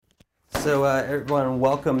So everyone,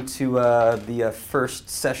 welcome to the first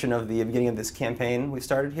session of the beginning of this campaign we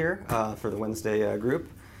started here for the Wednesday group.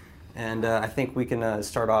 And I think we can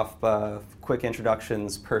start off quick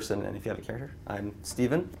introductions, person, and if you have a character. I'm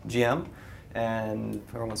Steven, GM, and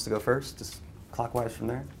whoever wants to go first, just clockwise from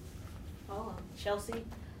there. Oh, Chelsea,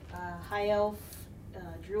 High Elf,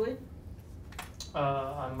 Druid.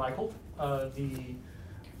 I'm Michael, the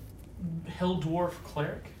Hill Dwarf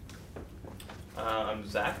Cleric. I'm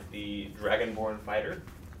Zach, the Dragonborn Fighter.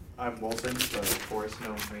 I'm Wilson, the Forest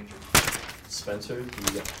Gnome Ranger. Spencer,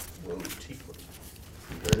 the Rogue Tiefling.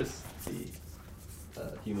 Curtis, the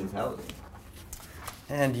Human Paladin.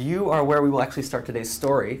 And you are where we will actually start today's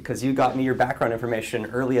story, because you got me your background information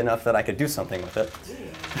early enough that I could do something with it.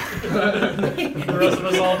 The rest of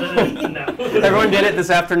us all did it now. Everyone did it this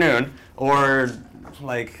afternoon, or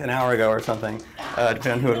like an hour ago or something,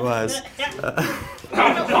 depending on who it was.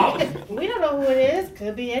 We don't know who it is.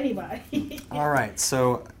 Could be anybody. All right,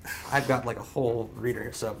 so I've got like a whole reader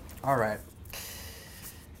here. So, all right.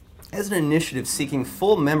 As an initiative seeking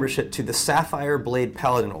full membership to the Sapphire Blade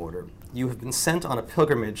Paladin Order, you have been sent on a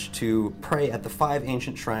pilgrimage to pray at the 5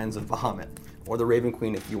 ancient shrines of Bahamut, or the Raven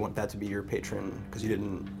Queen if you want that to be your patron, because you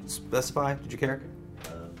didn't specify. Did you care?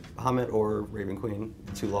 Bahamut or Raven Queen,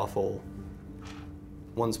 the two lawful.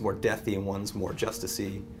 One's more deathy and one's more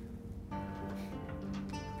justicey.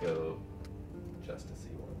 Go Justice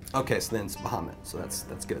one. Okay, so then it's Bahamut, so that's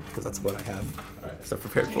good, because that's what I have Alright. stuff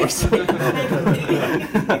prepared for.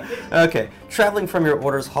 Okay, traveling from your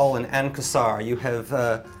order's hall in Ankusar, you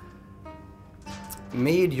have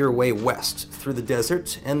made your way west through the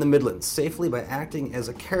desert and the Midlands safely by acting as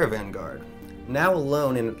a caravan guard. Now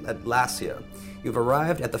alone in Atlasia, you've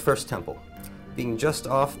arrived at the First Temple. Being just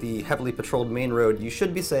off the heavily patrolled main road, you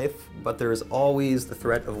should be safe, but there is always the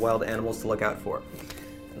threat of wild animals to look out for.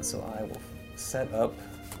 And so I will set up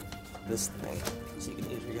this thing so you can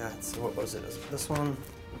use your guides. So what was it? Is it this one?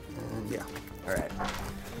 And yeah. All right.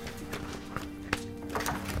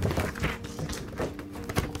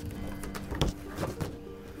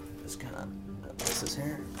 Just kind of place this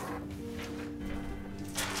here.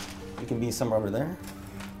 You can be somewhere over there.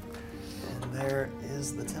 And there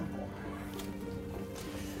is the temple.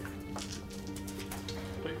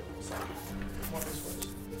 Wait, what is first?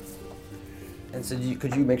 And so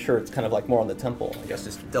could you make sure it's kind of like more on the temple? I guess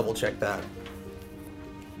just double check that.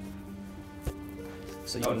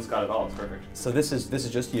 So you Oh, it's got it all. It's perfect. So this is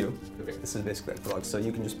just you. Okay. This is basically the log. So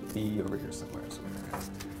you can just be over here somewhere.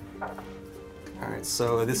 All right.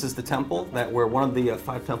 So this is the temple where one of the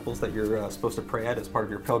 5 temples that you're supposed to pray at as part of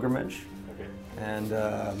your pilgrimage. Okay. And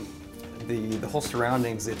the whole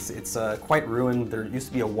surroundings, it's quite ruined. There used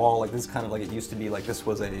to be a wall like this, kind of like it used to be. Like this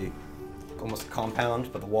was almost a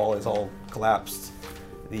compound, but the wall is all collapsed.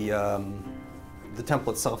 The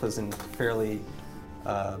temple itself is in fairly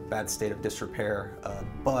bad state of disrepair,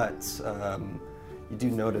 but you do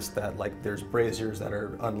notice that like there's braziers that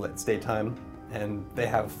are unlit. It's daytime, and they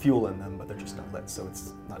have fuel in them, but they're just not lit, so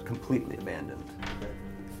it's not completely abandoned. Okay.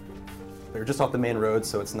 They're just off the main road,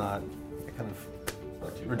 so it's not kind of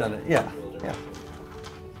Not too redundant. bad. Yeah, Wilderness. yeah.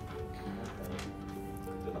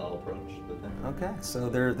 Then I'll approach the temple. Okay, so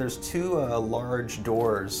there's 2 large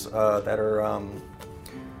doors that are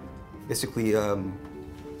basically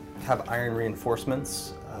have iron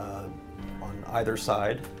reinforcements on either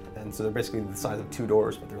side, and so they're basically the size of 2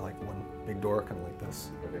 doors, but they're like one big door, kind of like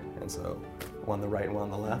this. Okay. And so one on the right and one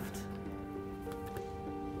on the left.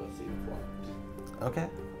 Let's see if locked. Okay,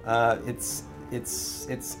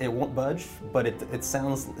 it won't budge, but it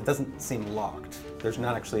doesn't seem locked. There's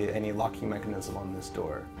not actually any locking mechanism on this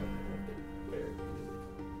door. Fair.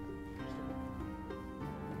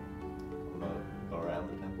 I'm gonna go around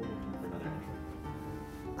the temple looking for another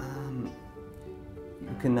entrance.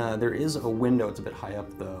 You can. There is a window. It's a bit high up,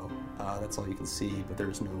 though. That's all you can see. But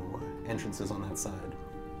there's no entrances on that side.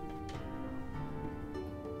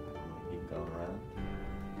 Keep going around.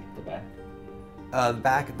 The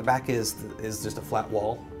back. The back is just a flat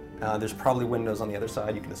wall. There's probably windows on the other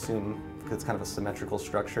side. You can assume because it's kind of a symmetrical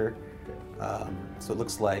structure. So it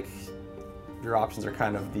looks like your options are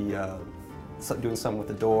kind of doing something with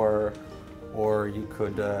the door, or you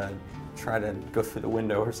could try to go through the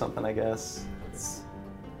window or something. I guess. It's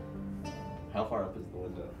How far up is the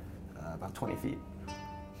window? about 20 feet.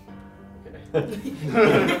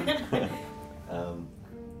 Okay.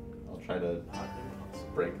 I'll try to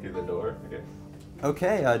break through the door. Okay.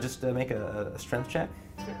 Okay, just make a strength check.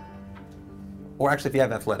 Okay. Or actually, if you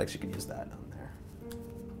have athletics, you can use that on there.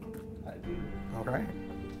 I do. All right.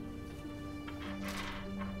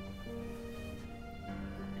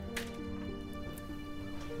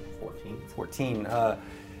 14.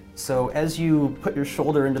 So as you put your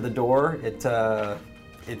shoulder into the door, it's a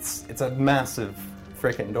massive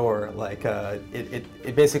freaking door. Like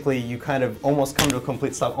it basically, you kind of almost come to a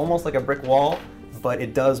complete stop, almost like a brick wall, but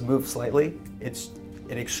it does move slightly. It's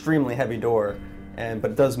an extremely heavy door,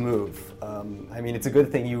 but it does move. I mean, it's a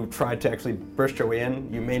good thing you tried to actually burst your way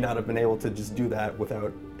in. You may not have been able to just do that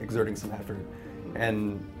without exerting some effort.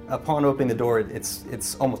 And upon opening the door,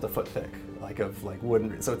 it's almost a foot thick, like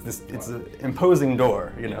wooden. So it's an imposing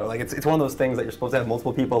door, you know. Like it's one of those things that you're supposed to have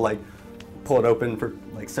multiple people like pull it open for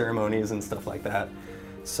like ceremonies and stuff like that.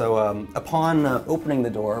 So upon opening the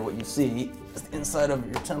door, what you see is the inside of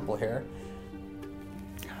your temple here.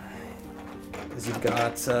 Is you've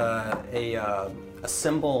got a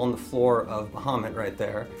symbol on the floor of Bahamut right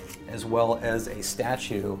there, as well as a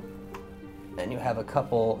statue, and you have a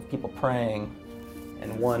couple of people praying,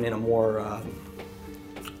 and one in a more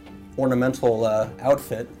ornamental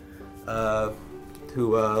outfit,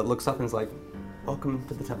 who looks up and is like, "Welcome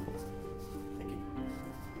to the temple." Thank you.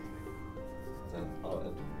 Then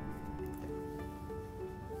I'll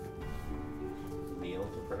kneel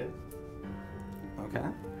to pray. Okay.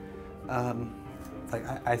 Like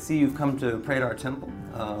I see you've come to pray at our temple.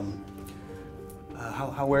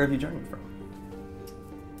 Where have you journeyed from?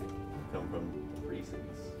 Come from the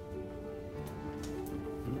precincts.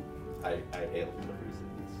 I hail from the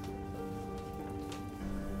precincts.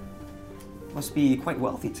 Must be quite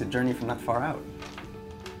wealthy to journey from that far out.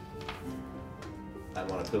 I'm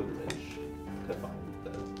on a pilgrimage to find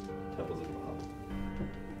the temples of Bahamut.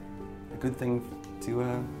 A good thing to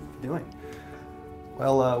be doing.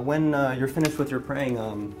 Well, when you're finished with your praying,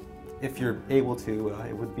 if you're able to,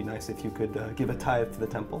 it would be nice if you could give a tithe to the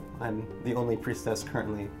temple. I'm the only priestess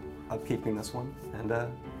currently upkeeping this one, and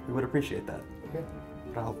we would appreciate that. Okay.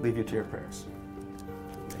 But I'll leave you to your prayers.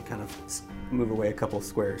 They kind of move away a couple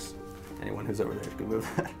squares. Anyone who's over there can move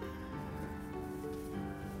that.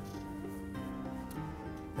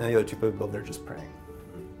 And the other two people, they're just praying.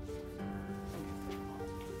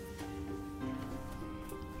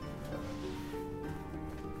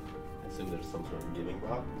 I assume there's some sort of giving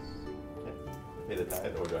box. Okay. Pay the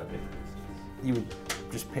tithe, or do I pay the priestess? You would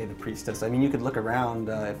just pay the priestess. I mean, you could look around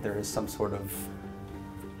if there is some sort of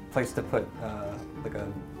place to put like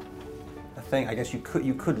a thing. I guess you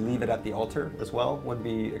could leave it at the altar as well. Would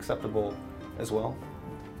be acceptable as well.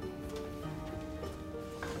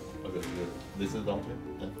 Okay, so this is the altar?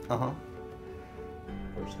 Yeah. Uh-huh.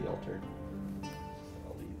 Approach the altar.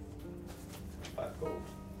 I'll leave 5 gold.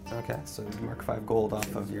 Okay, so you mark 5 gold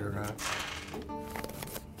off of your.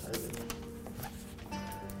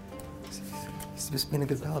 He's just being a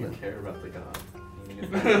good You paladin. care about the god.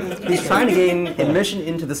 He's trying to gain admission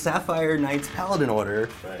into the Sapphire Knights Paladin Order,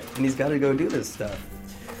 Right. and he's got to go do this stuff.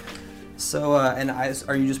 So,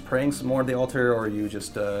 are you just praying some more at the altar, or are you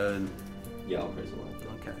just? Yeah, I'll praise the Lord.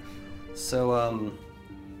 Okay. So,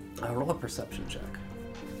 roll a perception check.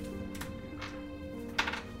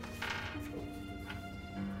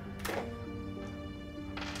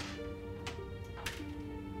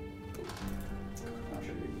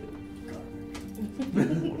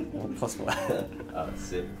 Plus what?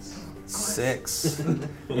 6. 6.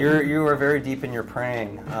 You are very deep in your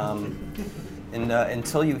praying, and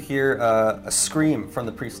until you hear a scream from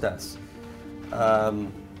the priestess, at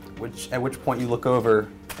which point you look over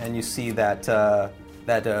and you see that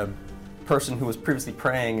that person who was previously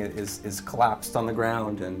praying is collapsed on the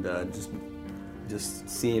ground and just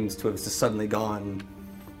seems to have just suddenly gone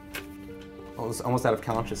almost out of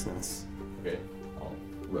consciousness. Okay, I'll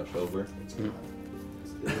rush over.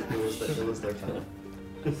 It was their time.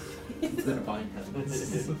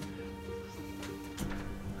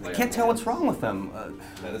 I can't tell what's wrong with them.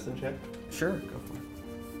 Medicine check? Sure, go for it.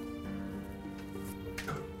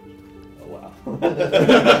 Oh, wow.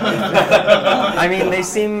 I mean, they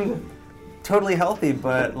seem totally healthy,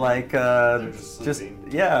 but like just sleeping.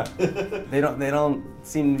 yeah, they don't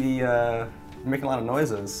seem to be making a lot of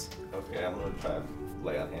noises. Okay, I'm gonna try to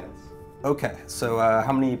lay on hands. Okay, so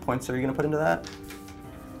how many points are you gonna put into that?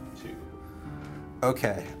 2.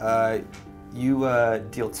 Okay, you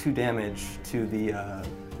deal 2 damage to the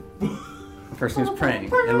person who's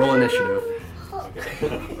praying, and roll initiative.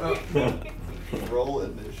 Okay. Roll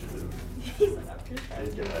initiative.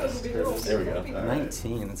 There we go. All right.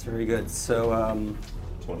 19. That's very good. So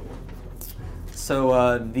 21.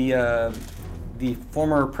 so the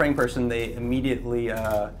former praying person, they immediately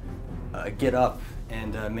get up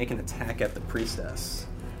and make an attack at the priestess,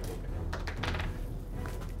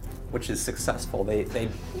 which is successful. They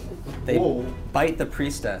Whoa. bite the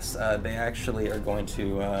priestess. They actually are going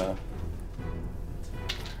to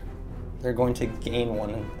they're going to gain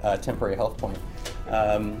 1 temporary health point.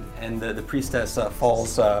 and the priestess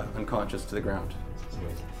falls unconscious to the ground.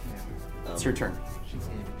 It's your turn.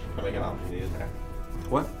 I make an opportunity attack.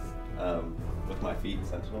 What? With my feet,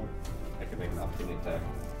 sentinel, I can make an opportunity attack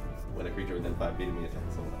when a creature within 5 feet of me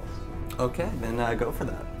attacks someone else. Okay, then go for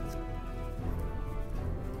that.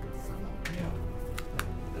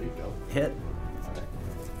 There you go. Hit. Alright.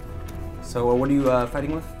 So what are you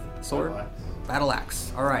fighting with? Sword? Battle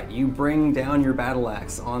axe. All right, you bring down your battle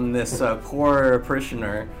axe on this poor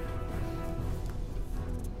parishioner.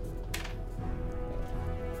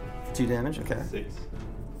 2 damage. Okay. 6.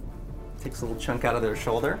 Takes a little chunk out of their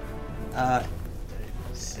shoulder.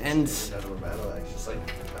 And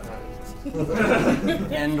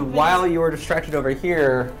and while you're distracted over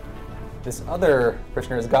here, this other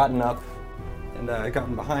parishioner has gotten up and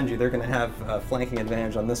gotten behind you. They're going to have flanking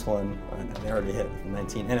advantage on this one. They already hit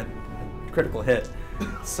 19 and a critical hit.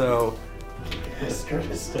 So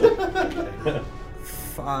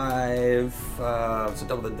 5. So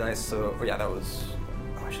double the dice. So yeah, that was.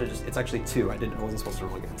 Oh, I should have just. It's actually 2. I wasn't supposed to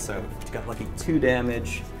roll again. So you got lucky. 2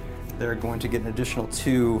 damage. They're going to get an additional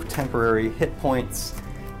 2 temporary hit points,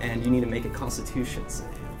 and you need to make a Constitution save.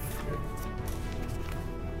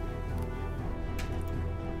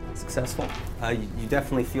 Successful. You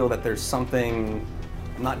definitely feel that there's something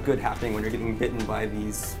not good happening when you're getting bitten by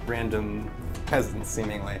these random peasants,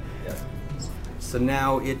 seemingly. Yeah. So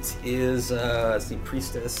now it is, the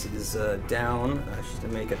priestess is down. She's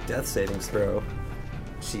going to make a death savings throw.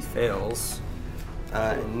 She fails.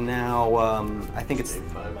 Now I think it's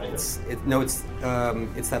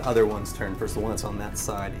that other one's turn. First, the one that's on that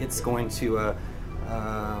side. It's going to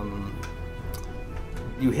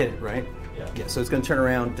you hit it, right? Yeah. Yeah. So it's going to turn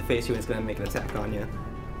around to face you, and it's going to make an attack on you.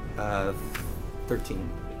 13.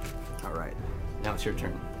 All right. Now it's your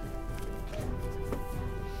turn.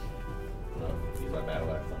 Use my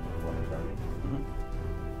battle axe on the one in front of me.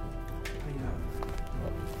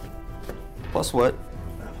 Plus what?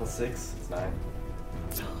 Plus 6. It's 9.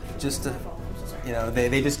 Just you know,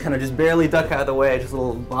 they just kind of just barely duck out of the way, just a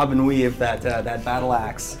little bob and weave that that battle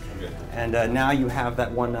axe. Okay. And now you have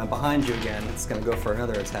that one behind you again. It's going to go for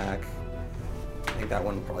another attack. I think that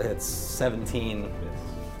one probably hits 17. Yes.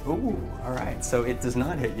 Ooh, all right. So it does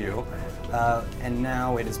not hit you. And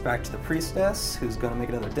now it is back to the priestess, who's going to make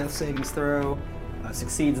another death savings throw.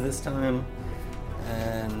 Succeeds this time.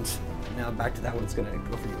 And now back to that one. It's going to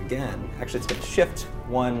go for you again. Actually, it's going to shift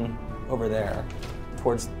one over there.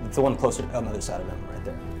 It's the one closer on the other side of him, right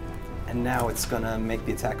there. And now it's gonna make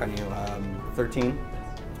the attack on you. 13.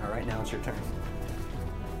 All right, now it's your turn.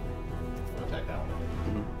 I'll attack that one.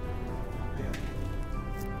 Mhm.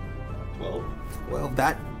 12. Well,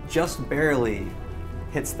 that just barely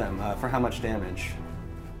hits them. For how much damage?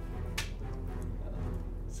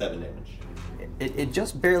 7 damage. It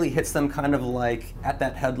just barely hits them, kind of like at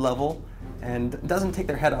that head level, and doesn't take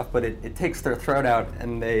their head off, but it takes their throat out,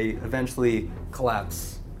 and they eventually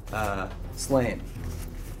collapse, slain.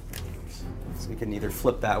 So we can either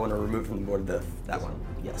flip that one or remove from the board that one.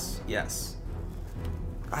 Yes, yes.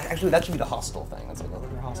 Actually, that should be the hostile thing. That's like, oh,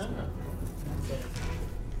 they're hostile.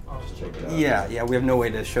 I'll just Check it out. Yeah, we have no way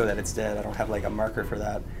to show that it's dead. I don't have like a marker for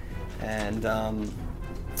that. And so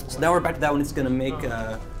now we're back to that one. It's gonna make,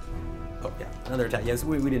 oh yeah, another attack. Yes,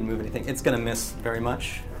 we didn't move anything. It's gonna miss very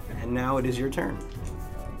much. And now it is your turn.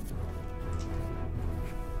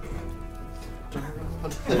 I'm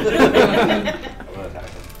gonna attack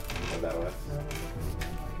him. My battle axe.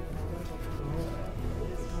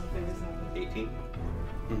 18.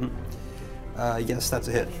 Mm-hmm. Yes, that's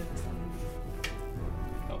a hit.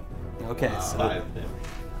 Oh. Okay. So, 5. Yeah.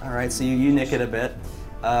 all right, so you nick it a bit.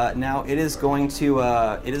 Now it is going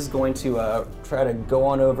to try to go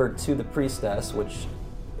on over to the priestess, which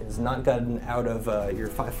is not gotten out of your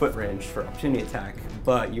 5-foot range for opportunity attack,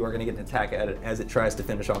 but you are going to get an attack at it as it tries to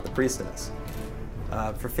finish off the priestess.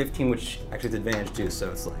 For 15, which actually is advantage too,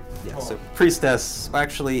 so it's like, yeah, so priestess,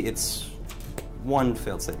 actually it's 1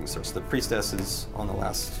 failed saving throw, so the priestess is on the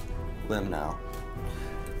last limb now.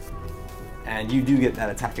 And you do get that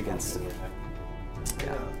attack against it.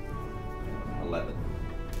 Yeah. 11.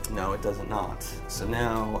 No, it does not. So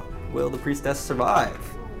now, will the priestess survive?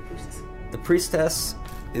 The priestess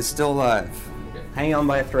is still alive. Okay. Hanging on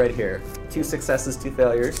by a thread here. 2 successes, 2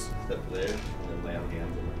 failures. Step there, and then lay on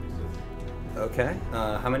hands on my pieces. Okay.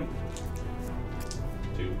 How many?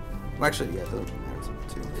 2. Well, actually, yeah, it doesn't matter.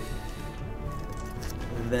 It's 2.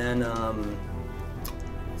 And then,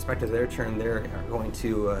 it's back to their turn. They're going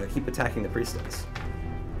to keep attacking the priestess.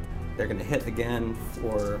 They're going to hit again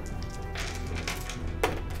for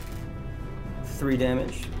 3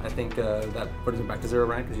 damage. I think that puts it back to 0,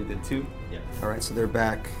 right? Because you did 2. Yeah. All right, so they're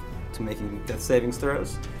back to making death savings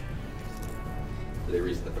throws. Do they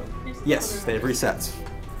reset them? Yes, they've reset.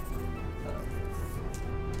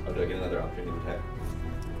 Oh, do I get another opportunity to attack?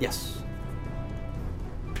 Yes.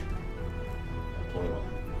 21.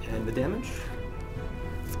 And the damage?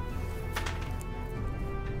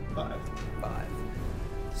 5. 5.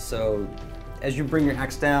 So, as you bring your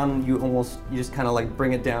axe down, you just kind of like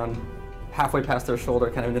bring it down halfway past their shoulder,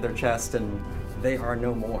 kind of into their chest, and they are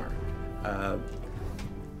no more.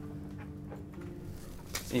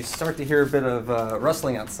 You start to hear a bit of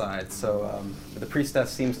rustling outside, so the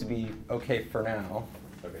priestess seems to be okay for now.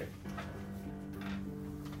 Okay.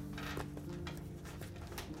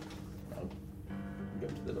 I'll go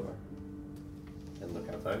to the door and look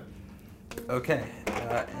outside. Okay,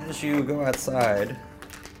 as you go outside,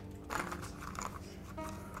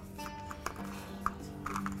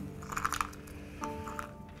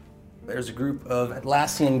 there's a group of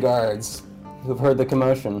Atlassian guards who've heard the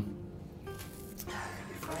commotion.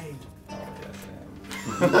 Oh, yes,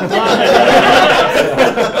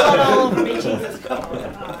 Oh, for me, Jesus, come on.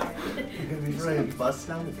 You're gonna be right. Bust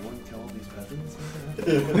down if you want to kill all these peasants.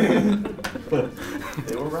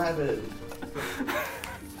 They were rabid.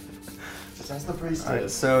 Just ask the priestess. All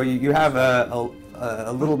right, so you have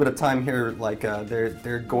a little bit of time here. Like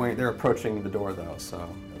they're approaching the door though. So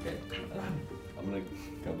Okay. I'm gonna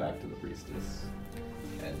go back to the priestess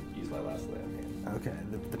and use my last lay on hand. okay,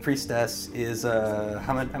 the priestess is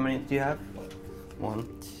how many do you have? 1.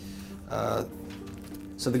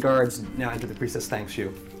 So the guards now enter. The priestess thanks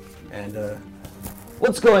you, and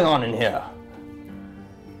what's going on in here?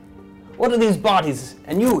 What are these bodies?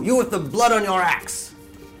 And you with the blood on your axe?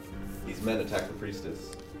 These men attacked the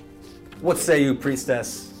priestess. What say you,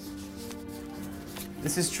 priestess?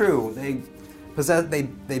 This is true. They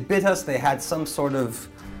bit us. They had some sort of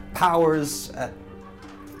powers.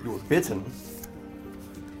 You were bitten.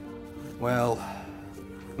 Well,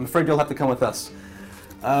 I'm afraid you'll have to come with us.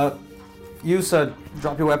 You, sir,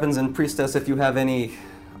 drop your weapons, and priestess, if you have any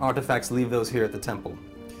artifacts, leave those here at the temple.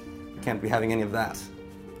 We can't be having any of that.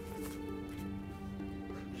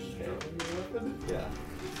 Yeah.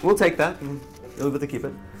 We'll take that. You'll be able to keep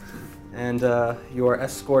it. And you are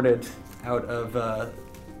escorted out of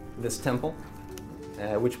this temple,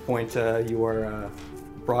 at which point you are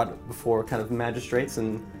brought before kind of magistrates,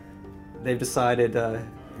 and they've decided,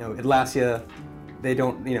 Atlasia, they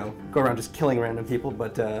don't, go around just killing random people,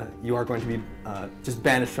 but you are going to be just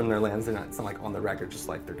banished from their lands. It's not like on the record, just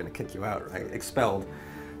like they're going to kick you out, right? Expelled.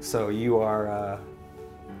 So you are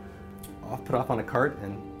put off on a cart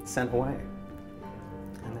and sent away.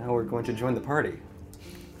 And now we're going to join the party.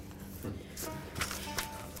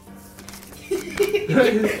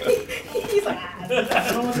 He's like,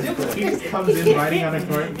 I don't want to do He it. just comes in riding on a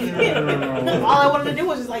cart. All I wanted to do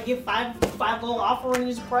was just like give five little offerings and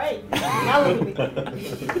just pray. Now look at me.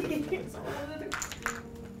 That's all I wanted to do.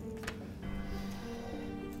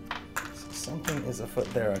 Something is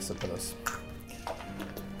afoot there, I suppose.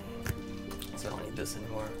 So I don't need this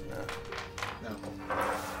anymore. No. No.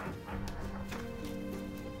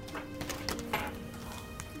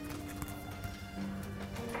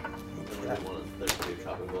 I really want there to be a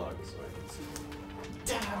chopping block so I can see.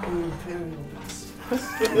 Damn you, Imperial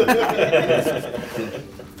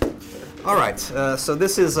All right, so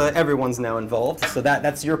this is everyone's now involved. So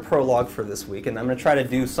that's your prologue for this week, and I'm going to try to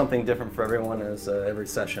do something different for everyone as every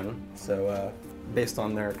session. So based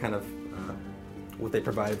on their kind of what they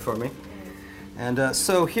provided for me. And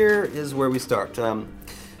so here is where we start.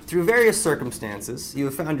 Through various circumstances, you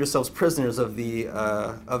have found yourselves prisoners of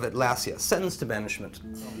Atlasia, sentenced to banishment.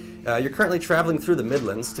 You're currently traveling through the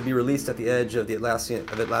Midlands to be released at the edge of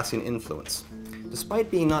Atlassian influence.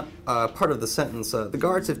 Despite being not part of the sentence, the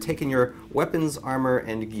guards have taken your weapons, armor,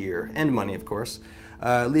 and gear, and money, of course,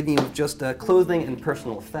 leaving you with just clothing and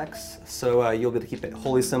personal effects. So you'll be able to keep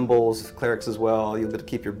holy symbols, clerics as well. You'll be able to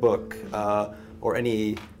keep your book or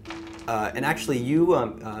any. And actually, you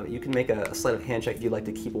can make a sleight of hand check if you'd like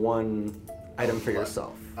to keep one item for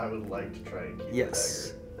yourself. I would like to try and keep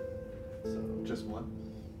Yes. the dagger. So just one?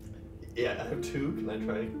 Yeah, I have 2. Can I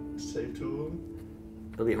try to save 2 of them?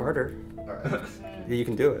 It'll be harder. Alright. You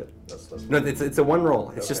can do it. That's No, it's a one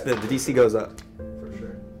roll. It's just Okay. the DC goes up. for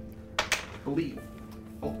sure. Believe.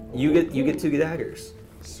 Oh, You get 2 daggers.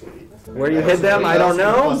 sweet. Where you hid them, I don't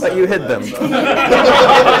know, but you hid them.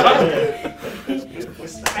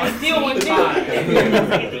 I still want to.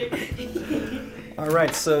 All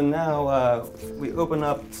right, so now we open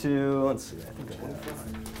up to, let's see, I think I have.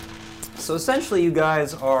 So essentially you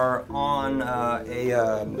guys are on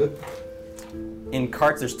in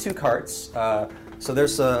carts. There's 2 carts. So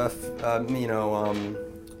there's there's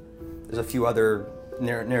a few other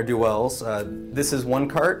ne'er-do-wells. This is one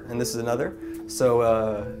cart, and this is another. So,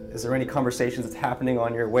 is there any conversations that's happening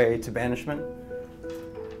on your way to banishment?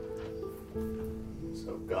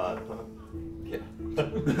 So God, huh? Yeah.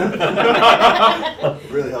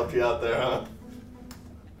 Really helped you out there, huh?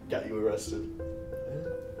 Got you arrested.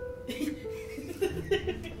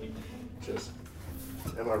 Just,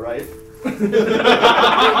 am I right?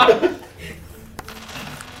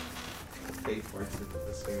 Fate works in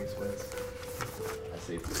mysterious ways. I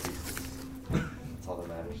saved the pieces. That's all that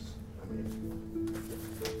matters. I mean,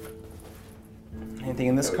 Anything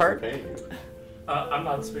in this I was cart? paying you. I'm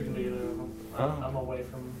not speaking to either of them. Oh. I'm away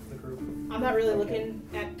from the group. I'm not really looking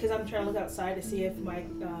at, because I'm trying to look outside to see if my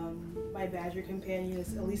my badger companion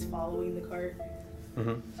is at least following the cart.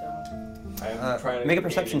 Mm-hmm. So, I'm trying to make a engage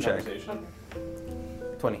perception in check. conversation.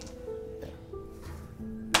 20.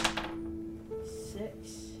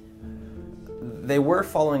 6. They were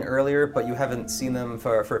following earlier, but you haven't seen them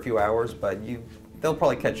for a few hours, but they'll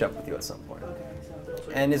probably catch up with you at some point. Okay, so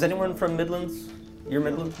And is anyone from Midlands? You're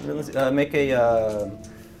Midlands? Make a,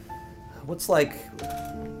 what's like,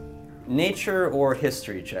 nature or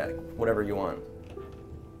history check, whatever you want.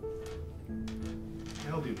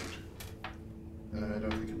 I'll do nature. I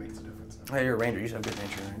don't think it makes a difference. Oh, you're a ranger, you should have good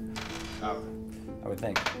nature, right? Oh, I would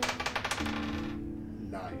think.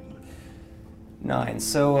 9. 9.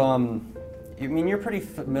 So, I mean, you're pretty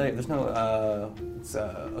familiar. There's no, oh,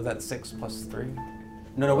 that's 6 plus 3?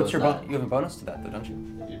 No, what's your bonus? You have a bonus to that, though, don't you?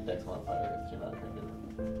 Your dex modifier if you're not trained in it.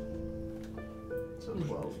 So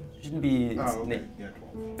 12. You shouldn't be. Oh, okay. Yeah,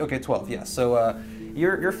 12. Okay, 12, yeah. So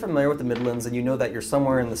you're familiar with the Midlands, and you know that you're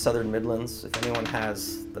somewhere in the southern Midlands. If anyone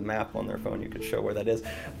has the map on their phone, you could show where that is.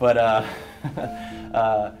 But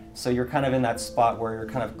so you're kind of in that spot where you're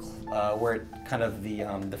kind of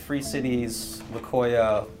the Free Cities,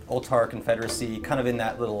 Lakoya, Ultar Confederacy, kind of in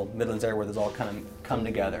that little Midlands area where there's all kind of come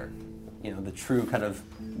together. You know, the true kind of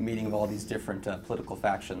meeting of all these different political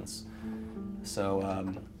factions. So,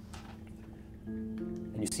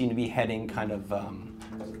 and you seem to be heading kind of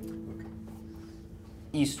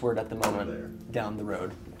eastward at the moment, down the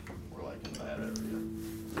road. We're like in that area.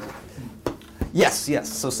 Yes.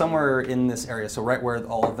 So somewhere in this area, so right where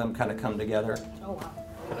all of them kind of come together. oh wow.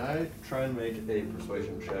 Can I try and make a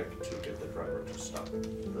persuasion check to get the driver to stop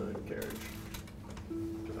the carriage?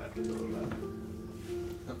 Because I have to go to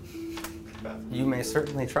that. You may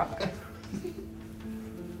certainly try.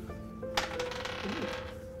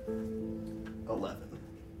 11.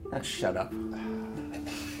 Shut up. We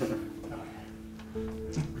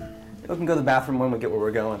can go to the bathroom when we get where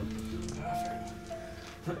we're going.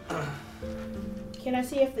 Can I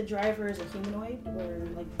see if the driver is a humanoid or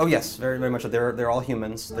like? Oh yes, very, very much. They're all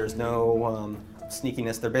humans. There's no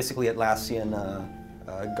sneakiness. They're basically Atlassian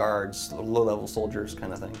guards, low-level soldiers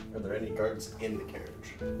kind of thing. Are there any guards in the carriage?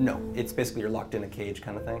 No, it's basically you're locked in a cage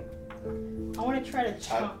kind of thing. I want to try to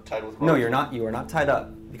chomp. Tied with No, ropes? you're not. You are not tied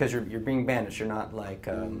up because you're being banished. You're not like.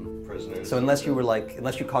 Prisoners. So unless you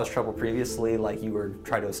caused trouble previously, like you were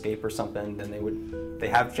trying to escape or something, then they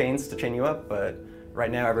have chains to chain you up. But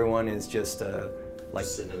right now everyone is just like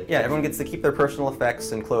Sitting in a yeah, cage. everyone gets to keep their personal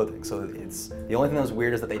effects and clothing. So it's the only thing that was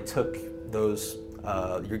weird is that they took those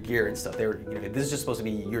your gear and stuff. They were this is just supposed to be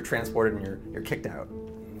you're transported and you're kicked out.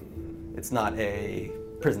 It's not a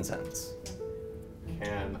prison sentence.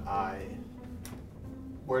 Can I?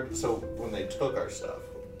 So when they took our stuff,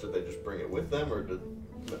 did they just bring it with them, or did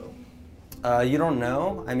no? You don't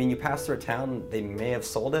know. I mean, you pass through a town. They may have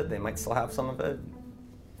sold it. They might still have some of it.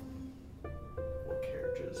 What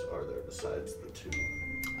carriages are there besides the two?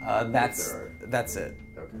 That's it.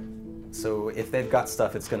 Okay. So if they've got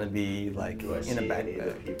stuff, it's going to be like Do I in see a any of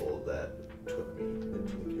the backpack. people that took me into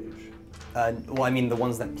the cage? Well, I mean, the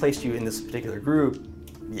ones that placed you in this particular group,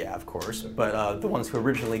 yeah, of course. But the ones who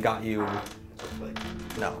originally got you, Like,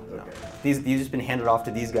 no. Okay. These just been handed off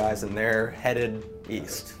to these guys, and they're headed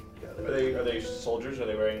east. got Are they soldiers? Are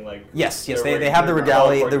they wearing like? Yes, they're they wearing- have the they're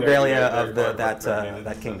regalia, all the for- regalia they're of for- that for-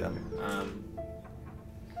 that kingdom.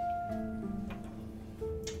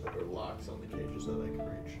 Are there locks on the cages that I can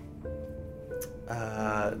reach?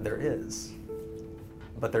 There is,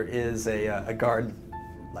 but there is a guard,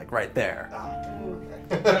 like right there.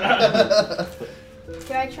 Can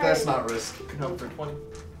I try? That's not risk. No, for 20.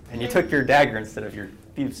 And you took your dagger instead of your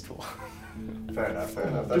thieves' tool. Fair enough. Fair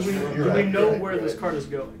enough. Do That's we, true. do You're we right, know you're right, where you're this right. cart is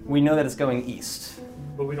going? We know that it's going east.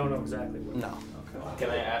 But we don't know exactly where. No. Can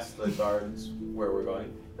I ask the guards where we're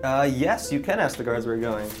going? Yes, you can ask the guards where you're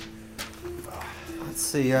going. Let's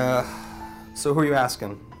see. So who are you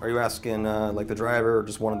asking? Are you asking like the driver or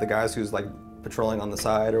just one of the guys who's like patrolling on the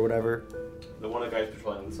side or whatever? The one of the guys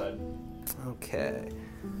patrolling on the side. Okay.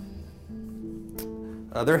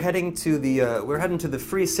 They're heading to the. We're heading to the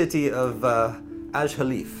free city of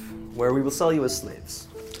Aj-Halif, where we will sell you as slaves.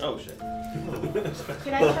 Oh shit.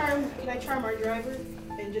 Can I charm our driver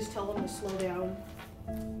and just tell him to slow down?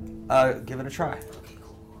 Give it a try. Okay,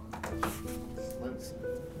 cool. Let's.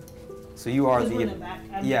 So you are Because we're in the. the back.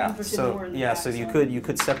 I'm Yeah. interested So more in the yeah. back, So you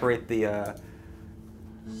could separate the.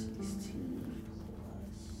 16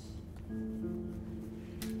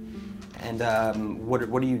 And what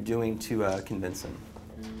are you doing to convince him?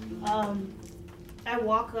 plus. I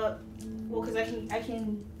walk up. Well, because I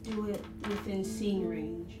can do it within seeing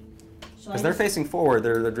range. So Because they're facing forward,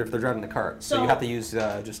 they're driving the cart, so you So- have to use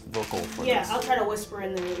just vocal for Yeah, this. I'll try to whisper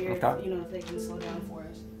in their ear. Okay. You know, if they can slow down for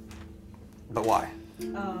us. But why?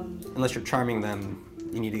 Um, Unless you're charming them,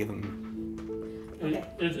 you need to give them. Okay.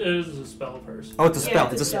 It is a spell first. Oh, it's a Yeah, spell.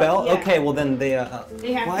 it's It's a a spell. spell, yeah. Okay, well then They have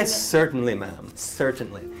Why, to. certainly, ma'am,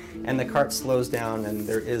 certainly. And the cart slows down, and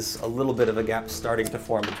there is a little bit of a gap starting to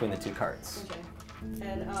form between the two carts. Okay.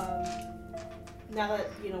 And now that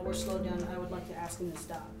we're slowed down, I would like to ask him to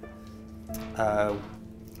stop.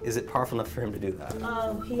 Is it powerful enough for him to do that?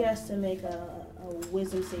 He has to make a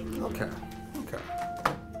wisdom saving throw. Okay. Okay.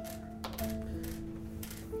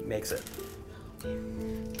 Makes it.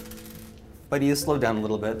 But he is slowed down a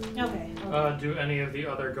little bit. Okay. Do any of the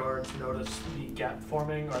other guards notice the gap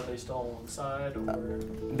forming? Are they still alongside, or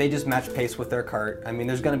They just match pace with their cart. I mean,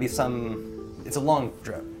 there's going to be some. It's a long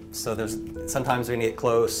trip, so there's sometimes they're going to get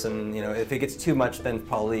close, and if it gets too much, then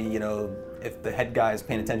probably if the head guy is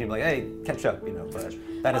paying attention, be like, hey, catch up, But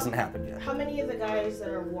that hasn't happened yet. How many of the guys that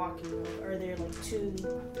are walking are there? Like two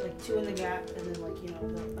in the gap, and then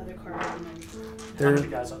the other car. And how There- many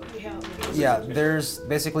guys on it? Yeah, there's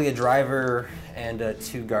basically a driver and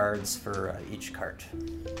 2 guards for each cart.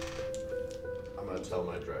 I'm gonna tell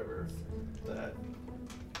my driver that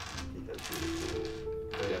he has to. Do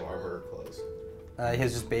they have armor or clothes? He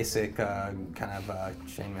has just basic kind of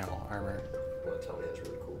chainmail armor. I'm gonna tell me he has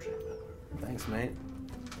really cool chainmail. Thanks, mate.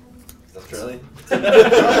 Australian? We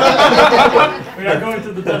are going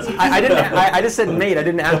to the desert. I didn't. I just said mate. I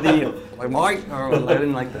didn't add the like mate. Or I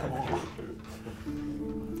didn't like that.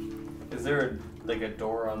 Is there a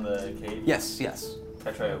door on the cage? Yes, yes. Can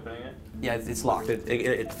I try opening it? Yeah, it's locked. You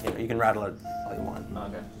can rattle it all you want. Oh,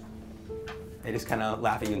 okay. They just kind of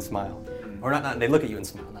laugh at you and smile, or not. They look at you and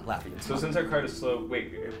smile, not laugh at you. And So smile. since our card is slow,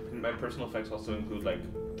 wait, can my personal effects also include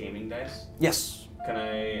gaming dice? Yes. Can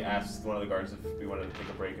I ask one of the guards if we wanted to take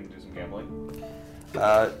a break and do some gambling?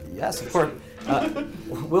 Yes, of course.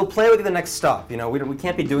 We'll play with you the next stop. We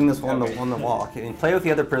can't be doing this on the walk. I mean, play with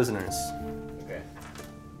the other prisoners. Okay.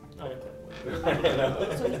 I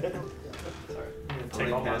didn't Sorry.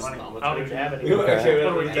 take all my Pass money. thaumaturgy. I don't even have any. Okay.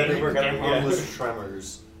 What are we Then getting? we're gonna Gambling? harmless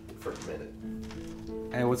tremors for a minute.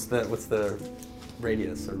 And what's the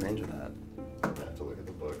radius or range of that? I have to look at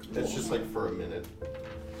the book. It's just for a minute.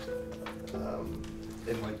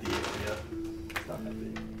 In the area. Not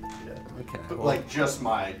that big. Yeah. Okay. But well, just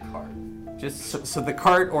my cart. just so the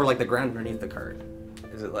cart or the ground underneath the cart.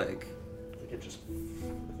 Is it I think it's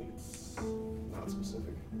not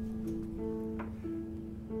specific. Can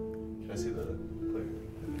I see the player?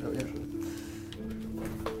 Oh, yeah.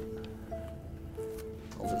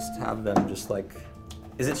 I'll just have them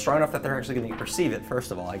is it strong enough that they're actually going to perceive it,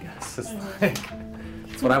 first of all, I guess. It's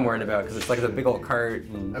that's what I'm worried about, because it's a big old cart.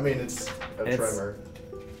 And I mean, it's a It's- tremor.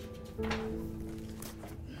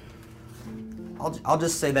 I'll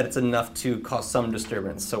just say that it's enough to cause some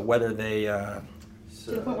disturbance. So whether they, To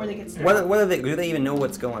the point where they get stuck. whether they, do they even know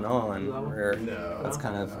what's going on, or No. that's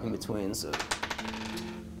kind of in between, so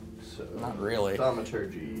So, not really.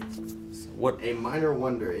 Thaumaturgy. What, A minor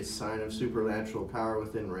wonder, a sign of supernatural power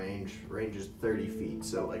within range. Range is 30 feet,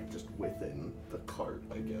 so Just within the cart,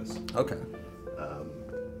 I guess. okay.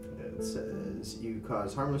 it says you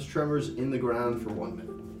cause harmless tremors in the ground for 1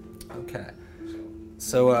 minute. Okay.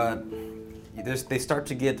 So they start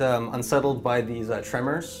to get unsettled by these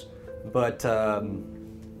tremors, but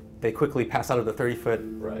they quickly pass out of the 30-foot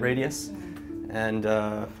Right. radius and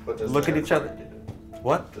But does look at their each cart other. get it?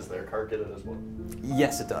 What? Does their cart get it as well?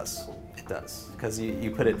 Yes, it does. It does, because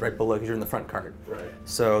you put it right below, because you're in the front cart. Right.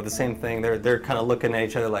 So the same thing. They're kind of looking at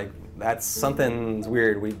each other like, that's something's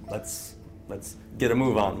weird. Let's get a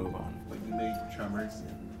move on. Like we made tremors in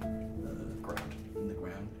the ground. In the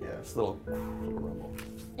ground. Yeah. Just a little rumble.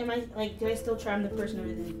 Am I did I still charm the person, or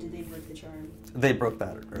did they break the charm? They broke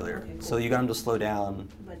that earlier, Okay, cool. so you got them to slow down.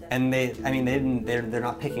 But that's- And they're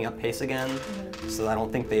not picking up pace again. Mhm. So I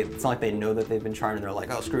don't think it's not like they know that they've been charmed and they're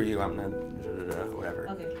like, oh, screw you, I'm gonna whatever.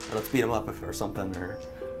 Okay. Or let's beat them up or something. Or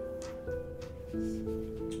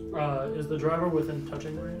Is the driver within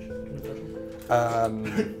touching range? Can you touch him?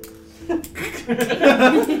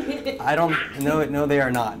 I don't. No, they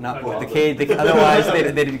are not. Not with the Okay. cage. Otherwise,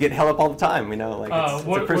 they'd get held up all the time. Like it's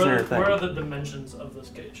what, a prisoner what, thing. what are the dimensions of this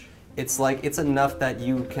cage? It's enough that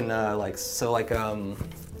you can like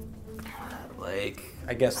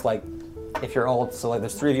I guess like if you're all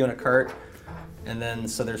there's 3 of you in a cart, and then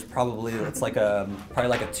so there's probably probably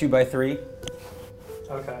like a 2x3.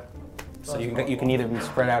 Okay. So you can either be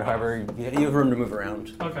spread out however you have room to move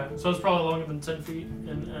around. Okay, so it's probably longer than 10 feet in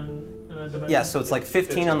a dimension? Yeah, so it's like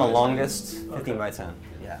 15 on the longest, 15 Okay. by 10.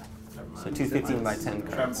 Yeah. Never mind. So 2 15 by 10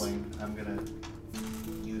 carts. Trembling. I'm gonna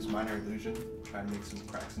use minor illusion. Try to make some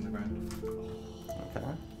cracks in the ground. Okay.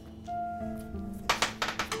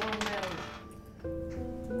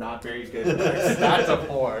 Not very good. That's a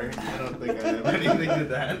 4. I don't think I have anything to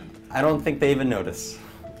that. I don't think they even notice.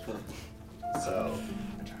 So,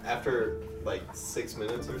 after like 6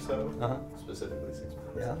 minutes or so, Uh-huh. specifically 6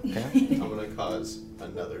 minutes, Yeah. Okay. I'm gonna cause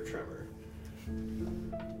another tremor.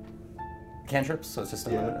 Cantrips, so it's just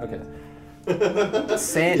a Yeah. limit. Okay.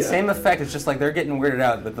 Same Yeah. same effect. It's just like they're getting weirded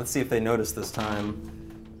out. But let's see if they notice this time.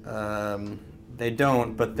 They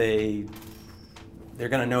don't, but they're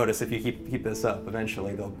gonna notice if you keep this up.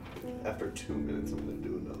 Eventually, they'll. After 2 minutes, I'm gonna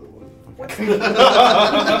do another one.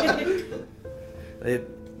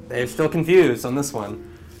 They're still confused on this one.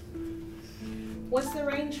 What's the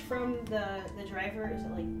range from the driver? Is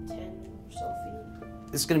it like 10 or so feet?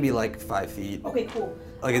 It's gonna be like 5 feet. Okay, cool.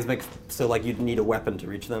 Like it's like so like you'd need a weapon to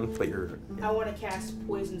reach them, but you're. I want to cast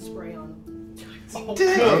poison spray on them.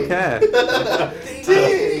 Okay.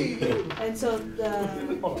 And so the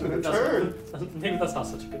Hold on, maybe that's not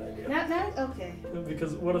such a good idea. not okay.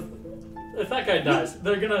 Because what if that guy dies?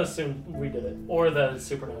 They're gonna assume we did it, or that it's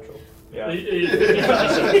supernatural. Yeah.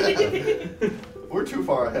 We're too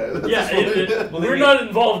far ahead. Yeah, we're not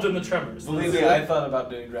involved in the tremors. Believe me, I thought about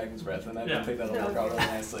doing Dragon's Breath, and I Yeah. don't think that'll work out really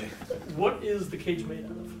nicely. What is the cage made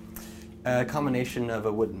out of? A combination of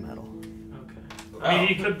a wood and metal. Okay. I mean,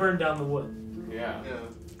 he could burn down the wood. Yeah.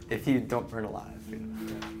 If you don't burn alive. You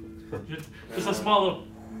know. Just a small little.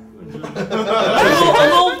 a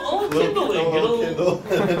little kindling. Kindle.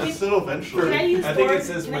 Just it'll eventually. Can I use I think Thorn? it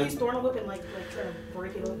says Can I when- use Thorn Whip and like try to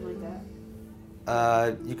break it open like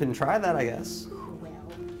that? You can try that, I guess. Well,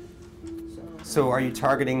 So are you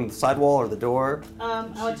targeting the sidewall or the door? I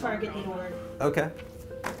would target the door. Okay.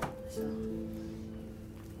 So.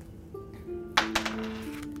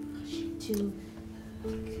 Two.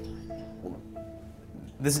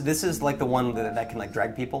 This is like the one that can like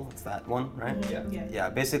drag people. It's that one, right? Yeah. Yeah.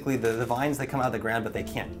 Basically, the vines they come out of the ground, but they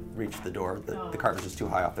can't reach the door. The cart is just too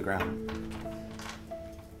high off the ground.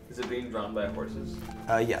 Is it being drawn by horses?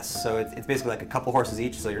 Yes. So it's basically like a couple horses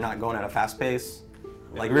each, so you're not going at a fast pace.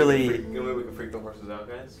 Like Maybe really. we can freak the horses out,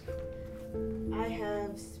 guys. I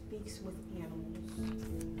have speaks with animals.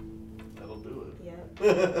 That'll do it. Yeah.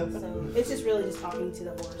 So it's just really just talking to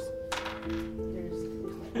the horse.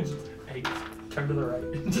 There's Hey, turn to the right.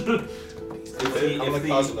 I'm gonna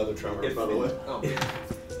cause another tremor, by the way. Oh.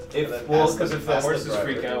 And then Because ask if the ask horses driver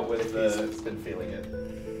freak out with if the. he's been feeling it.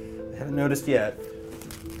 Haven't noticed yet.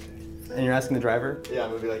 And you're asking the driver? Yeah, I'm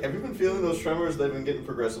gonna be like, have you been feeling those tremors? They've been getting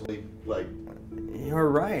progressively like. You're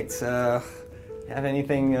right. Have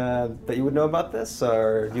anything that you would know about this,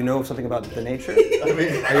 or do you know something about the nature? I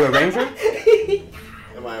mean, Are you a ranger?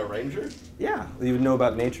 am I a ranger? Yeah. You would know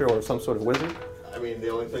about nature or some sort of wizard. I mean, the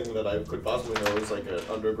only thing that I could possibly know is like an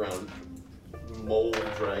underground mole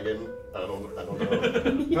dragon. I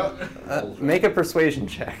don't know. Make a persuasion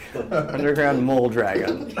check. Underground mole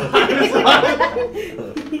dragon.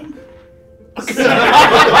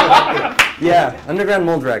 Yeah, underground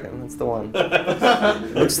mole dragon. That's the one.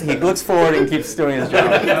 He looks forward and keeps doing his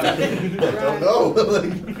job. I don't know.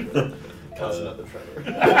 Cause another tremor.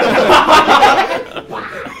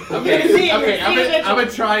 I'm gonna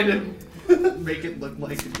try to make it look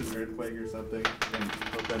like it's an earthquake or something, and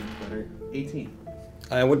hope that's better. 18.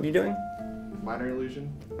 What are you doing? Minor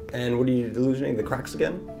illusion. And what are you illusioning? The cracks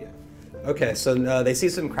again? Yeah. Okay, so they see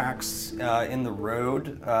some cracks in the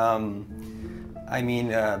road.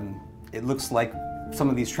 It looks like some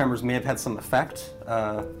of these tremors may have had some effect.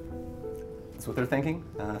 That's what they're thinking.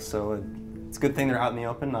 So it's a good thing they're out in the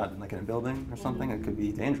open, not like in a building or something. It could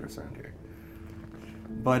be dangerous around here.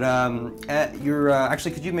 But you're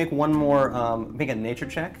actually, could you make one more, make a nature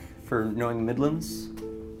check for knowing the Midlands?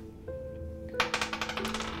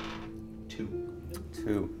 2.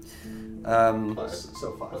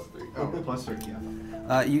 So 5. Oh, plus 3,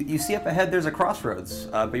 yeah. You see up ahead there's a crossroads,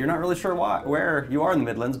 but you're not really sure where you are in the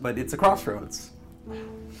Midlands, but it's a crossroads.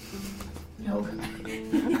 No.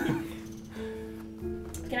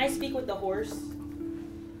 Can I speak with the horse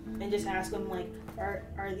and just ask him like,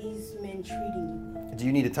 are these men treating you? Do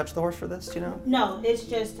you need to touch the horse for this? Do you know? No, it's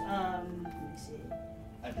just let me see.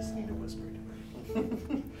 I just need to whisper to her.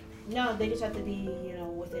 No, they just have to be,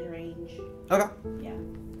 within range. Okay. Yeah.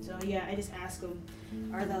 So yeah, I just ask them,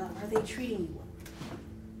 are they treating you well?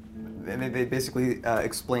 They basically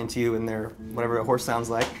explain to you in their whatever a horse sounds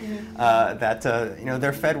like that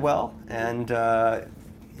they're fed well, and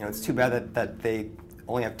it's too bad that they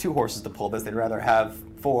only have 2 horses to pull this. They'd rather have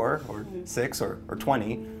 4 or 6 or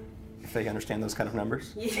 20 if they understand those kind of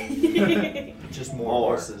numbers. Just more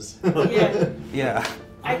horses. Yeah. Yeah.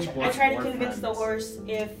 I try to convince the horse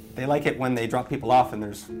if They like it when they drop people off and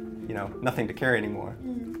there's nothing to carry anymore.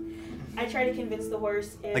 I try to convince the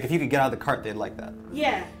horse Like if you could get out of the cart, they'd like that.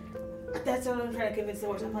 Yeah. That's what I'm trying to convince the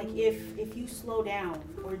horse. I'm like, if you slow down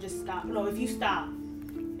or just stop. No, if you stop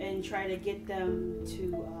and try to get them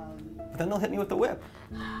to. But then they'll hit me with the whip.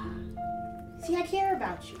 See, I care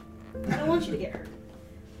about you. I don't want you to get hurt.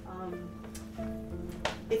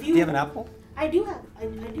 If Do you have an apple? I do have. I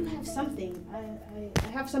do have something. I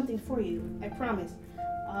have something for you. I promise.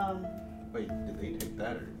 Wait, did they take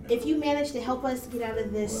that or no? If you manage to help us get out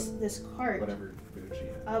of this cart, Whatever food she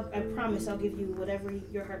has. I promise I'll give you whatever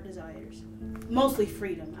your heart desires. Mostly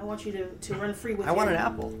freedom. I want you to run free with. I want an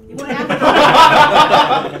apple. You want an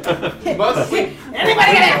apple? Mostly.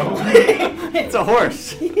 Anybody get an apple? It's a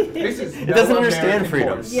horse. It doesn't understand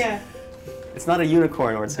freedom. Yeah. It's not a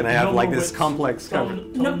unicorn where it's going to have No like more this whips. complex Tell kind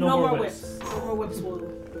of... them- tell them No more whips. whips. No more whips will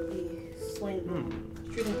be slain.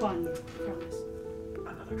 Driven upon you.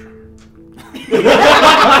 I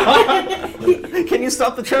promise. Can you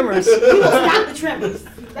stop the tremors? We will stop the tremors.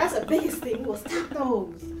 That's the biggest thing. We will stop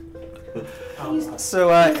those. So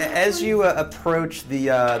as you approach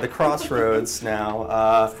the crossroads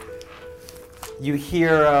now, you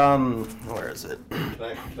hear where is it?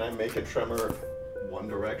 Can I make a tremor one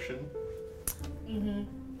direction? Mm-hmm.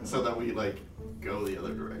 So that we go the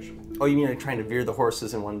other direction. Oh, you mean like trying to veer the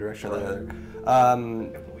horses in one direction or the other?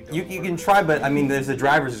 You can try, but I mean, there's the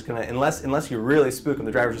driver's just gonna unless you really spook them,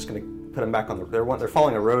 the driver's just gonna put them back on the. They're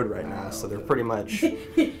following a road right now, so they're pretty much.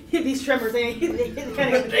 These tremors, they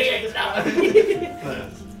kind of get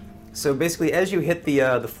the So basically, as you hit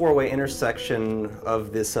the four-way intersection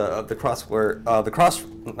of this of the crossroads,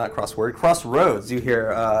 you hear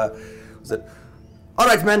was it? All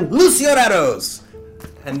right, men, loose your arrows,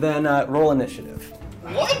 and then roll initiative.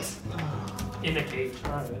 What? In a cage.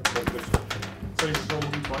 Alright. So you just roll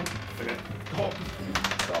d20. Okay. 12.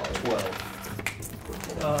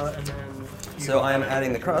 And then. So I am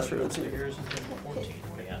adding the crossroads here. Yours is gonna be 14.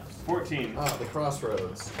 Yeah. 14. Ah, the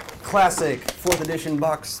crossroads. Classic 4th edition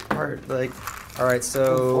box art. Like, all right,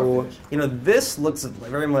 so this looks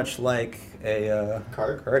very much like a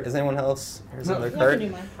Cart? cart. Is anyone else? Here's another You cart. can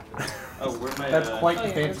do mine. Oh, where's my? That's quite Oh, the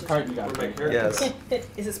yeah, fancy card you got. Where's my right character? Yes.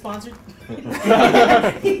 Is it sponsored?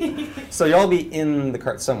 So y'all be in the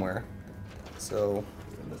cart somewhere. So.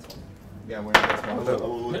 Yeah, we're in this one.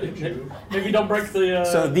 Oh, look at you. Maybe don't break the.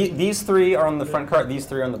 So these 3 are on the front cart. These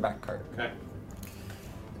 3 are on the back cart. Okay.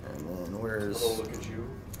 And then where's? Oh, look at you.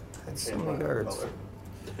 That's so Change many my guards. color.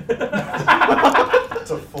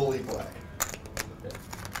 It's a fully black.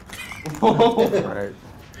 Right.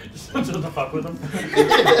 Just to fuck with them.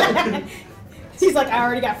 He's like, I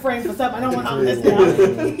already got framed for something. I don't want all this now.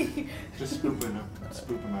 Just spoop him out.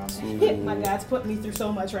 My God's putting me through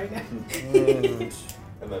so much right now.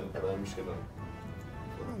 And then I'm just gonna.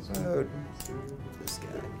 So, this guy.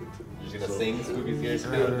 You're just gonna sing Spooky Scares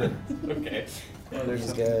Spirit. Okay. Oh, there's These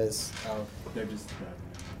some- guys. Oh, they're just.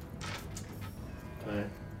 Can I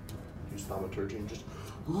use thaumaturgy and just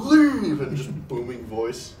leave and just booming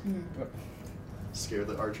voice scare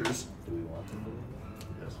the archers? Do we want them to?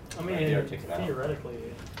 Yes. I mean, They are taken out. theoretically.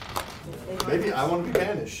 Maybe I want to be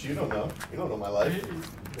banished. You don't know. You don't know my life.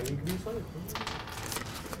 Maybe you can be a slave.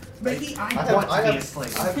 Maybe I I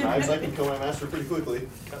have knives. I can kill my master pretty quickly.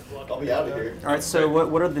 I'll be out of here. All right. So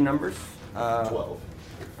what are the numbers? 12.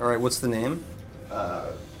 All right. What's the name?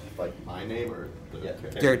 Like my name or Yeah.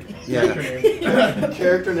 Jared. Yeah.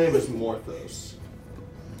 character name is Morthos.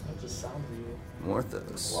 That just sounds evil.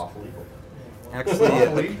 Morthos. Lawful evil.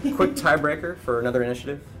 Actually, a quick tiebreaker for another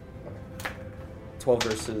initiative. 12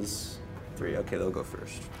 versus 3. Okay, they'll go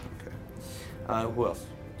first. Okay. Who else?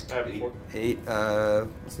 I have 4. 8.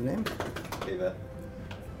 What's the name? Ava.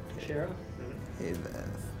 Shara?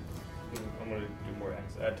 Avath. I'm gonna do more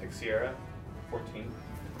X. Take Sierra. 14.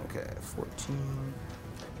 Okay, 14.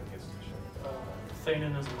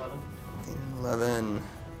 Thanen is 11. 11.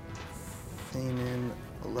 Thanen,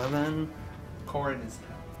 11. Corin is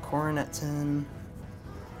Corin at 10.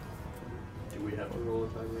 Do we have to roll a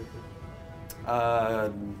tiebreaker?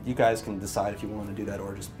 You guys can decide if you want to do that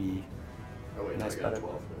or just be Oh wait, nice I got about it.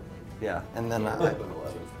 12. Yeah, and then 11.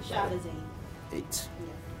 Shot is 8.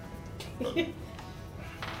 Yeah.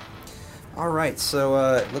 All right,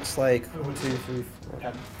 so it looks like 1, 2, 3, 4.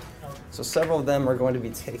 10. So several of them are going to be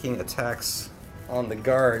taking attacks on the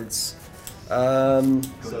guards. So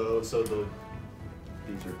these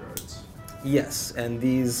are guards. Yes, and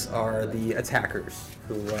these are the attackers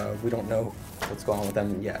who we don't know what's going on with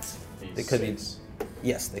them yet. They could be,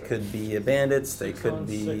 yes, they could be bandits. They could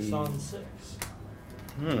be. 6 on 6.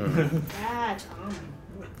 That's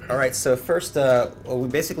All right, so first, well, we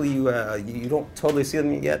basically you don't totally see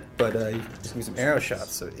them yet, but you just give me some arrow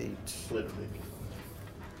shots. So 8. Literally.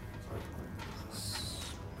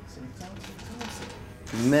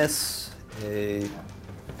 Miss, a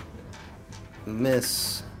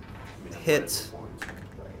miss, hit,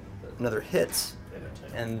 another hit,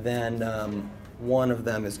 and then one of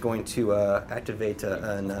them is going to activate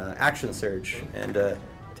an action surge and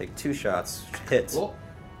take 2 shots, hit,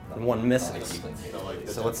 and 1 misses.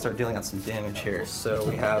 So let's start dealing out some damage here. So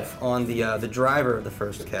we have on the driver of the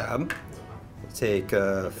first cab, take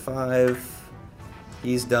 5.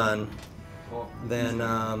 He's done. Then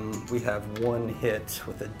we have 1 hit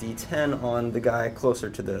with a D10 on the guy closer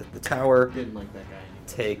to the tower. Didn't like that guy.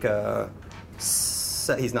 Take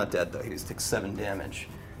he's not dead though. He just takes 7 damage.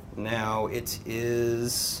 Now it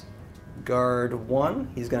is guard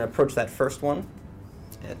 1. He's going to approach that first one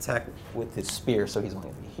and attack with his spear. So he's only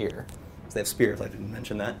going to be here. So they have spears. I didn't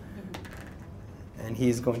mention that. And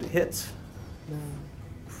he's going to hit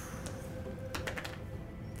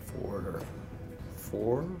for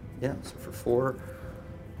 4. Yeah, so for 4.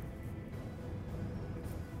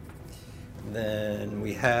 Then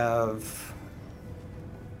we have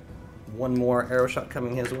 1 more arrow shot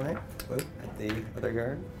coming his way at the other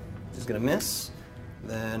guard. He's going to miss.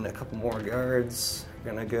 Then a couple more guards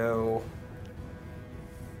are going to go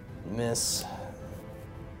miss.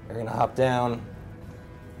 They're going to hop down.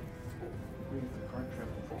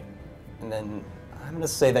 And then I'm going to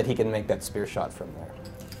say that he can make that spear shot from there.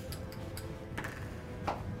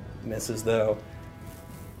 Misses though.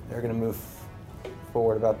 They're going to move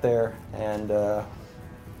forward about there, and there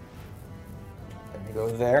you go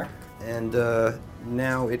there. And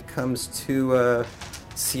now it comes to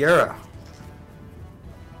Sierra.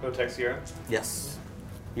 Go text Sierra. Yes.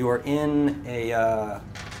 You are in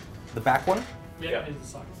the back one, Yeah, he's a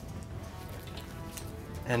sucker.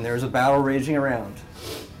 and there's a battle raging around.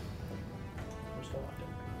 We're still locked in.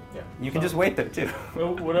 Yeah. You can just wait there too.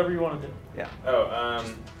 Well, whatever you want to do. Yeah. Oh,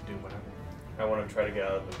 Do whatever. I want to try to get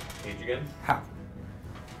out of the cage again. How?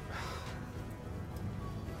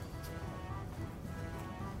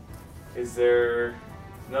 Is there?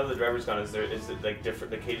 Now that the driver's gone, is it like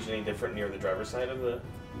different? The cage any different near the driver's side of the?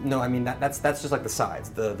 No, I mean that's just like the sides.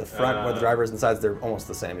 The front where the driver is and the sides, they're almost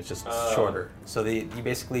the same. It's just shorter. So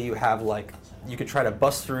you have like you could try to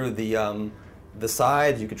bust through the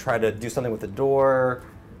sides. You could try to do something with the door.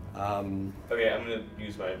 Okay, I'm gonna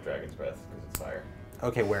use my dragon's breath because it's fire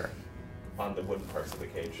Okay, where? on the wooden parts of the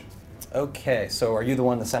cage. Okay, so are you the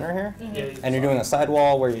one in the center here? Yeah, he's And you're doing a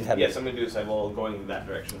sidewall where you have. Yes, I'm gonna do a sidewall going that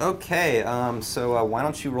direction. Okay, so why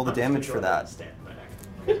don't you roll the damage for that? Stand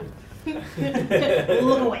back.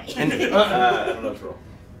 Look away. And I don't know what to roll.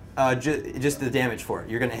 just the damage for it.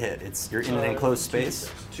 You're gonna hit. You're in an enclosed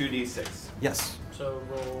space. 2d6. Yes. So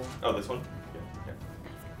roll. Oh, this one.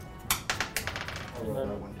 And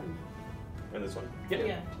then, And this one.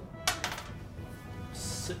 Yeah.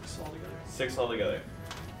 6 altogether. 6 altogether.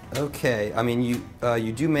 Okay. I mean, you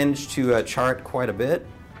do manage to chart quite a bit,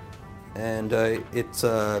 and it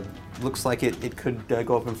looks like it could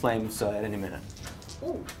go up in flames at any minute.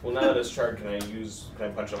 Ooh. Well, now that it's charred, can I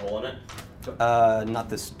punch a hole in it? Not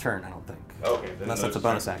this turn, I don't think. Okay. Then Unless no, that's a just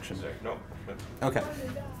bonus turn. action. Sorry, no. Okay.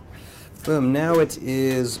 Boom. Now it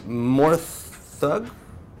is Morthos.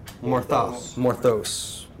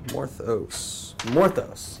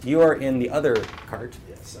 You are in the other cart.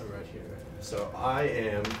 Yes, I'm right here. So I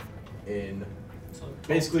am in So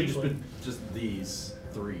basically equally. just these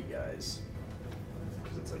 3 guys.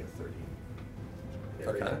 Because it's like a 30.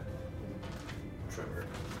 Okay. area Tremor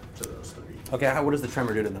to those 3. Okay. What does the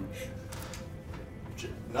tremor do to them?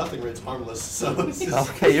 Nothing, it's harmless, so it's just...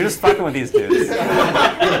 Okay, you're just fucking with these dudes. All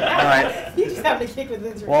right. You just have to kick with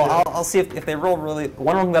this. Well, I'll see if they roll really.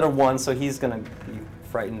 One of them got a 1, so he's gonna be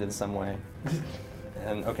frightened in some way.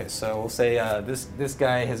 And okay, so we'll say this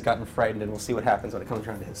guy has gotten frightened, and we'll see what happens when it comes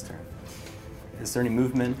around to his turn. Is there any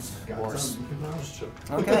movement? Or...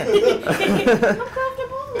 Okay.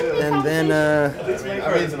 And then This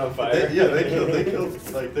car isn't on fire.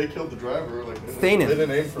 They killed the driver. Like Thanen. They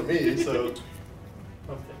didn't aim for me, so.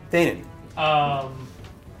 Okay. Thanen. I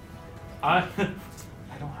I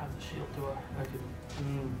don't have the shield, do I? I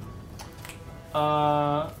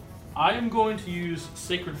can. I am going to use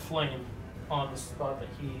Sacred Flame on the spot that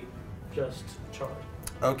he just charged.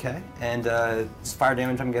 Okay, and it's fire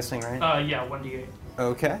damage, I'm guessing, right? Yeah, 1d8.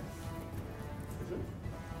 Okay.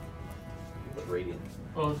 But radiant.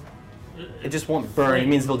 Well, It just won't burn. It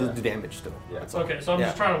means they'll do damage still. Yeah. That's all. okay, so I'm Yeah.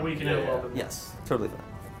 just trying to weaken it a Yeah, little yeah. bit more. Yes, totally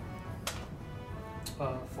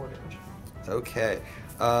fine. 4 damage. Okay.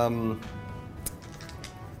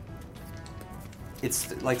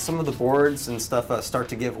 It's like some of the boards and stuff start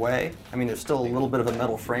to give way. I mean, there's still a little bit of a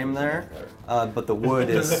metal frame there, but the wood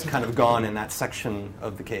is kind of gone in that section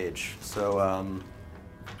of the cage. So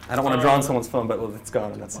I don't want to draw on someone's phone, but it's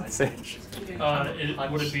gone, and that's the stage. Would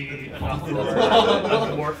it be enough where a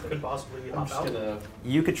dwarf could possibly I'm hop just out? gonna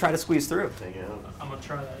You could try to squeeze through. hang out. I'm gonna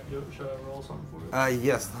try that. Should I roll something for it?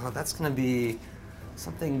 Yes, that's going to be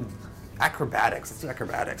something acrobatics. Let's do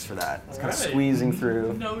acrobatics for that. It's kind of Alright. squeezing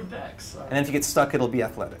through. No dex. And then if you get stuck, it'll be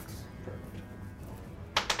athletics.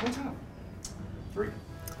 3.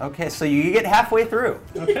 Okay, so you get halfway through.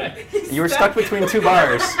 Okay. You were stuck between 2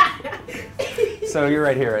 bars. So you're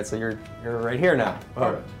right here, right? So you're right here now.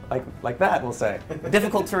 Oh, like that, we'll say.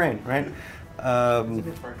 Difficult terrain, right?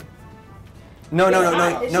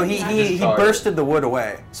 No. He bursted the wood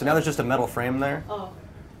away. So now there's just a metal frame there. Oh.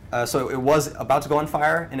 So it was about to go on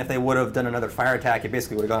fire, and if they would have done another fire attack, it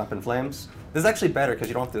basically would have gone up in flames. This is actually better because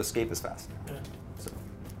you don't have to escape as fast. Yeah. So.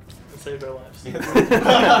 And save their lives. I You're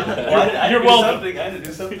had to do welcome. something. I had to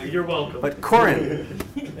do something. You're welcome. But Corin,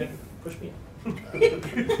 Push me.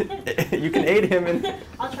 you can aid him in.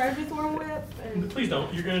 I'll try to do Thorn Whip. And Please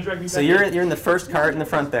don't. You're gonna drag me back. So you're in the first cart in the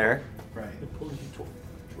front there. Right. It pulls you toward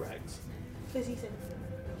drags. because he said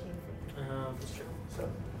That's true. So,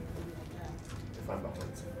 if I'm behind.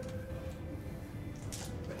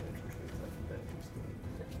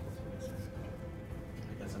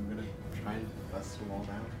 I guess I'm gonna try and bust them all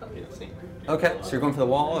down. Yeah, same. Okay, so you're going for the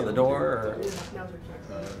wall or the door, or? Yeah,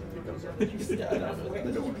 I know.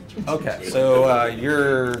 The door. Okay, so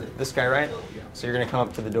you're this guy, right? So you're gonna come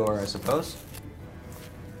up to the door, I suppose.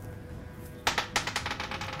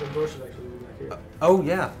 The door should actually be back here. Oh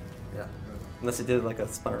yeah, yeah. Unless it did like a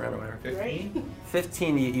spun around or whatever. right.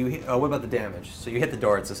 15. You hit, what about the damage? So you hit the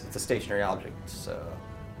door. It's a stationary object. So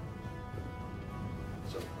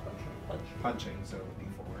So punch. Punching, so it would be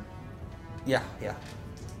 4. yeah.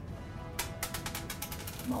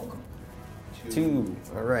 Two.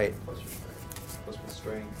 All right. Plus your strength. Plus with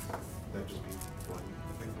strength, that'd just be 1.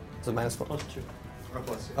 So minus 1. Plus 2. Or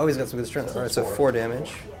plus 2. Oh, he's got some good strength. All right, so 4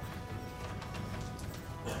 damage.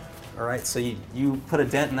 All right, so you put a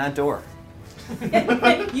dent in that door.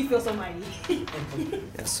 You feel so mighty.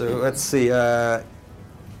 Yeah, so let's see.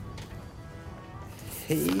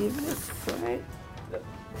 Haven, right?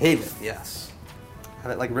 Haven, yes.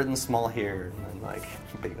 Have it like written small here and then like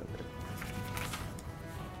big up there.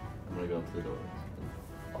 I'm gonna go up to the door.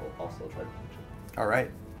 I'll also try to punch it. All right.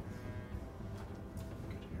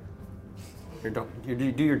 You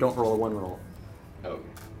do your don't roll a 1 roll. Oh, okay.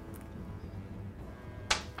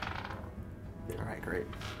 All right, great.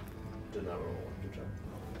 Did not roll one. Good job.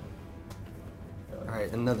 All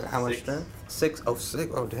right, another. How much 6. then? 6. Oh,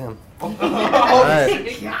 6. Oh, damn. All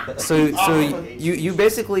right. So you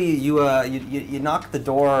basically you knock the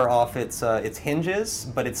door off its hinges,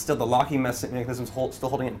 but it's still the locking mechanism's still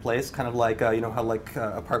holding it in place, kind of like you know how like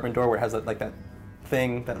apartment door where it has like that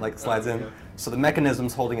thing that like slides in. yeah. So the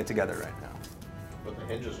mechanism's holding it together right now. But the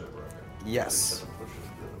hinges are broken. Yes. So you just have to push it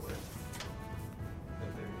the other way.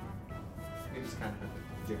 And there You just kind of have to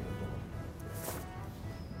dig the door.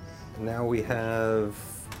 Now we have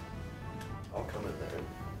I'll come in there and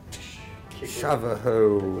kick it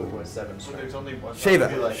Shavaho. with my 7 So strength. there's only one. Shava,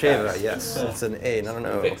 Be like Shava, that. yes, it's an A, not an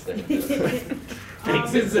O. Fix it.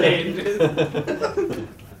 Takes his aid.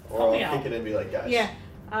 Or I'll Yeah. kick it and be like, guys, Yeah.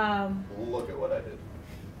 look at what I did.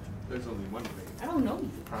 There's only one way I don't know. to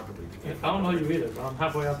properly do I it. don't know you either, but I'm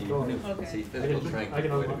halfway out the door. Okay. See, I physical can, strength. I can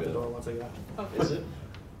is the way unlock to the go. door once I get out. Okay. Is it?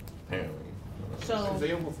 Apparently. So Because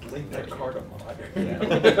they almost linked that card on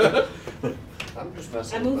I'm just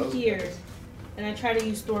messing I with moved those here, guys. and I try to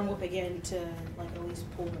use Thorn Whip again to like at least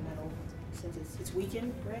pull the metal, since it's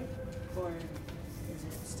weakened, right? Or is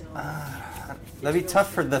it still? That'd be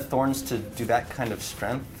tough for the thorns to do that kind of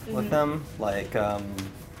strength with Mhm. them, like,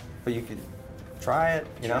 but you could try it,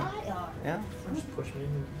 you know? Try? Yeah. Just push me.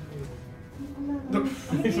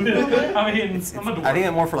 I'm I mean, I'm a dwarf. I think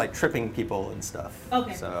it's more for like tripping people and stuff.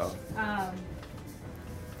 Okay. So,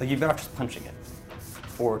 Like you're better off just punching it,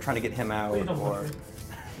 or trying to get him out, Please don't or. punch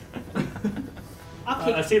me. I'll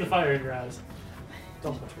kick I see the fire in your eyes.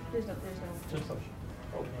 Don't punch me. There's no. Just push.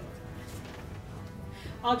 Oh,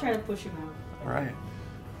 I'll try to push him out. All right.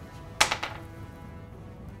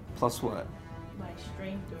 Plus what? My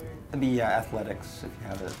strength or. That'd be athletics if you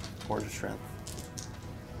have it, or just strength.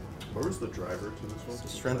 What was the driver to this one?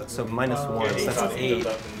 Strength, so minus Uh, 1, yeah, so that's he's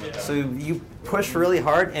 8. Yeah. So you push really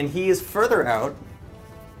hard, and he is further out.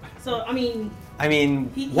 So I mean,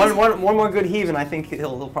 One more good heave, and I think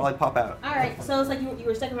he'll probably pop out. all right. So it's like you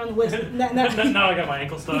were stuck around the waist. Now I got my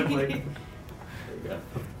ankle stuck. Like, there you go.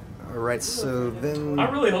 All right, so then. I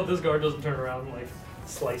really hope this guard doesn't turn around and like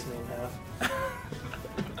slice me in half.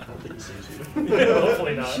 I don't think he sees you.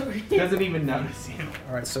 Hopefully not. He doesn't even notice you.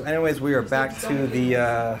 All right, so anyways, we are back to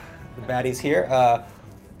the baddies here,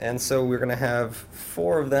 and so we're gonna have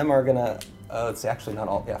 4 of them are gonna. It's actually not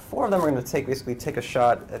all. Yeah, 4 of them are gonna basically take a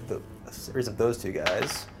shot at a series of those 2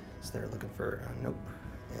 guys. So they're looking for nope,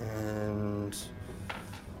 and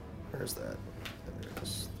where's that?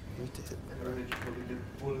 There's 3 to hit.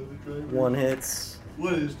 1 hits.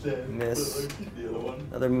 What is that? Miss. The other one?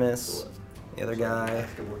 Another miss. The other guy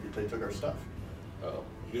They took our stuff. Oh.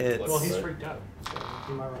 hits. Well, he's freaked out, so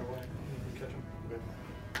he might run away. You can catch him.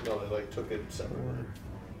 No, they like took it separately.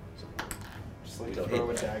 Just like You don't throw a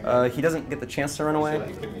need that. dagger. He doesn't get the chance to run away. So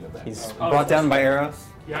you give me the back. He's Oh, brought down by arrows.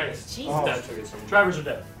 Yikes. Jesus. Oh, dead. Drivers are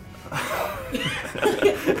dead.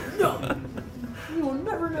 You will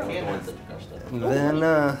never know. The ones that took our stuff. And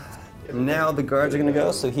then now the guards are gonna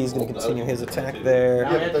go, so he's gonna continue his attack there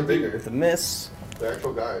Yeah, but they're bigger. with a miss. They're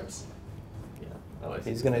actual guards. I like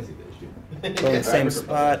He's to gonna see the issue. go in the same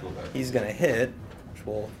spot. He's gonna hit, which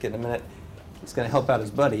we'll get in a minute. He's gonna help out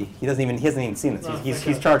his buddy. He hasn't even seen this. Oh, He's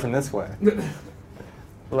thank God. charging this way.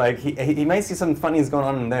 Like he might see something funny is going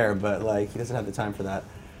on in there, but like he doesn't have the time for that.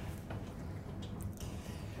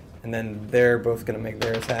 And then they're both gonna make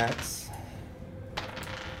their attacks.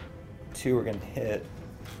 2 are gonna hit.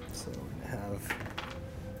 So we're gonna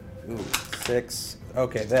have 6.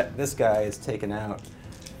 Okay, this guy is taken out.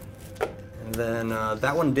 And then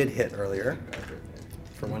that one did hit earlier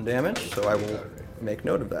for 1 damage, so I will make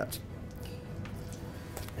note of that.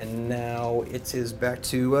 And now it is back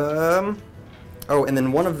to oh, and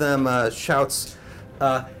then one of them shouts,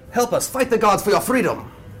 "Help us! Fight the gods for your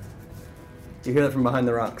freedom!" Do you hear that from behind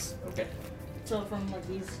the rocks? Okay. So from like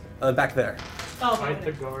these. Back there. Oh, Fight okay.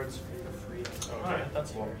 the guards for your freedom. Alright,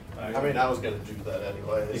 that's fair. I mean, I was gonna do that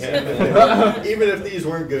anyways. Yeah. Even if these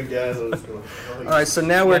weren't good guys, I was gonna. All right, so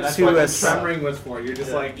now we're That's to what the tremoring was for. You're just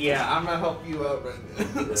Yeah. like, yeah, I'm gonna help you out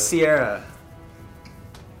right now. Sierra.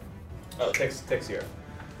 Oh, text here.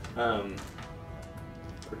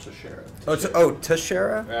 Or Tashera.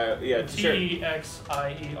 Tashera? Yeah, Tashira.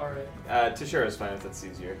 T-X-I-E-R-A. Tashira is fine if that's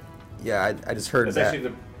easier. Yeah, I just heard That's that. actually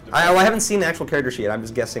the I haven't seen the actual character sheet. I'm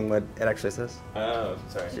just guessing what it actually says. Oh,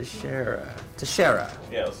 sorry. Tashera.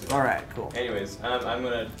 Yeah, let's do that. All right, cool. Anyways, I'm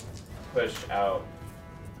gonna push out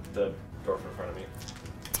the dwarf in front of me.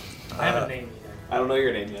 I haven't named you I don't know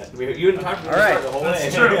your name yet. You didn't talk to me All right. the whole That's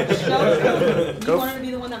way. true. No, you Go wanted to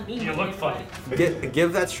be the one that means. You look funny.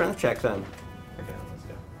 Give that strength check then. Okay, let's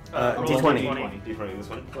go. Roll D20. D20, this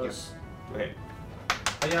one? Plus. Okay.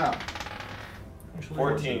 Yeah. Actually,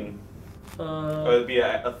 14. Oh, Uh, it'd be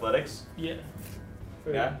athletics? yeah.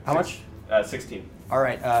 Yeah? How much? 16. All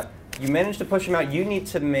right. You managed to push him out. You need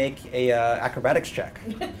to make a acrobatics check.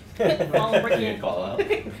 All You breaking can call out.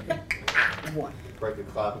 One. Break a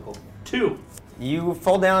clavicle. 2. You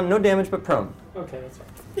fall down, no damage, but prone. Okay, that's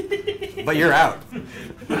fine. But you're out.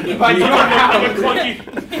 But you don't have I'm a clunky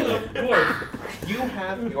dwarf. You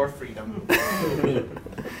have your freedom.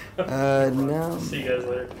 Now See you guys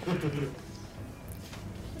later.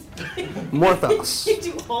 Morthos. You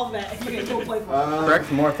do all that. You're gonna go play for Correct,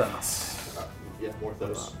 Morthos. Yeah,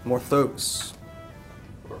 Morthos. Morthos.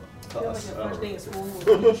 I feel like the first day of school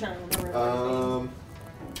was trying to remember everything.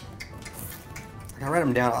 I write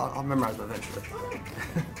them down. I'll memorize them eventually.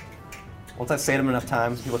 Once I say them enough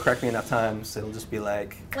times, people correct me enough times, it'll just be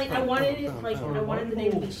like. Like I wanted it, like I wanted the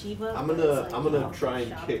name to be Shiva. I'm but gonna it's I'm like, gonna oh, try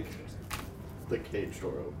and shop. kick the cage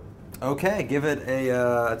door open. Okay, give it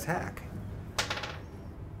a attack.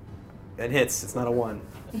 It hits. It's not a 1.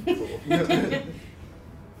 -1.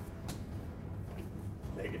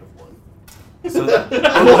 So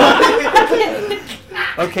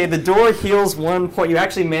okay, the door heals 1 point. You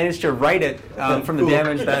actually managed to right it from the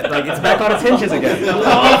damage that like it's back on its hinges again.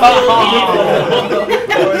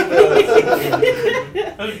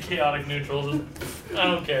 Chaotic neutral. I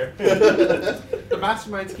don't care. The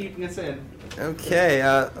mastermind's keeping us in. Okay,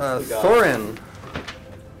 Thorin.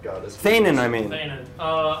 goddess. Thanen, I mean. Thanen.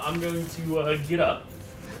 I'm going to get up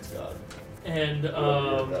God. and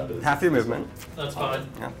Half your movement. that's fine.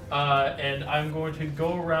 Yeah. And I'm going to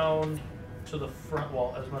go around to the front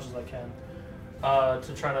wall as much as I can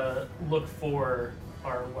to try to look for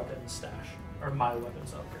our weapon stash or my weapon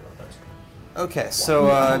stuff. Okay,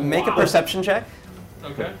 so make a perception check.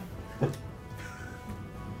 Okay.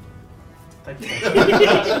 Thank you.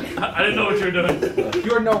 I didn't know what you were doing.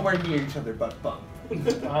 You're nowhere near each other but bump.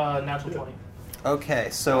 Natural 20. Okay,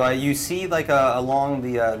 so you see like along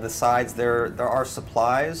the sides there are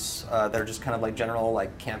supplies that are just kind of like general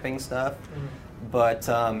like camping stuff. But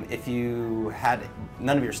if you had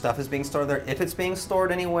none of your stuff is being stored there, if it's being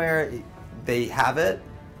stored anywhere, they have it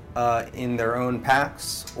in their own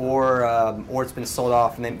packs, or it's been sold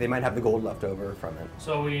off, and they might have the gold left over from it.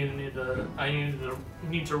 So I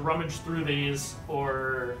need to rummage through these,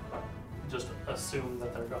 or just assume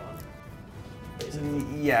that they're gone. Basically.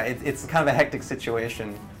 Yeah, it's kind of a hectic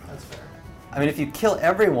situation. That's fair. I mean, if you kill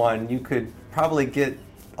everyone, you could probably get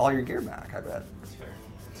all your gear back, I bet. That's fair.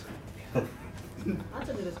 I'll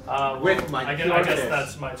do this. With my I guess goodness.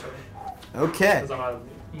 that's my turn. Okay. Because I'm out of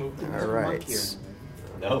movement. All right.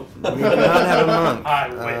 Nope. We do not have a monk. I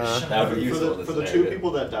wish. That would be For useful. the two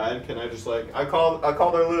people that died, can I just like I call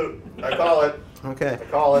their loot. I call it. Okay. I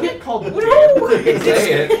call it. Called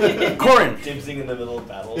Say it. Corin. Dibsing in the middle of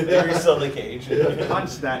battle. You're still in the cage.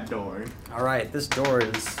 Punch that door. All right, this door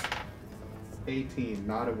is 18,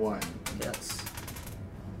 not a 1. yes.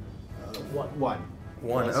 1.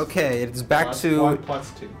 1. Okay, it's back Plus to 1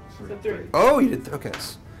 plus 2. So 3. Oh, you did. Okay.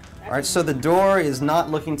 All right, so the door is not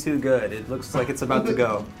looking too good. It looks like it's about to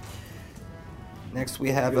go. Next, we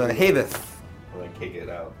have Havith. I'm gonna kick it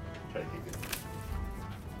out. Try to kick it.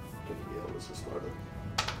 Yeah, this is smarter.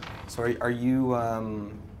 So are you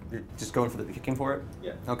you're just going for the kicking for it?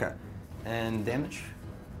 Yeah. Okay. And damage?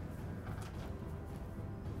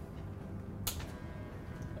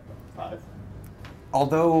 5.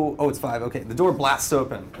 Although, it's 5. Okay, the door blasts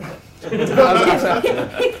open. You should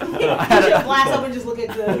blast up and just look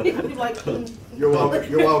at the like. You're welcome.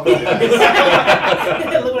 You're welcome. Look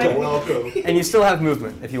what I- You're welcome. And you still have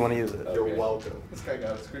movement if you want to use it. You're Okay. welcome. This guy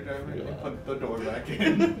got a screwdriver and put the door back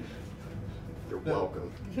in. You're welcome.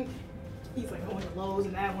 He's like, I went to Lowe's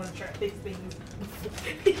and I want to try to fix things.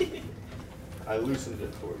 I loosened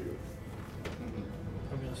it for you.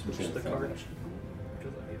 I'm going to switch the card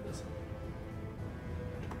because I need this.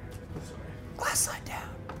 Sorry. Glass slide down.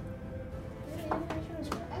 I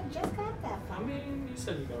just got that I mean, you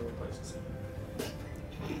said you're going to replace this.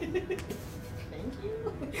 Thank you.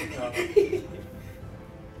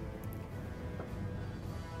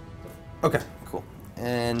 Okay, cool.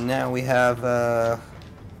 And now we have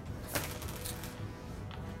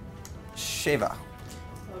Sheva.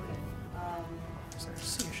 Okay.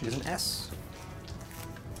 She's an S.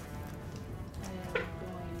 I'm going to.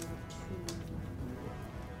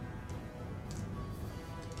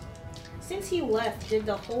 Since he left, did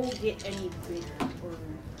the hole get any bigger, or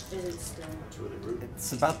is it still? That's really rude.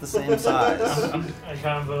 It's about the same size. I'm kind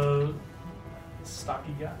of a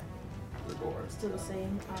stocky guy. The door. Still the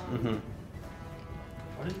same. Mm-hmm.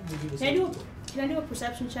 Why didn't we do this? Can I do a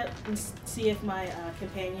perception check and see if my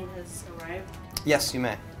companion has arrived? Yes, you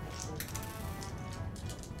may.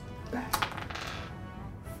 Oh,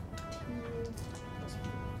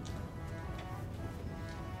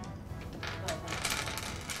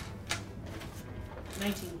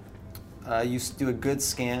 19. You do a good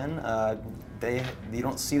scan. You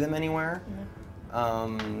don't see them anywhere.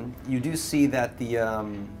 You do see that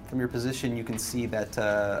from your position, you can see that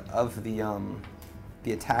of the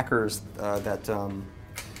attackers, that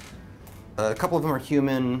a couple of them are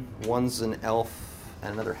human, one's an elf,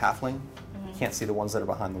 and another halfling. You can't see the ones that are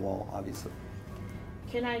behind the wall, obviously.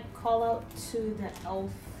 Can I call out to the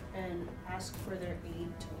elf and ask for their aid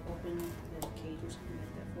to open the cage or something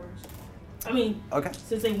like that for us? I mean, Okay.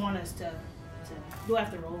 since they want us to do I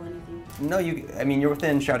have to roll anything? No, you're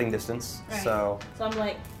within shouting distance, Right. so. So I'm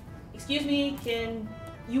like, excuse me, can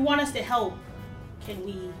you want us to help? Can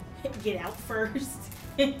we get out first?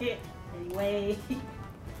 Anyway,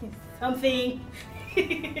 something.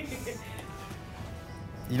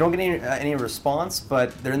 You don't get any response,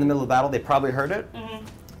 but they're in the middle of battle. They probably heard it. Mhm.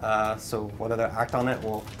 So whether they act on it,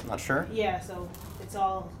 well, I'm not sure. Yeah, so it's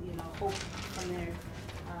all, hope from there.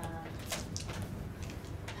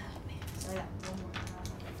 So I got one more.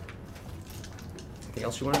 Anything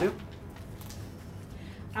else you want to do?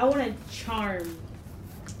 I want to charm.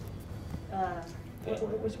 What's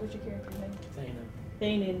your character's name?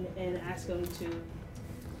 Thanen, and ask him to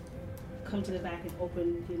come to the back and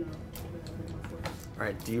open, open the door for us. All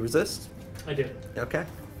right. Do you resist? I did. Okay.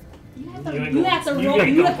 You have to You roll. ain't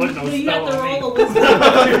You gonna have put no to spell on roll a me.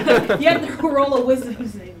 wisdom. You have to roll a wisdom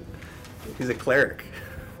save. He's a cleric.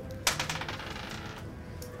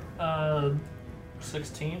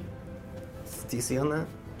 16. DC on that?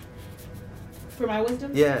 For my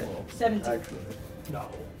wisdom? Yeah. 17. Actually, No.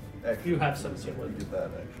 actually, You have we 17 with did that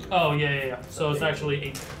actually. Oh, yeah. So it's actually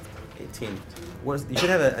 18. 18. You should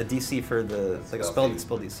have a DC for the it's like a spell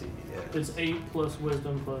DC. Yeah. It's 8 plus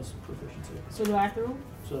wisdom plus proficiency. So do I have to roll?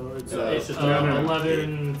 So it's It's just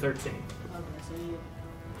 11, 13. Okay, so you.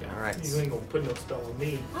 All right. You ain't gonna put no spell on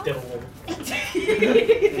me, devil woman.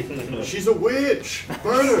 She's a witch.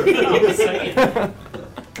 Burn her. I'm saying.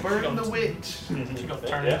 Burn the witch. She's gonna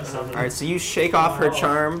turn Yeah. into something. All right. So you shake off her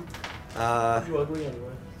charm, You ugly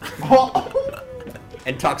anyway.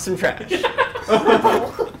 and talk some trash.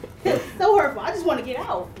 So hurtful. I just want to get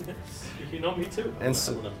out. You know me too. And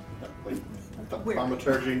so, Weird.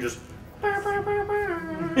 Thaumaturgy and just. No,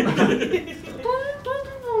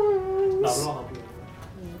 but I'll help you.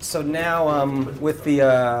 so now with the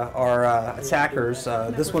our attackers,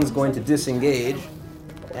 this one's going to disengage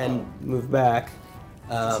and move back.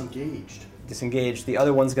 Disengaged. Disengage. The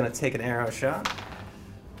other one's going to take an arrow shot.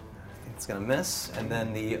 It's going to miss, and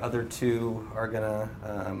then the other two are going to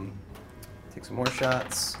take some more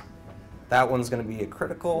shots. That one's going to be a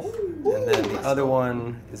critical, and then the other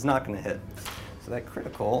one is not going to hit. So that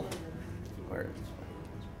critical, where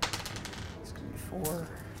it's going to be 4.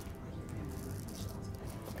 It's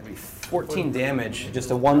going to be 14 damage, just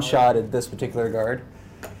a one shot at this particular guard.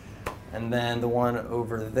 And then the one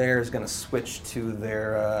over there is going to switch to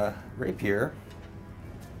their rapier.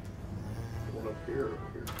 One up here.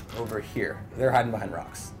 Over here. They're hiding behind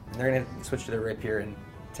rocks. And they're going to switch to their rapier and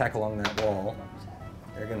attack along that wall.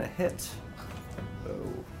 They're going to hit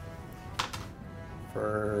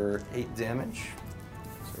for 8 damage.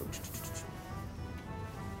 So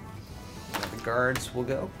now the guards will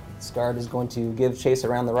go. This guard is going to give chase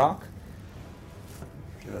around the rock.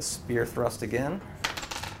 Do a spear thrust again.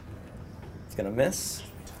 It's going to miss.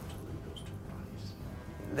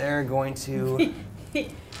 They're going to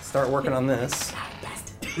start working on this.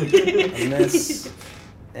 A miss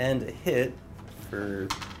and a hit for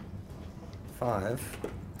 5.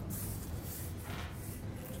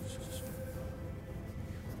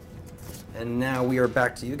 And now we are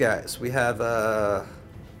back to you guys. We have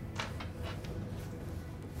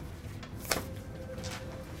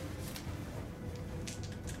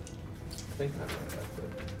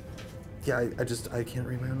yeah, I can't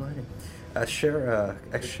read my own writing. Tashera.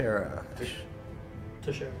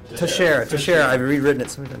 I've rewritten it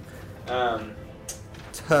so many times.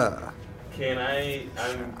 Can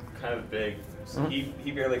I'm kind of big. So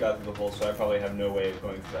he barely got through the hole, so I probably have no way of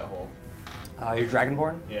going through that hole. You're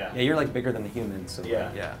Dragonborn? Yeah. Yeah, you're like bigger than a human, so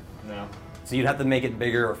Yeah. yeah. No. So you'd have to make it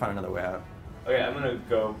bigger or find another way out. Okay, I'm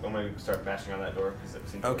gonna start bashing on that door because it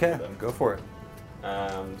seems to Okay, work for them. go for it.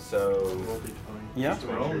 So Yeah. Just to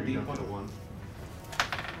make Roll sure a you D20. don't put a 1.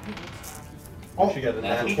 Oh, She got a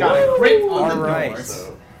nat he 4. got it right on the Alright. door.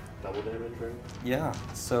 So double damage, right? Yeah.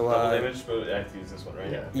 So double damage, but I have to use this one,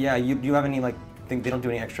 right? yeah, do you have any like think they don't do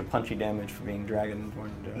any extra punchy damage for being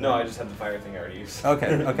Dragonborn? No, I just have the fire thing I already used.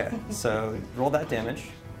 Okay. So roll that damage.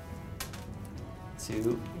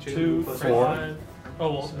 2. 2, plus 4. 5.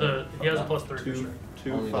 Oh, well, he has a plus 3 for sure.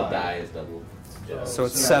 2, Only 5. the die is double. So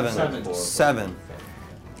it's Yeah, 7. 7. 7.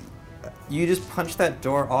 You just punch that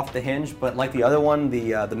door off the hinge, but like the other one,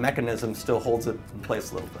 the mechanism still holds it in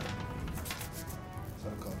place a little bit. So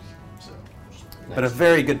close. So. But a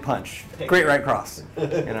very good punch. Great right cross. You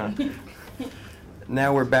know.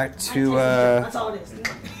 Now we're back to That's all it is.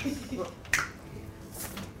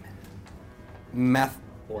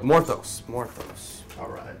 Morthos.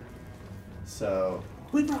 Alright. So.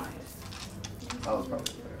 We brought I was probably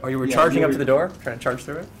there. Oh, you were Yeah, charging you up were- to the door? Trying to charge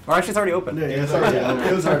through it? Or actually, it's already open. Yeah, it's already open.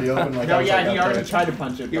 It was already open. Like, No, I was yeah, like he up already there. tried to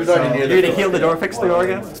punch it. He was but- already near You're the gonna heal the door, fix the door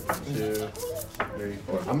again? 1, 2, 3,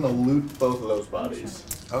 4. I'm gonna loot both of those bodies.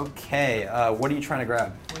 Okay, what are you trying to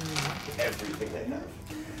grab? Everything they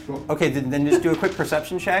have. Okay, then just do a quick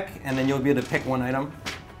perception check, and then you'll be able to pick one item.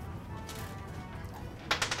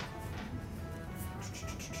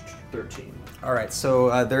 13. All right,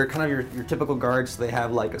 so they're kind of your typical guards. They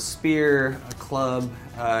have like a spear, a club,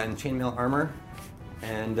 and chainmail armor.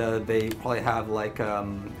 And they probably have like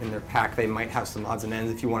in their pack, they might have some odds and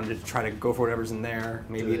ends if you wanted to try to go for whatever's in there.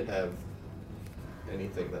 Maybe. Do they have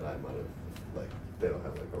anything that I might have, like, they don't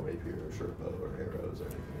have like a rapier or short bow or arrows or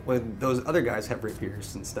anything? Well, those other guys have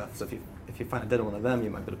rapiers and stuff. So if you find a dead one of them, you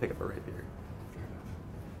might be able to pick up a rapier.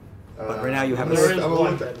 But right now you have I'm a- gonna There is look- one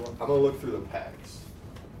I'm dead one. I'm gonna look through the packs.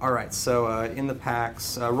 All right, so in the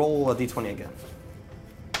packs, roll a d20 again.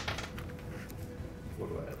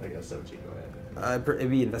 What do I got 17, go ahead. It'd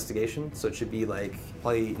be investigation, so it should be like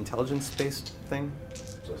probably intelligence-based thing.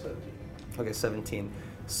 So 17. Okay, 17.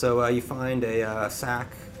 So you find a sack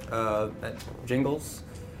at Jingles,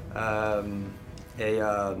 a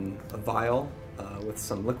vial with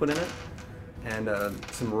some liquid in it, and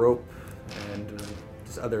some rope, and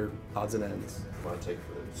just other odds and ends. I want to take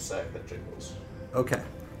the sack that jingles. Okay.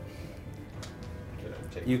 Can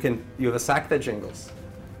I take You have a sack that jingles.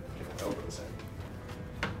 Can I open the sack?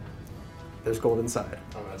 There's gold inside.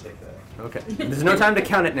 I'm going to take that. Okay. There's no time to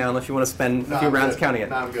count it now unless you want to spend No, a few I'm rounds good. counting it.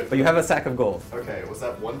 No, I'm good. But you have a sack of gold. Okay, was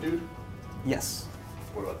that one dude? Yes.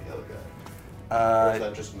 What about the other guy? Or is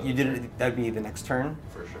that just another You did turn? it. That'd be the next turn.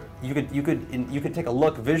 For sure. You could take a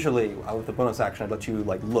look visually with the bonus action. I'd let you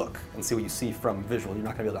like look and see what you see from visual. You're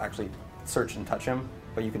not gonna be able to actually search and touch him,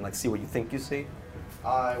 but you can like see what you think you see.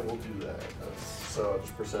 I will do that. So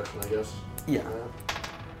just perception, I guess. Yeah.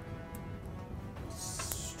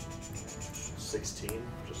 16.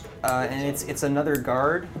 Just like And it's another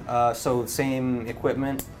guard. So same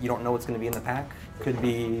equipment. You don't know what's gonna be in the pack. Could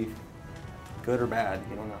be good or bad.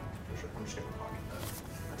 You don't know. For sure. I'm just gonna pocket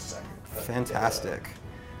that. A second. Fantastic.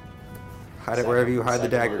 Hide it second- wherever you hide the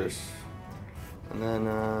second money. daggers. And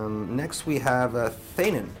then next we have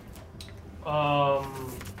Thanen.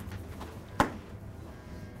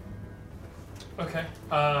 Okay.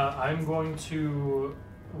 I'm going to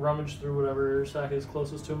rummage through whatever sack is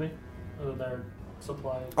closest to me. Their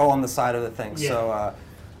supply. Oh, on the side of the thing. Yeah.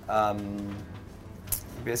 So you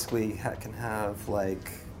basically can have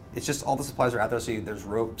like it's just all the supplies are out there. So there's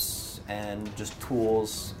ropes and just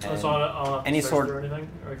tools and So on any sort. or anything.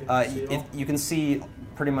 Or I can see it all? You can see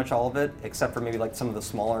pretty much all of it, except for maybe like some of the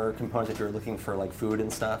smaller components if you're looking for like food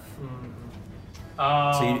and stuff.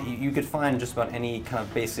 So you could find just about any kind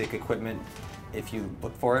of basic equipment if you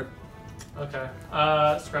look for it. Okay.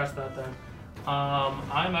 Scratch that then.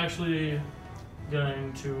 I'm actually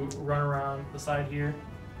going to run around the side here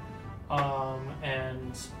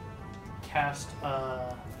and cast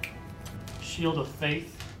Shield of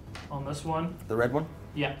Faith on this one. The red one?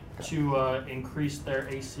 Yeah, to increase their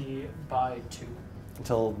AC by 2.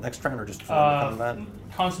 Until next round or just for combat?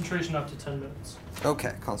 Concentration up to 10 minutes.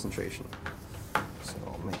 Okay, concentration. So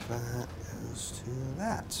I'll make that goes to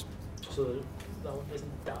that. So that one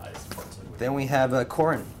doesn't die. Then we have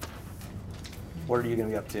Corin. What are you going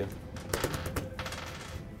to be up to?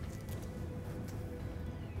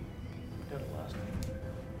 Got it last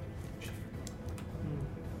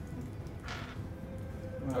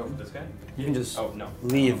Oh, this guy? You can just Oh, no.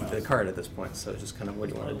 leave the card at this point, so it's just kind of what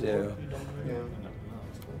do you want to do. Yeah.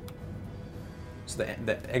 So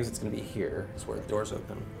the exit's going to be here, is where the door's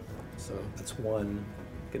open. So that's one.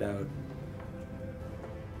 Get out.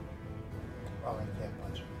 Oh, I can't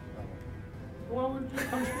punch him. Why would you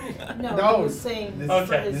punch me? No, No, I was saying. this-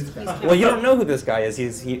 Okay. he's Well, you don't know who this guy is.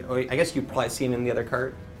 I guess you've probably seen him in the other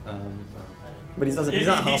cart. But he's not He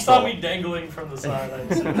hostile. saw me dangling from the side. I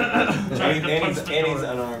just tried to punch the And he's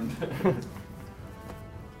door. unarmed.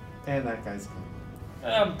 And that guy's.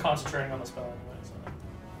 I'm concentrating on the spell anyway. So.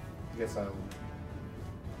 I guess I'll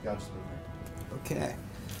just move Okay.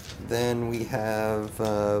 Then we have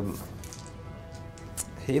Havith.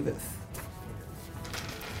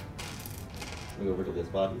 We go over to this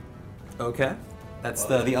body. Okay. That's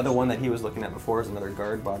the other one that he was looking at before is another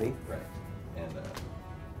guard body. Right. And I'm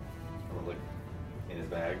gonna look in his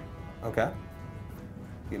bag. Okay.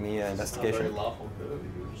 Give me an It's not very investigation. lawful good.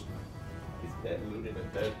 He's dead, looted a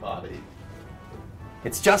dead body.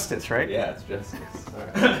 It's justice, right? Yeah, it's just.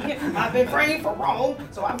 I've been praying for Rome,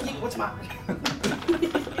 so I'm getting what's mine.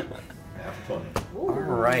 Half 20. All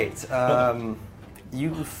right.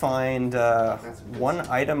 You find one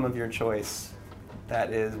item of your choice that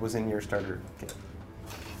was in your starter kit.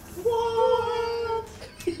 What?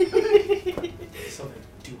 So they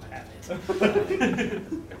do have it.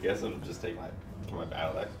 I guess I'll just take my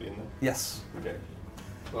battle axe be in there. Yes. Okay.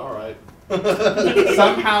 All right. it.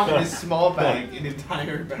 Somehow in his small bag, an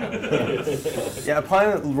entire battle. Yeah,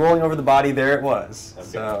 upon rolling over the body, there it was. Okay.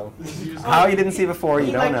 So, how you didn't see before, you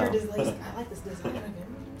He don't liked know. your I like this design of him.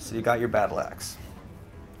 So you got your battle axe.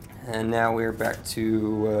 And now we're back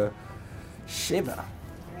to Sheba.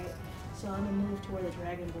 Alright, so I'm gonna move to where the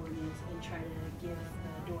dragonborn is and try to give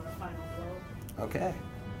the door a final blow. Okay.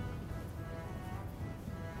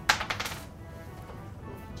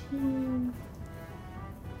 14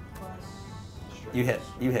 plus. You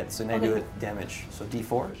hit. So now you do Okay. it damage. So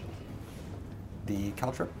D4. The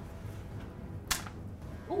caltrip.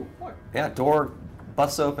 Ooh, 4. Yeah, door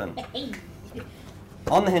busts open. Hey.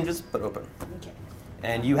 On the hinges, but open. Okay.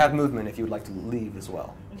 And you have movement if you would like to leave as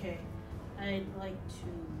well. Okay. I'd like to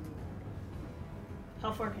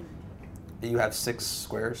How far can I? You have 6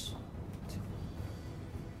 squares.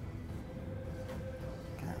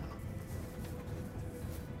 Okay.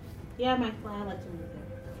 Yeah, my plan. I like to move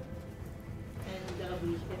there. And that'll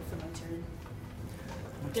be it for my turn.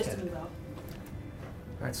 Just to move out.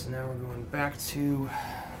 Alright, so now we're going back to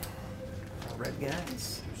our red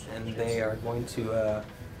guys. And they are going to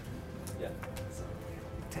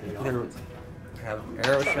either have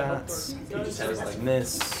arrow shots, like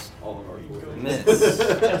miss, miss,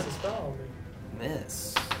 Cast a spell on me.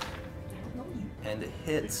 miss, and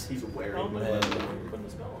hit. He's aware. Oh, but Then- putting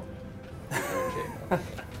the spell on me.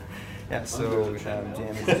 Yeah, so we have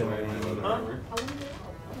damage doing Huh?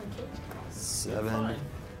 7.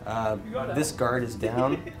 This guard is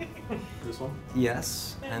down. This one?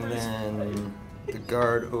 Yes, and then the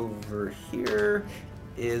guard over here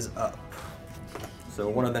is up. So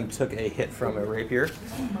one of them took a hit from a rapier,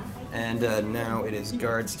 and now it is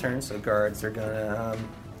guard's turn. So guards are gonna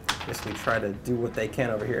basically try to do what they can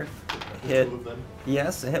over here. Hit. Two of them.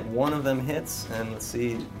 Yes, a hit. One of them hits, and let's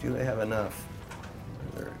see, do they have enough?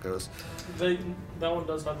 There it goes. That one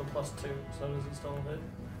does have the +2, so does it still hit?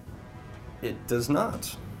 It does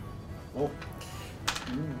not.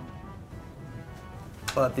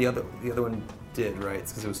 But the other one did, right?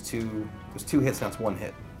 Because it was 2 hits. Now it's 1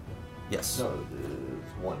 hit. Yes. No,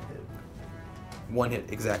 it's 1 hit. 1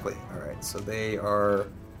 hit, exactly. All right, so they are.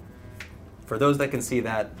 For those that can see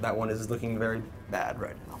that, that one is looking very bad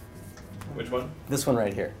right now. Which one? This one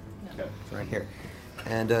right here. Okay. Right here.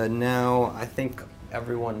 And now I think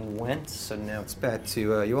everyone went, so now it's back to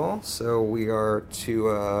you all. So we are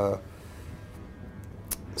to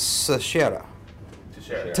Tashera.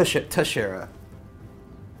 Tashera.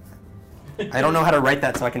 I don't know how to write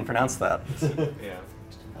that, so I can pronounce that. Yeah.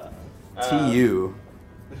 T-U.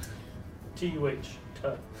 T-U-H.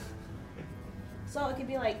 So it could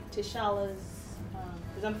be like T'Challa's,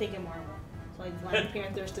 because I'm thinking Marvel. So like Black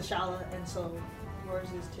Panther's T'Challa, and so yours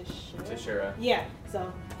is Tashera. Tashera. Yeah,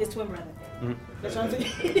 so his twin brother. Mhm. That's what I'm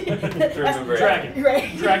thinking. To remember it. Dragon.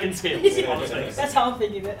 Right. Dragon scales. Yeah. on his face. That's how I'm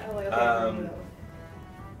thinking it. I'm like, okay, I remember that one.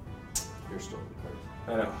 You're still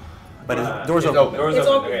in I know. But door's it's open. Door's It's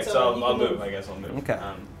open. open, Okay, so so you I'll can move. move. I guess I'll move. Okay.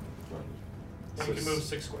 And you can move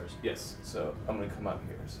 6 squares. Yes. So I'm gonna come up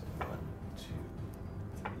here. So 1, 2,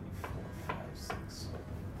 3, 4, 5, 6.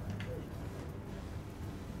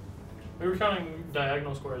 We were counting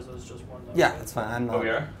diagonal squares as just one. Yeah, that's fine. I'm not, Oh, we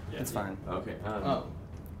are? Yeah. It's fine. Okay. Oh.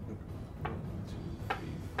 1, 2, 3,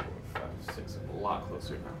 4, 5, 6. A lot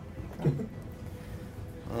closer now.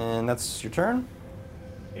 And that's your turn.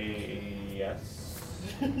 Yes.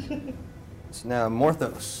 So now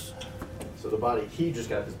Morthos. So the body, he just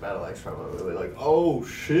got his battle axe from him. Really like, oh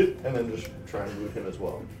shit, and then just try and loot him as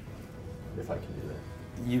well. If I can do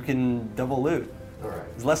that. You can double loot. All right.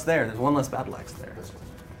 There's less there. There's 1 less battle axe there. That's fine.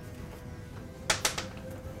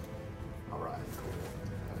 All right. Cool.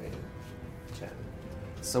 I mean, 10.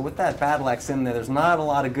 So with that battle axe in there, there's not a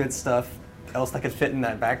lot of good stuff else that could fit in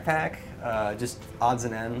that backpack. Just odds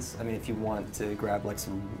and ends. I mean, if you want to grab like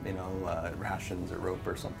some, rations or rope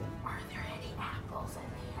or something. Are there any apples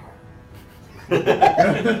in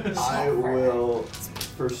here? I will,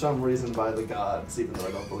 for some reason, by the gods, even though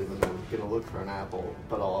I don't believe in them, gonna look for an apple,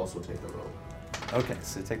 but I'll also take the rope. Okay,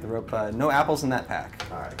 so you take the rope. No apples in that pack.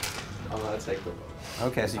 All right. I'm gonna take the rope.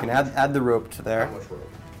 Okay, so you can add the rope to there. How much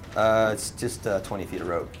rope? It's just 20 feet of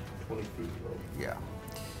rope. 20 feet rope. Yeah.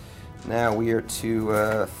 Now we are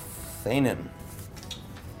to Thanen.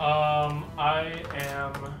 I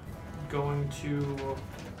am going to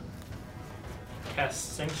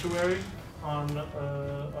cast Sanctuary on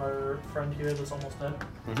our friend here that's almost dead.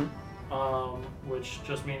 Mm-hmm. Which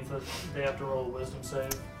just means that they have to roll a Wisdom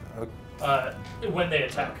save Okay. when they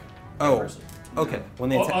attack. the Oh, person. okay. When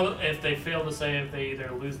they attack If they fail to save, they either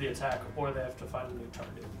lose the attack or they have to find a new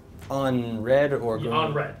target. on red or Yeah, green?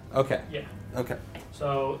 on red. Okay. Yeah. Okay.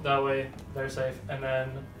 So that way they're safe, and then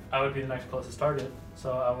I would be the next closest target.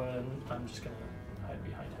 So I'm just gonna hide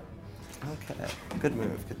behind him. Okay. Good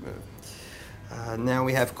move. Good move. Now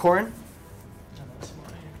we have Corin. And that's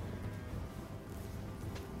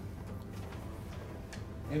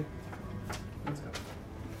my In. Let's go.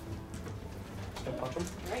 just gonna punch him.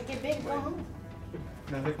 Alright, get big, go home.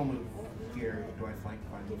 No, I think I'll move here. Do I flank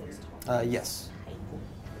if I move here? Yes.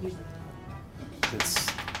 It's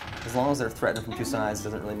as long as they're threatened from 2 sides, it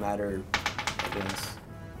doesn't really matter. Against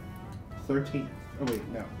 13. Oh wait,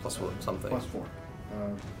 no. plus something. Plus 4.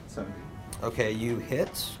 17. Okay, you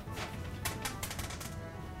hit.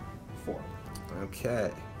 4.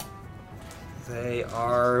 Okay. They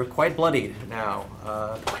are quite bloodied now.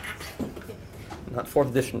 Not 4th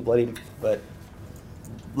edition bloodied, but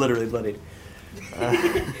literally bloodied.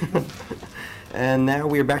 And now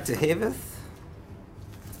we are back to Havith.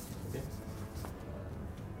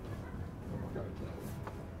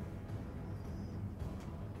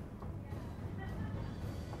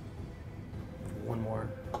 One more.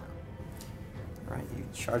 All right, you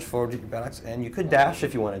charge forward with your battle axe, and you could dash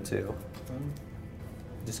if you wanted to.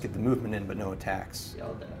 Just get the movement in, but no attacks. Yeah,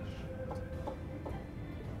 I'll dash.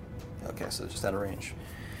 Okay, so just out of range.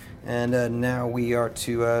 And now we are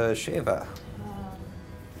to Sheva.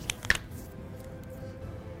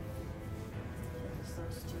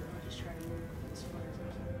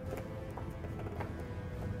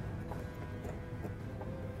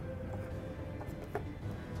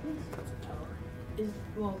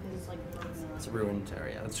 It's a ruined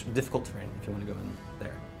area. It's difficult terrain if you want to go in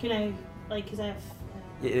there. Can I, like, because I have.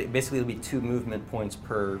 Basically, it'll be 2 movement points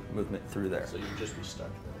per movement through there. So you'd just be stuck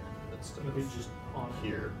there instead It'll be of just on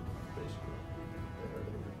here, basically.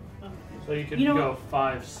 So you can You know go what?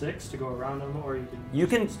 5, 6 to go around them, or you can. You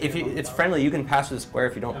can, stay if you, above the it's tower. friendly, you can pass through the square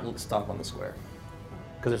if you don't Yeah. stop on the square.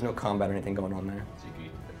 Because there's no combat or anything going on there. So you can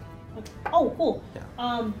Okay. Oh, cool. Yeah.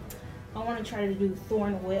 I want to try to do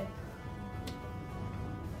Thorn Whip.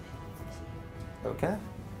 Okay.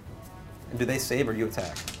 And do they save or you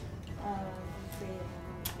attack? I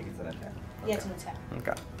think it's an attack. Yeah, it's an attack.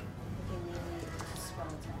 Okay. Okay, maybe it's a spell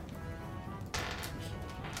attack.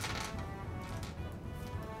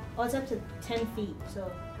 Oh, it's up to 10 feet,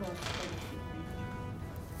 so well, 30 feet.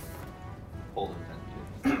 Hold him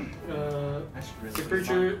 10 feet. The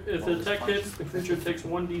creature, if the attack hits, the creature takes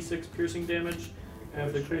 1d6 piercing damage. And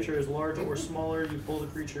if the creature is large or smaller, you pull the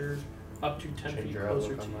creature up to 10 Change feet your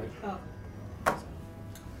closer outlook to on you. life. Oh.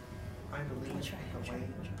 I believe I'll try, I'll try, the way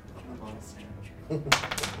I'll try. to the monster. 7.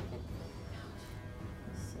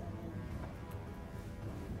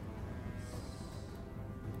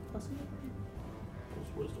 Plus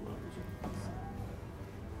What's wisdom on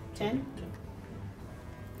 10?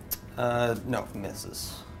 No,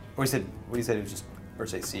 misses. What you said it was just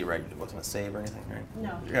first AC, right? It wasn't a save or anything, right?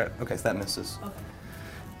 No. Yeah, okay, so that misses. Okay.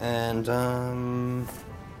 And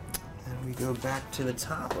we go back to the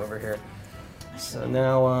top over here. So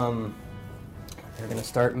now they're gonna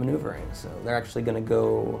start maneuvering. So they're actually gonna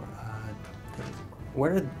go.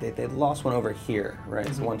 Where did they lost one over here, right?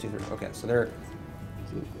 So 1, 2, 3. Okay, so they're.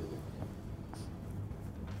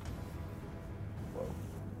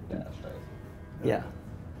 Dash, right? Yeah,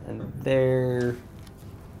 and they're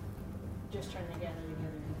Just trying to gather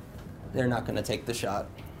together. they're not gonna take the shot.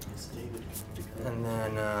 And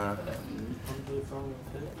then Come to the front of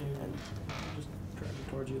the pit and just drag it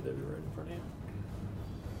towards you. They'll be right in front of you.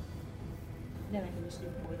 Then I can just do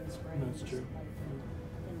poison spray. That's true.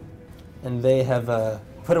 and they have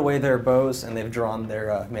put away their bows and they've drawn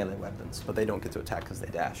their melee weapons, but they don't get to attack because they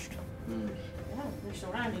dashed. Yeah, they're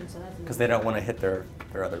surrounding, so that's. Because they don't want to hit their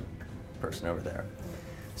other person over there.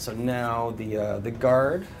 So now the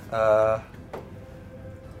guard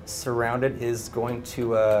surrounded is going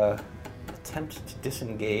to attempt to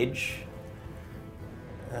disengage,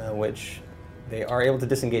 which they are able to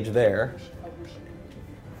disengage there.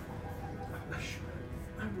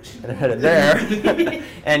 And they're headed there.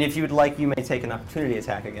 And if you would like, you may take an opportunity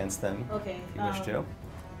attack against them. Okay. If you wish to.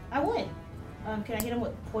 I would. Can I hit him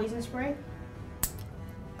with poison spray?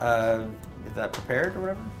 Is that prepared or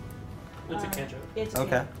whatever? It's a cantrip. It's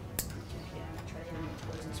Okay. Yeah, I'm gonna try to hit him with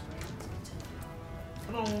poison spray.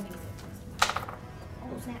 Come on.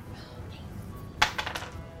 Oh, snap.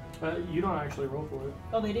 You don't actually roll for it.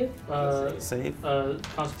 Oh, they do? Save?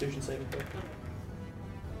 Constitution saving throw.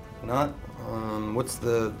 Not. What's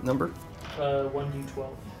the number? 1d12.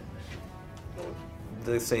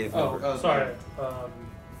 The save Oh, number. sorry.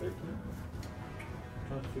 13.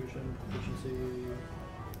 Constitution proficiency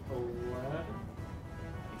 11.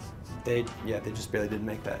 They just barely did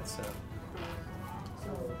make that. So So,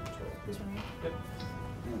 this one here? Yep.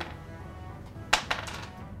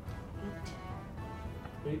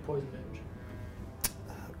 8 poison damage.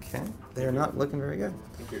 okay, they're not looking very good.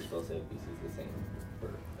 I think your spell save PC is the same for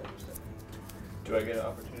every step. Do I get an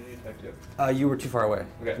opportunity attack too? You were too far away.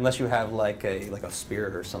 Okay. Unless you have like a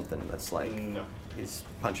spear or something that's like No. he's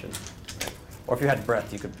punching. Or if you had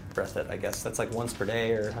breath, you could breath it. I guess that's like once per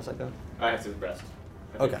day, or how's that go? I have to breast.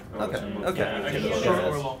 Okay. Okay. Okay. Yeah, I can Short short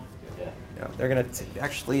or rest. long. Yeah. Yeah, they're gonna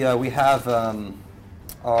actually. We have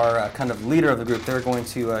our kind of leader of the group. They're going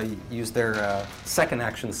to use their second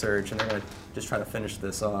action surge, and they're gonna just try to finish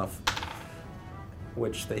this off.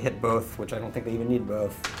 Which they hit both, which I don't think they even need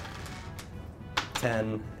both.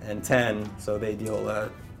 10 and 10, so they deal. A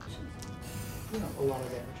lot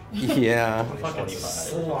of damage. Yeah. Fucking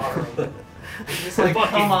slaughter. It's like,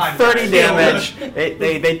 come on. 30 damage.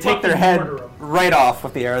 They take their head right off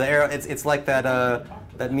with the arrow. The arrow, it's like that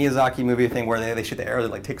that Miyazaki movie thing where they shoot the arrow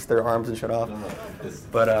that like takes their arms and shut off.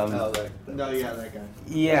 But No, yeah, that guy.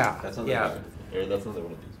 yeah, That's not yeah. the guy. Or that's not the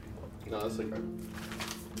one of these people. No, that's the card.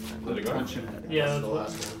 Let it go. Yeah, That's that's the what,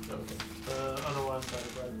 last one. Okay. other one side,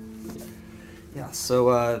 right? Yeah.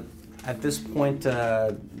 So at this point,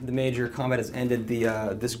 the major combat has ended.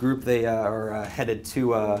 This group they are headed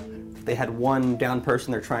to. They had one down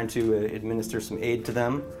person. They're trying to administer some aid to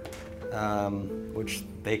them, which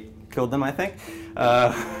they killed them, I think.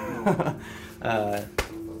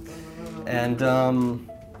 And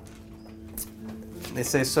they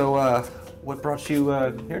say, so what brought you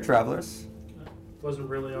here, travelers? Wasn't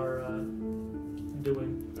really our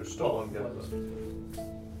doing. There's still one guy left.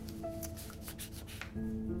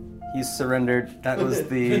 He's surrendered. That was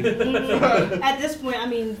the. At this point, I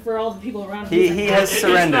mean, for all the people around. He has It's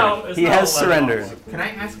surrendered. now- it's He now has 11 surrendered. also. Can I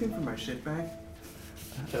ask him for my shit back?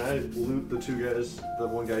 Can I loot the two guys, the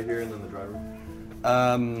one guy here and then the driver?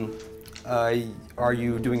 Are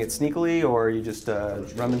you doing it sneakily or are you just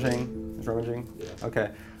rummaging? Just rummaging? Yeah.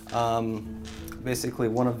 Okay. Basically,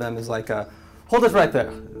 one of them is like, hold it right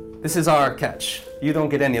there. This is our catch. You don't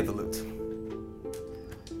get any of the loot.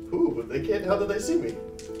 Ooh, but they can't. How did they see me?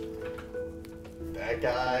 That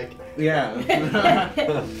guy. Yeah.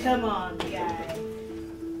 Come on, guy.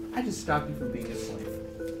 I just stopped you from being a slave.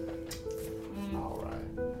 All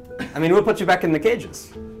right. I mean, we'll put you back in the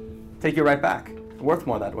cages. Take you right back. Worth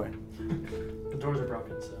more that way. The doors are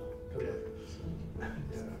broken, so Yeah. good luck.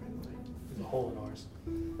 Yeah, I mean, There's a hole in ours.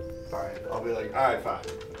 like, all right. I'll be like, all right, fine,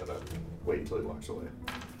 and then wait until he walks away.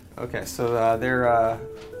 Okay, so they're.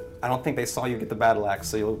 I don't think they saw you get the battle axe,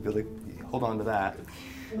 so you'll be like, hold on to that.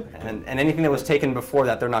 And anything that was taken before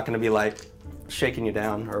that, they're not going to be like shaking you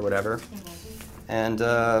down or whatever. And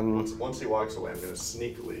Once he walks away, I'm gonna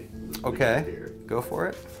sneakily. just okay, leave here. go for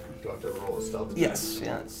it. Do I have to roll a stealth check? Yes,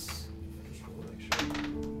 yes. Just roll an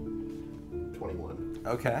extra. 21.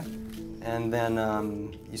 Okay, and then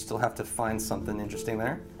you still have to find something interesting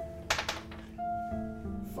there.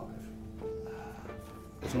 5.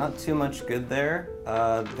 There's not too much good there.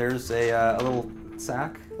 There's a little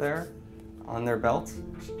sack there on their belt.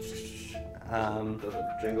 Does it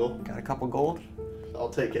jingle? Got a couple gold. I'll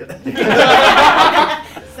take it.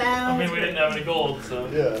 Sounds. I mean, we didn't have any gold, so.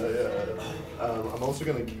 Yeah. I'm also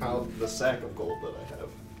gonna count the sack of gold that I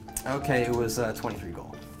have. Okay, it was 23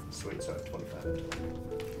 gold. Sweet, so I have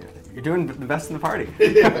 25. You're doing the best in the party.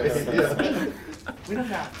 yeah. We don't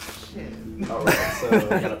got shit. All right, so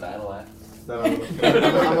I got a battle axe. then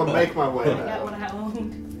I'm gonna make my way I got what back. I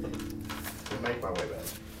owned. Make my way back.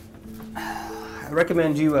 I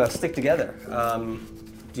recommend you stick together.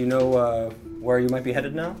 Do you know where you might be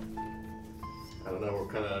headed now? I don't know. We're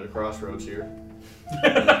kind of at a crossroads here.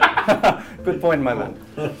 Good point, my man.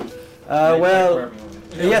 Well,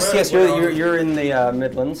 yes, you're in the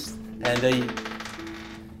Midlands, and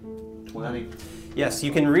 20. yes,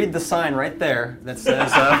 you can read the sign right there that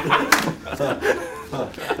says.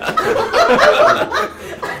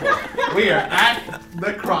 We are at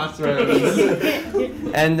the crossroads.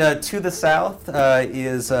 And to the south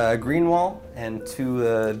is Greenwall, and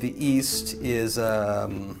to the east is a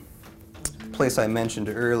place I mentioned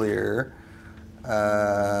earlier,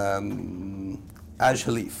 Aj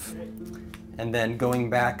Khalif. And then going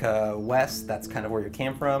back west, that's kind of where you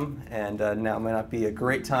came from, and now might not be a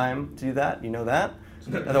great time to do that, you know that.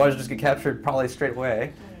 Otherwise, you'll just get captured probably straight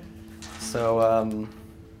away. So,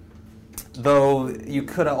 though you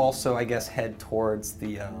could also, I guess, head towards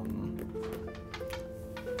the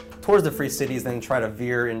Free Cities, then try to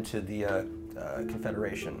veer into the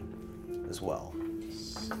Confederation as well.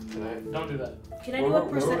 Can I? Don't do that. Can I do a Where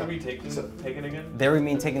would percent? we taken again? They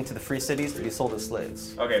remain taken to the Free Cities to be sold as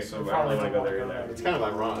slaves. Okay, so I Probably don't want to go don't there wanna go either. It's kind of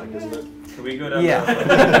ironic, isn't it? Can we go down? Yeah.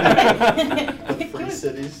 The free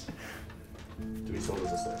cities to be sold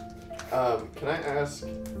as a slave. Can I ask?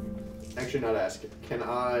 Actually, not ask. Can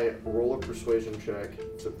I roll a persuasion check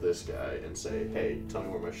to this guy and say, "Hey, tell me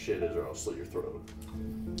where my shit is, or I'll slit your throat."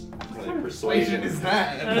 What kind of persuasion is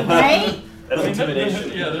that? Right? That's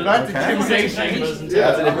intimidation. Yeah, That's Okay. intimidation.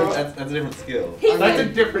 Yeah, That's a different skill. That's a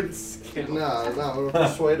different skill. No, I'm gonna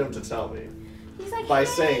persuade him to tell me He's like, by hey.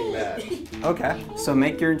 saying that. Okay, so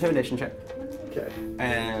make your intimidation check. Okay,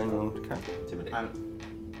 And okay. Intimidate.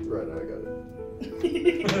 right, I got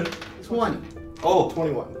it. 20. Oh,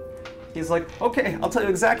 21. He's like, okay, I'll tell you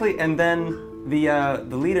exactly. And then the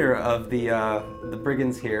leader of the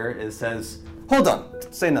brigands here says, hold on,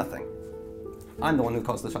 say nothing. I'm the one who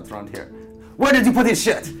calls the shots around here. Where did you put his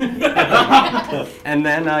shit? And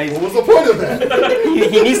then What was the point of that?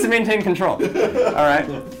 he needs to maintain control. All right.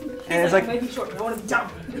 And it's like, maybe short, but I want to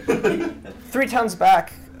dump. 3 towns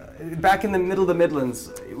back in the middle of the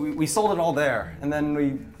Midlands. We sold it all there, and then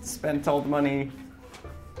we spent all the money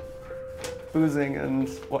boozing and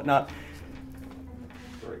whatnot.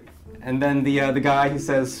 And then the guy, he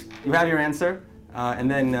says, "You have your answer,"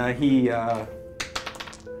 and then he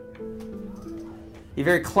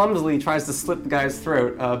very clumsily tries to slit the guy's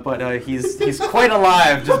throat, but he's quite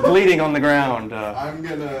alive, just bleeding on the ground. I'm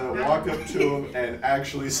gonna walk up to him and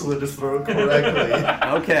actually slit his throat correctly.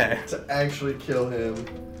 Okay. To actually kill him.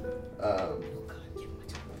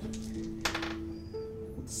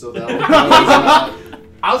 So that will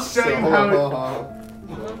I'll show you how.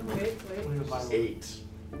 Wait. 8.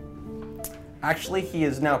 Actually, he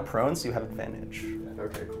is now prone, so you have advantage.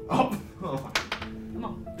 Okay, cool. Oh. Come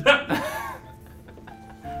on.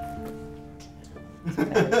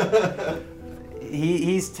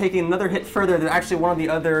 He's taking another hit further. That actually one of the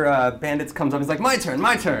other bandits comes up. He's like, "My turn,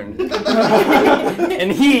 my turn,"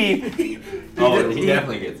 and he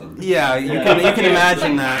definitely gets them. Yeah, you can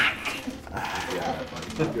imagine that.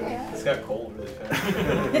 It's got cold really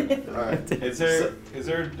fast. Alright.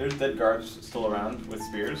 There's dead guards still around with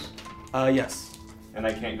spears? Yes. And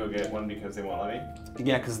I can't go get one because they won't let me?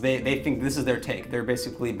 Yeah, because they think this is their take. They're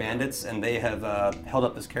basically bandits, and they have held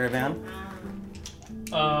up this caravan.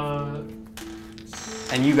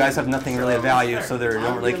 And you guys have nothing really of value, so they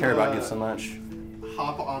don't really care about you so much.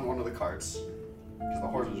 Hop on one of the carts. Because the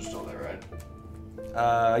horses are still there, right?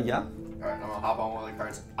 Yeah. Alright, I'm gonna hop on one of the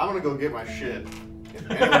carts. I'm gonna go get my shit. If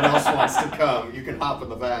anyone else wants to come, you can hop in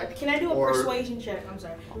the back. Can I do a or persuasion check? I'm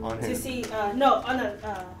sorry. On To who? see,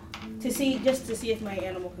 to see if my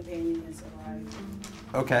animal companion is alive.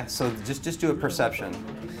 Okay, so just do a perception.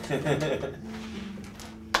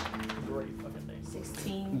 Great fucking name.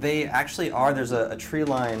 16. They actually are. There's a tree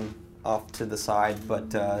line off to the side, but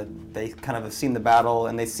they kind of have seen the battle,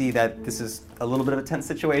 and they see that this is a little bit of a tense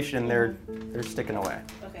situation, and they're sticking away.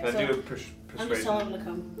 Okay, Can I do a so I'm just persuasion? telling him to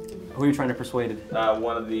come. Who are you trying to persuade?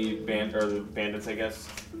 One of the bandits, I guess.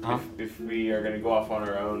 Huh? If we are going to go off on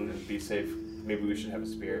our own and be safe, maybe we should have a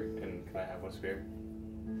spear. And can I have one spear?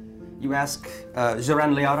 You ask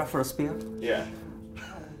Joran Liara for a spear? Yeah.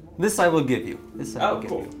 This I will give you. This I will Oh, give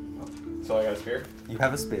cool. you. So I got a spear? You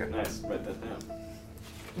have a spear. Nice. Write that down.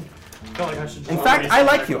 I feel like I should just In fact, erase I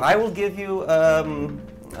that like record. you. I will give you,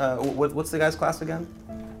 what's the guy's class again?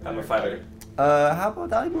 I'm a fighter. How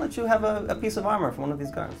about I'll even let you have a piece of armor from one of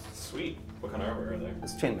these guards. Sweet. What kind of armor are there?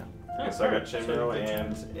 It's chainmail. Okay, so I got chainmail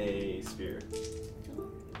and a spear.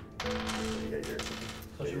 You got your,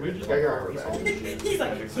 So should we just got your like armor erase back. all this shit? He's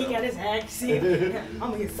like, he got his axe. Yeah, I'm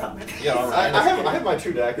gonna get something. Yeah, all I right. have my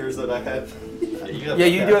 2 daggers that I had. Yeah,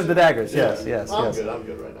 you do have the daggers. Yes, yes, I'm yes.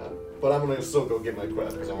 good right now. But I'm gonna still go get my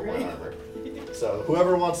quest because I want my armor. So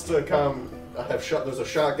whoever wants to come, I have there's a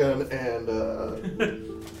shotgun and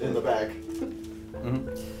in the back.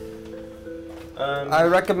 I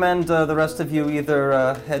recommend the rest of you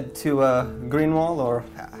either head to Greenwall or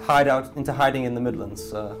hide out into hiding in the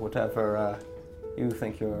Midlands, whatever you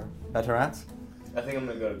think you're better at. I think I'm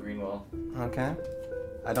going to go to Greenwall. Okay.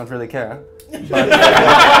 I don't really care.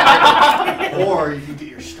 Or you can get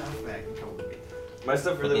your stuff back and come with me. My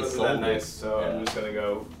stuff really They wasn't that sold it. nice, so I'm just going to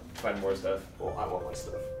go find more stuff. Well, I want my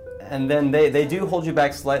stuff. And then they do hold you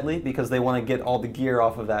back slightly because they want to get all the gear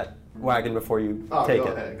off of that wagon before you Oh, take go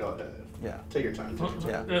it. ahead, go ahead. Yeah. Take your time. Take your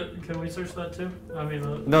time. Yeah. Can we search that too? I mean,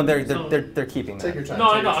 No, they're so- keeping that. Take your time.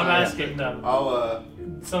 No, I take know. your I'm time. asking them. I'll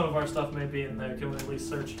Some of our stuff may be in there. Can we at least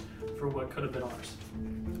search for what could have been ours?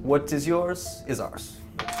 What is yours is ours.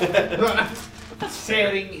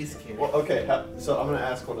 Sharing is caring. Well, okay. So I'm gonna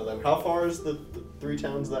ask one of them. How far is the 3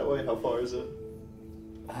 towns that way? How far is it?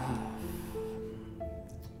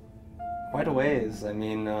 Quite a ways. I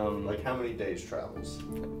mean, Like how many days travels?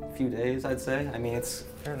 a few days, I'd say. I mean, it's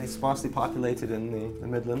fairly sparsely populated in the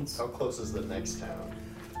Midlands. How close is the next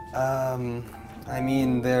town? I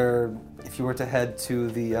mean, if you were to head to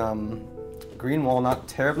the Greenwall, not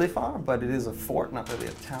terribly far, but it is a fort, not really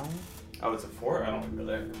a town. Oh, it's a fort? I don't want to go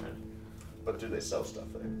there. But do they sell stuff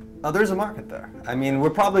there? Oh, there's a market there. I mean,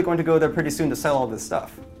 we're probably going to go there pretty soon to sell all this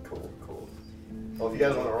stuff. Cool, cool. Well, if you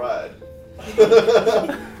guys want to ride,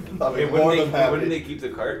 I'll be Wait, more than happy. wouldn't they keep the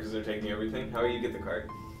cart because they're taking everything? How do you get the cart?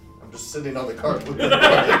 I'm just sitting on the cart with the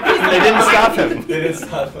They didn't stop him. They didn't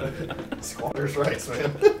stop it. Squatters' rights,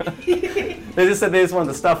 man. They just said they just wanted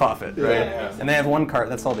the stuff off it, right? Yeah. And they have one cart,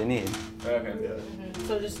 that's all they need. Okay. Yeah.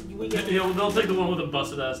 So just we get. They'll take the one with the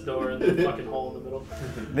busted ass door and the fucking hole in the middle.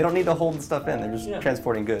 They don't need to hold the stuff in, they're just Yeah.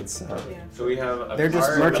 transporting goods. So. Yeah. So we have a They're just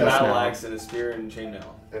cart, a merchants battle now. axe, and a spear and chainmail.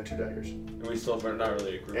 And 2 daggers. And we still are not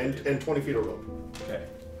really a group. And 20 feet of rope. Okay.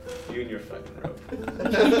 You and your fucking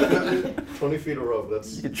rope. 20 feet of rope.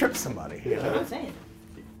 That's. You could trip somebody. That's what I'm saying.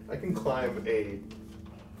 I can climb a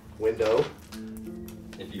window.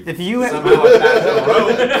 If you somehow attach a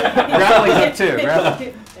rope, Graveli's up too.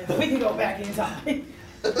 Gravel. We can go back in time.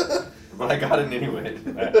 but I got it anyway.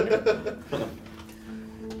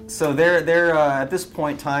 So they're at this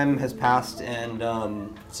point, time has passed, and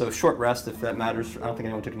so short rest if that matters. I don't think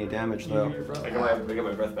anyone took any damage though. I get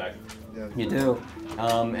my breath back. You do,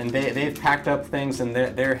 and they've packed up things and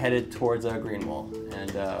they're headed towards Greenwall.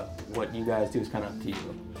 And what you guys do is kind of up to you.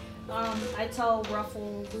 I tell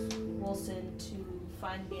Ruffles Wilson to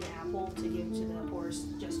find me an apple to give to the horse,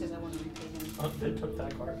 just because I want to repay him. Oh, they took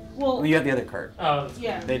that card. Well, You have the other cart. Oh,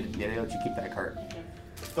 yeah. They let you keep that cart.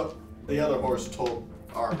 Okay. The other horse told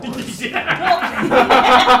our horse. yeah.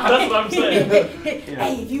 That's what I'm saying.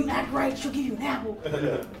 Hey, if you act right, she'll give you an apple.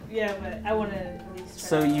 Yeah, but I want to at least try.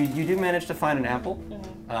 So you do manage to find an apple,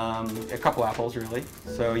 Mhm. a couple apples really.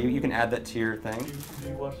 So you can add that to your thing. Do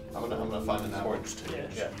you watch? I'm gonna find an apple just to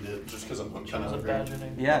Yeah. just because I'm kind She was a of badger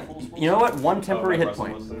named Yeah, Ruffles you know what? One temporary hit Russell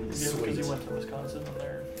point. Wilson. Wilson. Yeah, because he went to Wisconsin and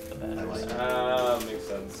they're the badgers. like it. Makes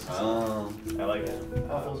sense. Oh. I like it.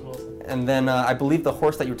 Ruffles Wilson. And then I believe the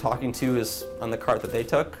horse that you're talking to is on the cart that they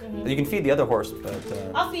took. Mhm. You can feed the other horse, but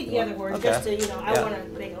I'll feed the other horse Okay. just to, I Yeah. want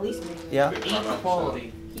to make at least make. yeah.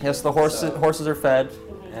 Equality. Yes, the horses are fed,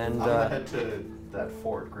 and I'm gonna head to that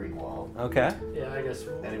Fort Greenwall. okay. Yeah, I guess.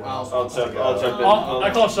 Anyone I'll- else? I'll wants to jump. go? I'll jump in. I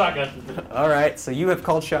call it shotgun. All right. So you have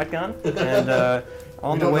called shotgun, and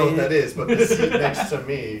on We the don't way know what that is, but the seat next to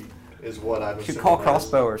me is what I'm you should assuming call that is.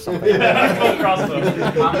 crossbow or something. I call it crossbow.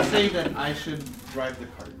 I'm gonna say that I should drive the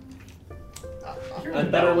cart. I'm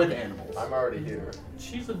better with animals. I'm already here.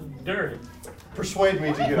 She's a nerd. Persuade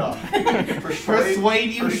me to get off. Persuade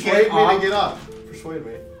you to Persuade get me off? to get off. Persuade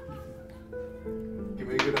me. Give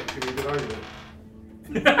me a good argument.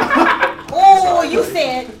 Oh, you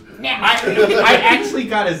said now. I actually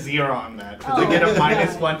got a 0 on that to Oh. get a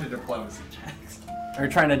 -1 to diplomacy checks. Are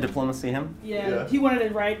you trying to diplomacy him? Yeah, Yeah. he wanted to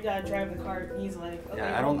drive the cart. And he's like, okay.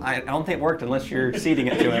 Yeah, I don't think it worked unless you're seating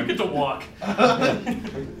it to You him. get to walk.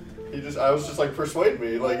 I was just like, persuade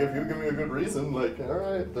me. Like, if you give me a good reason, like, all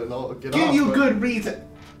right, then I'll get Give off. you but- good reason.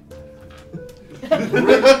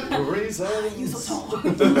 reasons. You so tall.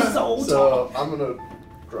 You so So I'm gonna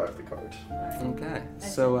drive the cart. Okay.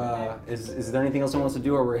 So is there anything else anyone wants to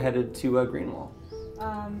do, or we're headed to Greenwall?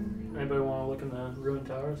 Anybody want to look in the ruined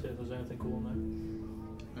tower, see if there's anything cool in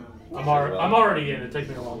there? Yeah. I'm already in. It takes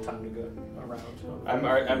me a long time to go around. So.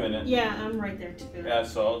 I'm in it. Yeah, I'm right there too. Yeah,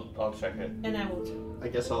 so I'll check it. And I will too. I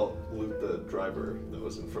guess I'll loot the driver that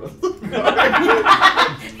was in front of the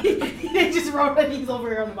car. He just wrote that he's over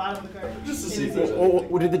here on the bottom of the cart. Just to see if there's Oh,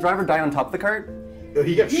 anything. did the driver die on top of the cart?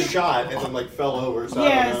 He got shot and then like fell over. So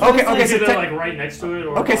Yes. I don't know. Okay, okay, It's so either tech- like right next to it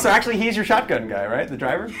or. Okay, so actually he's your shotgun guy, right? The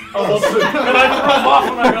driver? Oh, well, but I threw him off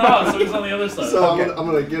when I got out, so he's on the other side. So Okay. I'm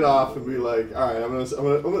gonna get off and be like, all right, I'm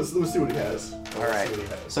gonna let's see what he has. All right. See what he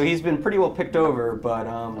has. So he's been pretty well picked over, but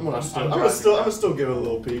I'm I'm gonna driving still give it a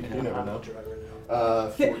little peek. You never I'm know. not driving now.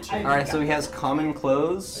 14. all right. So he has common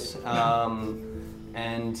clothes,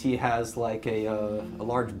 and he has like a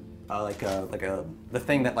large the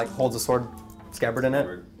thing that like holds a sword scabbard in it,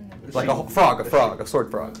 like a frog, a sword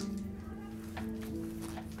frog.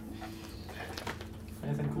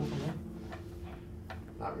 Anything cool from there?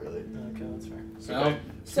 Not really. Okay, that's fair. So,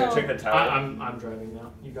 So- check the tower. I'm driving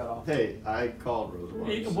now. You got off. Hey, I called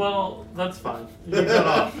Rosa. Well, that's fine. You got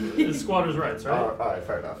off. It's squatter's rights, right? All right,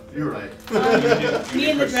 fair enough. You're right.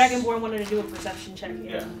 Me and the Dragonborn wanted to do a perception check.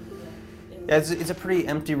 Yeah. Yeah, it's a pretty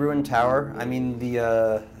empty ruined tower. I mean,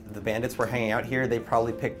 the bandits were hanging out here. They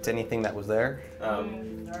probably picked anything that was there. Already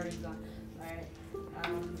gone. Alright.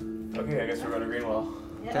 Okay, I guess we're going to Greenwall.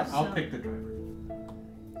 Yeah, I'll so- pick the driver.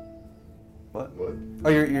 What? What? Oh,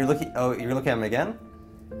 you're looking. Oh, you're looking at him again.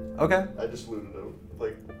 Okay. I just looted him.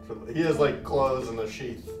 Like, he has like clothes and a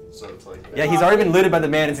sheath, so it's like. Yeah, he's already been looted by the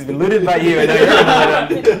bandits. He's been looted by you, and now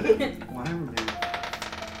you're gonna loot him. Whatever, dude.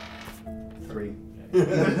 3. I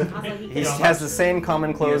was like, He has the same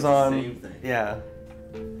common clothes He has the on. same thing. Yeah.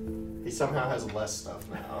 He somehow has less stuff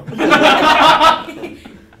now.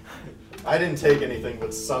 I didn't take anything,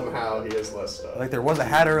 but somehow he has less stuff. Like there was a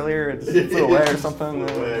hat earlier. It just flew away or something.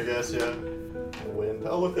 Flew away, I guess, yeah. The wind.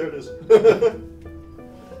 Oh, look, there it is.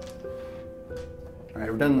 All right,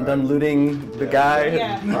 we're done looting the guy,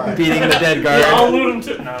 Yeah. All right. beating the dead guard. Yeah, I'll loot him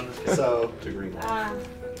too. No, I'm just kidding. So, To green.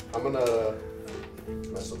 I'm gonna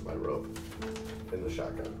mess with my rope in the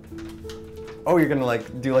shotgun. Oh, you're gonna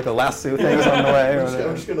like do like a lasso things on the way, or I'm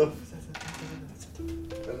whatever. just gonna.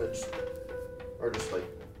 And then just. Or just like.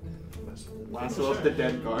 Mess with it. Lasso up the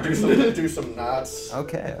dead guard. Do some knots.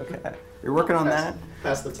 Okay. You're working on that.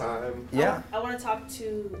 Pass the time. Yeah. I want to talk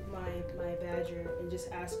to my badger and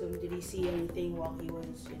just ask him, did he see anything while he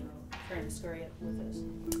was, trying to scurry up with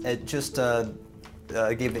us? It just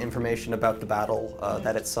gave the information about the battle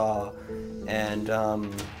that it saw, and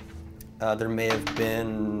there may have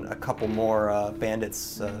been a couple more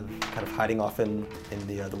bandits kind of hiding off in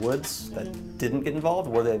the woods that didn't get involved.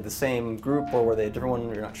 Were they the same group or were they a different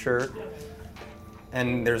one? You're not sure.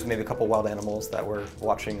 And there's maybe a couple wild animals that were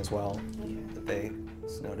watching as well that they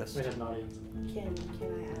noticed. We have an audience. Can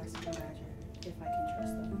I ask the badger if I can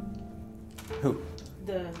trust them? Who?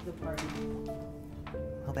 The party.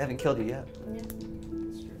 Well, they haven't killed you yet. Yeah,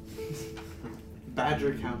 that's true.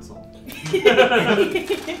 Badger Council. Does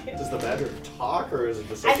the badger talk, or is it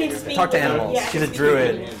just? I can speak. Talk to with them. animals. Yeah, I She's can a speak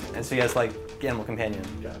druid, with them. and so he has like animal companion.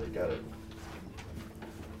 Got it.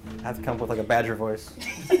 I have to come up with like a badger voice.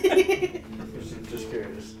 Just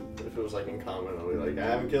curious. If it was like in common, I'll be like, I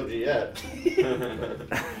haven't killed you yet.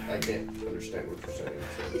 I can't understand what you're saying,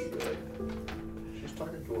 so I'll just be like, she's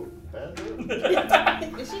talking to a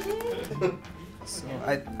badger? Is she dead? So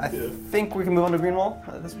I think we can move on to Greenwall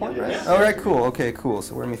at this point, right? Yeah. All right, cool. Okay, cool.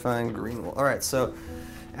 So where do we find Greenwall? All right, so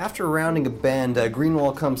after rounding a bend,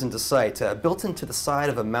 Greenwall comes into sight. Built into the side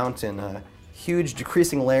of a mountain, huge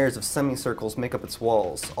decreasing layers of semicircles make up its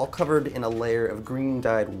walls, all covered in a layer of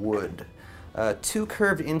green-dyed wood. Two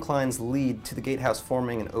curved inclines lead to the gatehouse,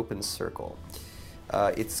 forming an open circle.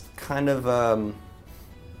 It's kind of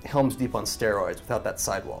Helm's Deep on steroids without that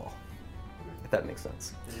sidewall, if that makes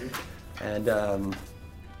sense. And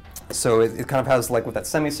so it kind of has, like with that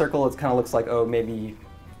semicircle, it kind of looks like, oh, maybe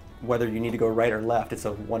whether you need to go right or left, it's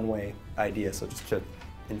a one-way idea, so just to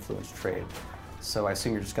influence trade. So I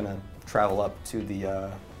assume you're just going to travel up to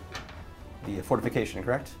the fortification,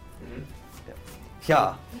 correct? Mm-hmm.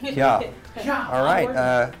 Yeah. All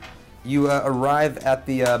right. You arrive at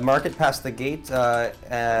the market past the gate. How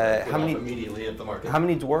many? Immediately at the market. How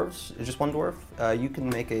many dwarves? Just one dwarf. You can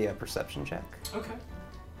make a perception check. Okay.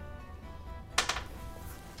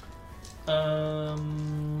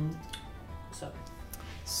 7.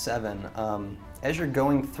 7. As you're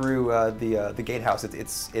going through the gatehouse,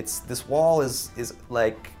 it's this wall is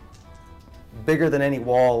like bigger than any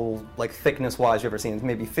wall, like thickness-wise, you've ever seen. It's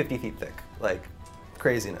maybe 50 feet thick, like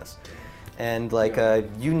craziness. And like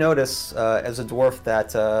you notice as a dwarf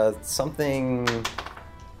that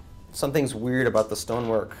something's weird about the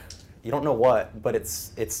stonework. You don't know what, but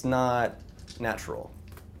it's not natural.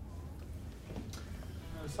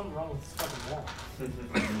 There's something wrong with this fucking wall.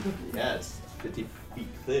 Yeah, it's 50 feet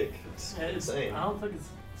thick. It's insane. I don't think it's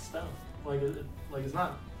stone. Like it's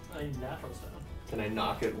not a natural stone. Can I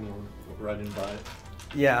knock it when we're riding by it?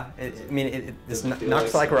 Yeah, it Does it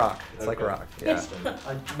knocks feel like like rock. It's like okay. rock. Yeah.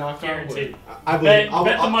 I Knock on guarantee. wood. I Bet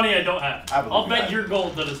believe, the money I don't have. I believe I'll bet that. your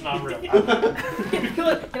gold that it's not real.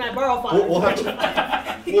 Can I borrow 5? We'll have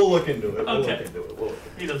to. We'll look into it. We'll Okay. look into it. We'll look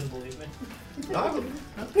He doesn't believe me. into it. I believe.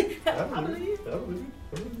 I believe. I believe.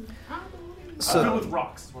 I'm good So with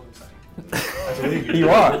rocks, is what I'm saying. I believe you. you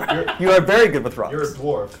are. You are very good with rocks. You're a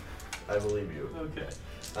dwarf. I believe you. Okay.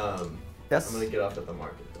 Yes. I'm gonna get off at the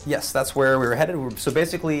market. Yes, that's where we were headed. So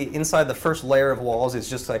basically, inside the first layer of walls is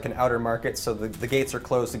just like an outer market, so the gates are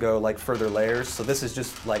closed to go like further layers. So this is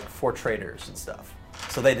just like for traders and stuff.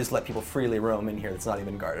 So they just let people freely roam in here. It's not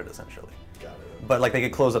even guarded, essentially. Got it. But like they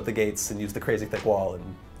could close up the gates and use the crazy thick wall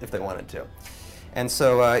and, if they wanted to. And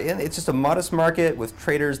so it's just a modest market with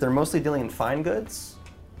traders. They're mostly dealing in fine goods.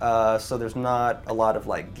 So there's not a lot of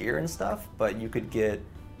like gear and stuff, but you could get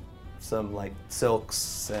some like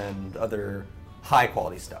silks and other high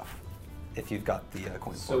quality stuff if you've got the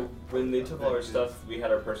coin for So it. when they took all our stuff, we had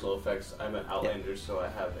our personal effects. I'm an outlander, so I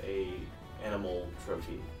have a animal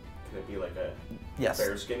trophy. Can it be like a Yes.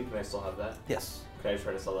 bear skin? Can I still have that? Yes. Can I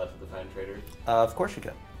try to sell that to the fine trader? Of course you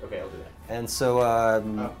can. Okay, I'll do that. And so I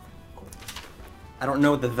don't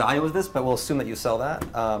know what the value of this, but we'll assume that you sell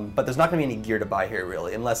that. But there's not going to be any gear to buy here,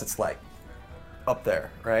 really, unless it's like up there,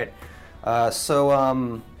 right?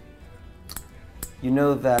 You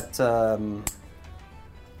know that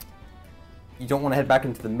you don't want to head back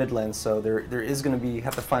into the Midlands, so there is going to be,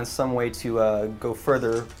 have to find some way to go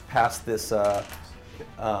further past this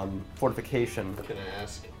fortification. Can I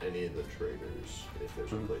ask any of the traders if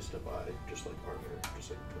there's a place to buy just like armor,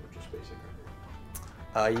 just basic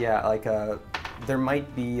armor? Yeah, like there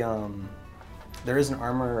might be, there is an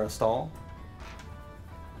armor stall.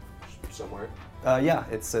 Somewhere. Yeah,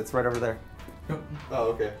 it's right over there. Oh,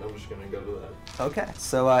 okay. I'm just gonna go to that. Okay,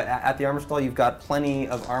 so at the armor stall, you've got plenty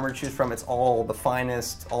of armor to choose from. It's all the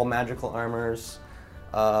finest, all magical armors.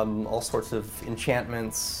 all sorts of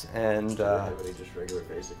enchantments, and Do they have any just regular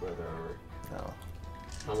basic leather armor? no.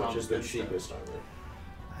 How much is the cheapest armor?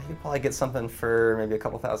 You could probably get something for maybe a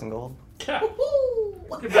couple thousand gold. Yeah.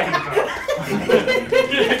 Get back in the car.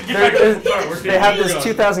 Get back in the car. They have this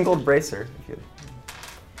 2,000 gold bracer. If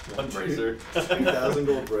you- One bracer. 2,000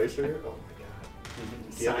 gold bracer? Oh my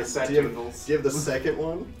god. Do you have the second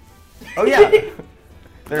one? Oh yeah.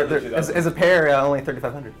 As a pair, only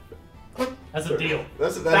 3,500. That's a deal.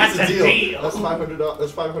 That's That's a a deal. deal. That's $500.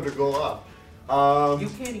 That's 500 gold off. You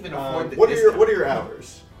can't even afford the what are discount. your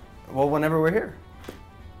hours? Well, whenever we're here.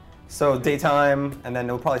 So daytime, and then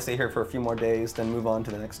we'll probably stay here for a few more days, then move on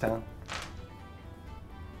to the next town.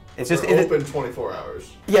 It's just They're open 24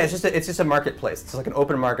 hours. yeah, it's just a marketplace. It's like an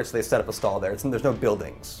open market, so they set up a stall there. There's no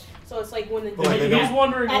buildings. So it's like when the Like they He's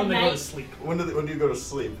wondering At when they go night? to sleep. When do you go to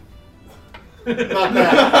sleep? Not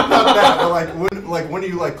that, but when do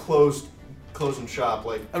you close and shop?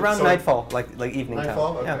 Like Around so- nightfall, like evening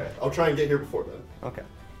Nightfall. time. Okay. I'll try and get here before then. Yeah. Okay.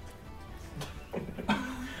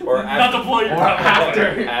 Or Not the point.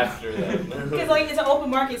 after. After that. because like it's an open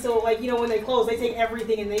market, so like when they close, they take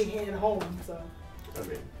everything and they head home. So I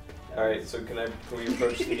mean, All right. So can we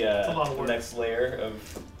approach the a lot of the work. next layer of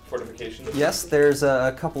fortification? Yes, there's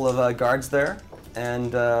a couple of guards there,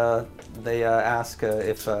 and they ask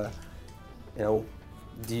if do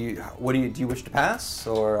you wish to pass,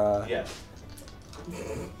 or Yeah.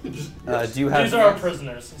 do you have? These are our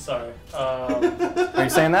prisoners. Sorry. Are you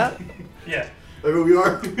saying that? Yeah. I mean, we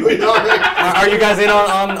are. Are you guys in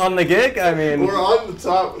on the gig? I mean, We're on the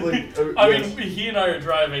top. I mean, he and I are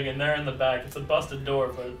driving, and they're in the back. It's a busted door,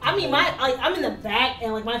 but I mean, I'm in the back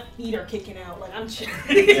and like my feet are kicking out. Like I'm chilling.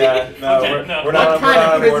 Yeah. No, Okay, we're, no. we're What not.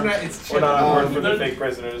 kind of we're not prisoner on is board. We're not on board for the chilling? fake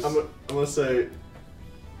prisoners. I'm gonna say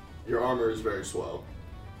your armor is very swell.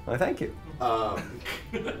 well, thank you.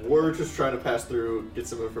 We're just trying to pass through, get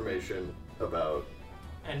some information about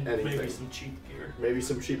and Anything. maybe some cheap gear. maybe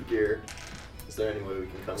some cheap gear. Is there any way we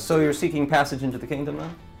can come? So you're seeking passage into the kingdom,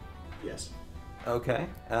 then? Yes. Okay.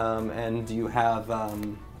 And do you have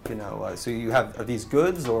so you have these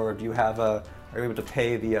goods, or do you have are you able to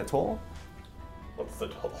pay the toll? What's the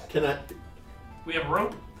toll? Can I? We have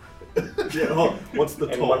rope. Yeah. Well, what's the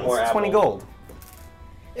And toll? one more apple. 20 gold.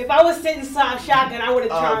 If I was sitting side shotgun, I would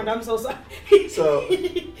have charmed. I'm so sorry. So,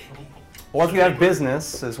 Or if you have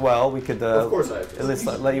business as well, we could of course I have. at least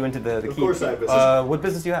let you into the Of keep. course I have business. What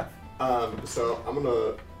business do you have? So I'm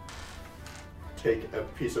gonna take a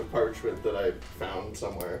piece of parchment that I found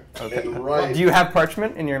somewhere. Okay. And write. Do you have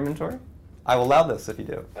parchment in your inventory? I will allow this if you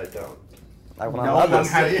do. I don't. I will not No allow one this.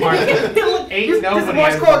 has parchment. Ain't nobody This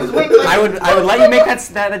Morse has code is parchment. way I would let you make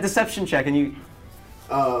that a deception check, and you.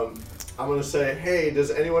 I'm gonna say, hey, does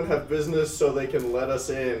anyone have business so they can let us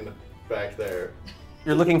in back there?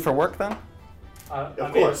 You're looking for work then?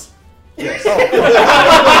 Of course. Yes.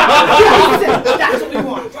 That's what we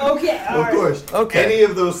want. Okay. All Of right. course. Okay. Any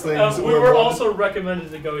of those things. We were also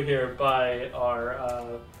recommended to go here by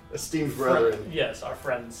our esteemed brethren. yes, our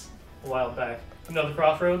friends a while back. You know the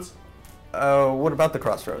Crossroads? What about the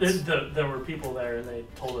crossroads? There were people there, and they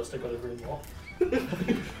told us to go to Greenwall.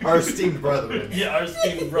 Our esteemed brethren. Yeah, our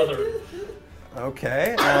esteemed brother.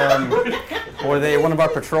 Okay. Were they one of our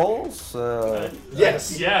patrols?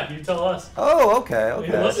 Yes. Yeah, you tell us. Oh, okay,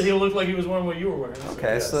 He okay. looked like he was wearing what you were wearing. so-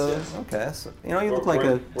 Okay, Yes, so yes. okay, so you look like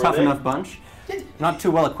Were- a were tough they? enough bunch. Not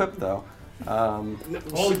too well equipped though.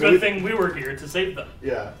 Well, good thing we were here to save them.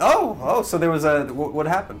 Yeah. Oh, so there was what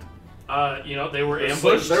happened? They were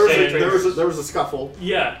ambushed. There was a scuffle.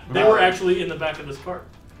 Yeah, they were actually in the back of this cart.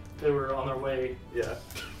 They were on their way. Yeah.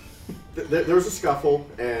 There was a scuffle,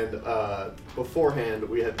 and beforehand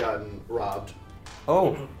we had gotten robbed.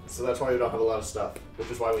 Oh, So that's why we don't have a lot of stuff,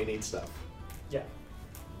 which is why we need stuff. Yeah.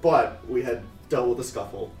 But we had dealt with the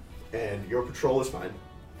scuffle, and your patrol is fine.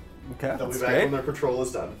 okay, They'll be that's back great. when their patrol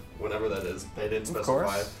is done, whenever that is. They didn't Of specify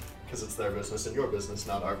course. because it's their business and your business,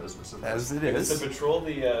 not our business. As it Is is. the patrol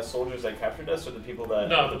the soldiers that captured us, or the people that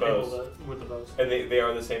No, with the bows? people with the bows. And they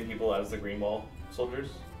are the same people as the Greenwall soldiers.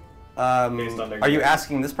 Based on their Are you gear.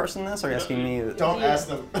 asking this person this, or are you asking me? Don't ask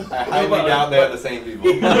them. I highly doubt they're the same people.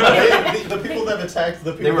 the people that attacked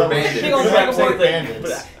the people They were that bandits. Big old That's what I'm saying,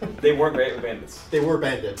 bandits. but they weren't bandits. They were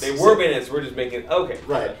bandits. They were bandits. We're just making okay.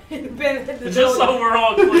 Right. Just so we're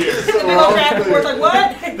all clear. They go back and forth like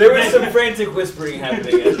what? There was some frantic whispering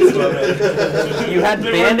happening at this moment. You had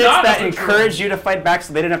They were bandits not that a patrol. encouraged you to fight back,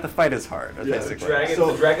 so they didn't have to fight as hard. Yeah, basically.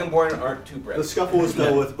 So- the Dragonborn aren't too brave. The scuffle was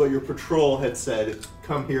dealt with, but your patrol had said,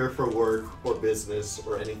 "Come here for work or business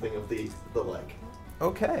or anything of the like."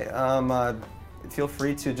 Okay. Feel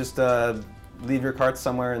free to just leave your cart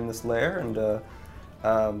somewhere in this lair, and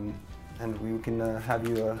and we can have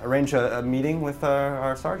you arrange a meeting with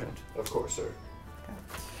our sergeant. Of course, sir.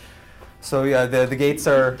 So yeah, the gates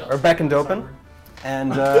are beckoned open,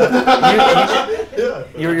 and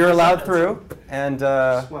you're allowed through and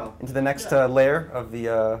into the next layer of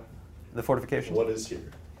the fortification. What is here?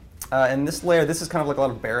 And this layer, this is kind of like a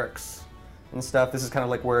lot of barracks and stuff. This is kind of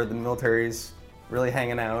like where the military's really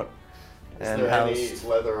hanging out. Is And there any housed.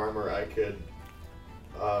 leather armor I could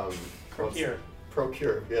Procure.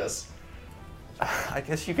 procure? Yes. I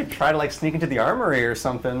guess you could try to like sneak into the armory or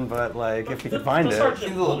something, but like if you could find the it. sergeant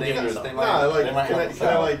Seems a little will give you dangerous. some. They Nah, like, they might can help I, us can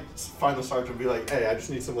I out. like find the sergeant and be like, hey, I just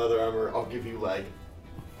need some leather armor. I'll give you like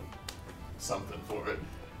something for it.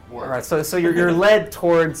 More. All right, so you're led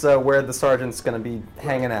towards where the sergeant's going to be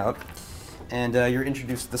hanging out, and you're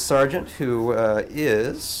introduced to the sergeant, who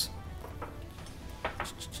is.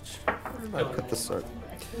 Where did I put the sergeant?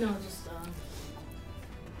 No, just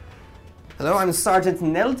Hello, I'm Sergeant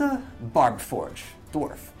Nelda Barbforge,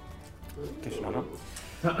 dwarf. In case you don't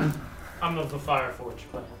know. I'm of the Fireforge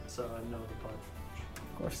clan, so I know the part.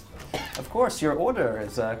 Of course. Of course, your order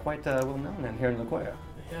is quite well known in here in Lagoya.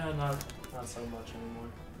 Yeah, not so much anymore.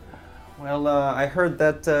 Well, I heard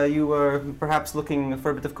that you were perhaps looking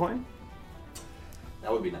for a bit of coin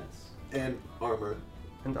That would be nice. And armor.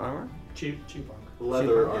 and armor. Cheap armor. Leather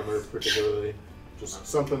Cheaper. armor, particularly. Just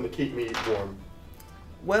something to keep me warm.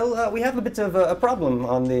 Well, we have a bit of a problem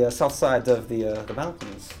on the south side of the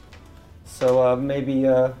mountains. So maybe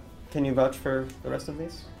can you vouch for the rest of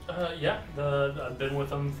these? Yeah, I've been with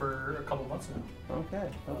them for a couple months now. Okay.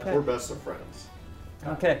 We're Okay. best of friends.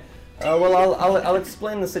 Okay. Well, I'll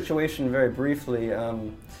explain the situation very briefly.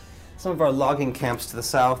 Some of our logging camps to the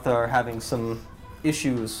south are having some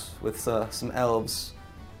issues with some elves,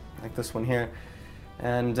 like this one here,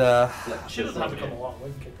 and. She doesn't have to come along.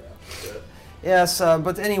 We can kick her out. Yes,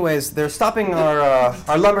 but anyways, they're stopping our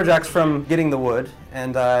lumberjacks from getting the wood,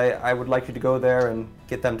 and I would like you to go there and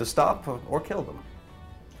get them to stop or kill them,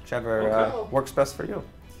 whichever Okay. works best for you.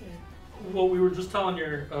 Well, we were just telling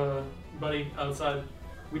your buddy outside,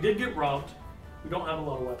 we did get robbed. We don't have a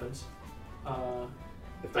lot of weapons.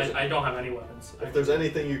 If there's, I don't have any weapons. if there's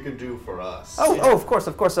anything you can do for us. Oh, of course.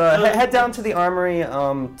 Head down to the armory.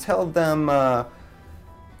 Tell them.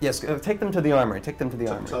 Yes, take them to the armory. Take them to the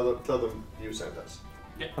armory. Tell them you sent us.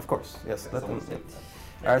 Of course. Yes. Yeah, Let them. someone said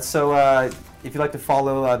that. All right. So if you'd like to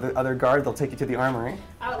follow the other guard, they'll take you to the armory.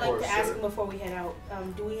 I would Of like course, to ask sir. him before we head out.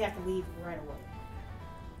 Do we have to leave right away?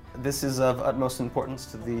 This is of utmost importance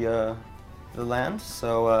to the land.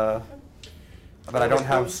 So, but I don't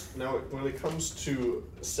have. Now, when it comes to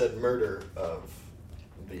said murder of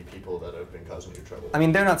the people that have been causing you trouble, I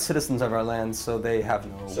mean, they're not citizens of our land, so they have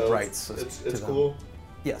no so rights. It's to them. cool.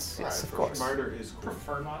 Yes, yes, Alright, of for course. Murder is cool.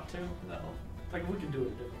 prefer not to. No. Like we can do it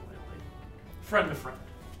a different way, like friend to friend,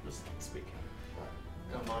 just speaking.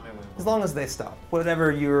 Come on in. As long as they stop.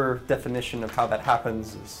 Whatever your definition of how that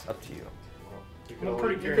happens is up to you. You I'm can pretty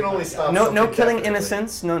only, you curious can only about stop. No something killing definitely.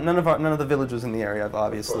 innocents. No, none of the villagers in the area,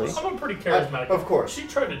 obviously. course. I'm a pretty charismatic. Of course. She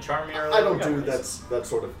tried to charm me earlier. I don't We got do racist. that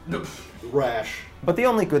sort of rash. But the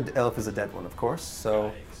only good elf is a dead one, of course.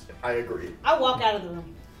 So I agree. I walk out of the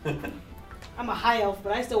room. I'm a high elf,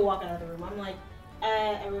 but I still walk out of the room. I'm like,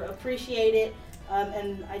 I appreciate it,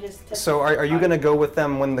 and I just. So are you gonna go with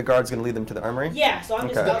them when the guard's gonna lead them to the armory? Yeah, so I'm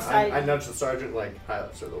just Okay. outside. I nudge the sergeant like, high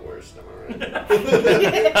elves are the worst. Am I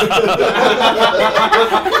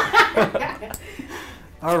right?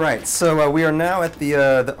 All right. So we are now at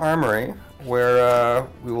the armory where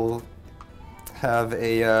we will have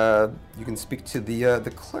a. You can speak to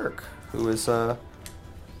the clerk who is.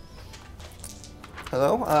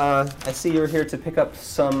 Hello. I see you're here to pick up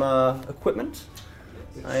some equipment.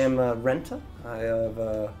 I am Renta. I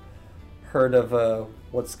have heard of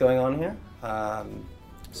what's going on here.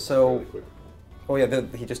 So. Really quick. Oh yeah,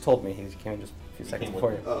 he just told me. He came just a few seconds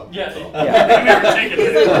before you. Oh. Yeah. Yeah. I've never taken He's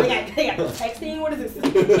it. like, they got texting. What is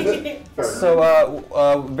this? Fair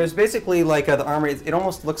So there's basically like the armory. It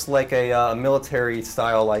almost looks like a military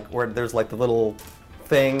style, like where there's like the little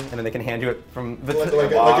thing, and then they can hand you it from. like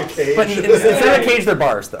a cage. But instead of a cage, they're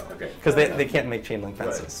bars though, Okay. because they can't make chain link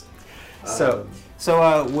fences. So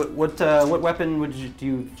what weapon do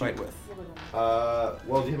you fight with? Well,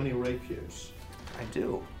 do you have any rapiers? I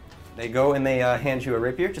do. They go and they hand you a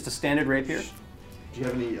rapier, just a standard rapier. Do you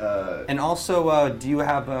have any? And also, do you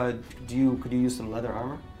have could you use some leather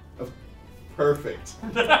armor? Perfect.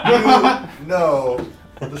 No,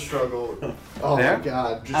 the struggle. Oh There? my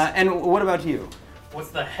god. Just And what about you? What's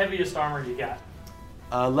the heaviest armor you got?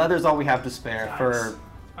 Leather's all we have to spare Nice. for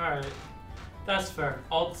All right, that's fair.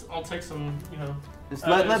 I'll take some. just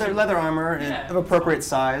some- leather armor yeah, of appropriate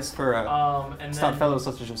size for And stout then fellows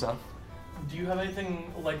such as yourself. Do you have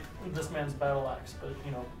anything like this man's battle axe, but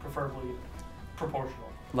preferably proportional?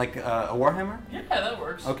 Like a warhammer? Yeah, that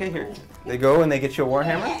works. Okay, here. They go and they get you a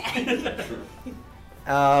warhammer.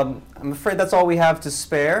 I'm afraid that's all we have to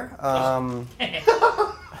spare. I've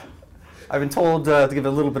been told to give a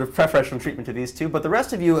little bit of preferential treatment to these two, but the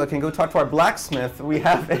rest of you can go talk to our blacksmith. We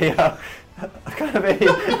have a kind of a...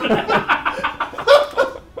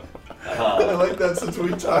 I like that since we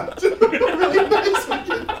talked. Really nice.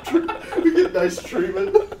 We get nice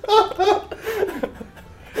treatment. I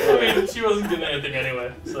mean, she wasn't getting anything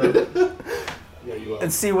anyway, so. Yeah, you are.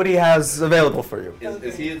 and see what he has available for you.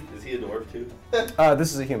 Is he a dwarf too?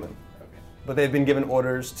 This is a human. But they've been given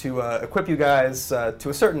orders to equip you guys to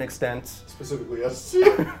a certain extent. Specifically us.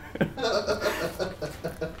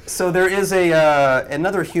 So there is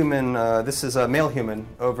another human, this is a male human,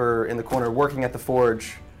 over in the corner working at the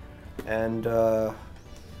forge. And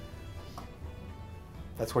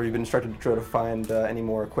that's where you've been instructed to try to find any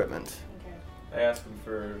more equipment. I asked him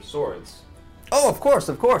for swords. Oh, of course.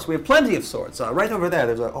 We have plenty of swords. Right over there,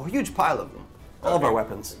 there's a huge pile of them. All of our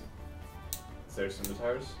weapons. Is there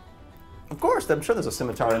scimitars? Of course, I'm sure there's a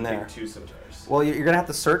scimitar in there. 2 scimitars. Well, you're going to have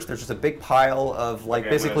to search. There's just a big pile of, like, Okay,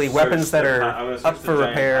 I'm basically gonna search weapons that the are pi- I'm gonna search up the for giant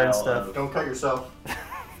repair and pile stuff. of- Don't cut yourself. I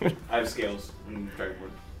have scales and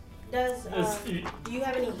dragonborn. Does do you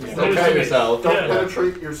have any Don't cut yourself. Don't Yeah.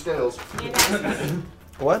 penetrate your scales. hand axes?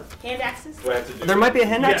 What? Hand axes? What do I have to do? There might be a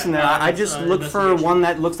hand axe in there. Yeah, I it's, just look for investigation. one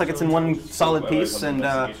that looks like it's in one So solid What, like, piece, an and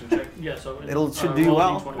investigation check? Yeah, so It'll- should do roll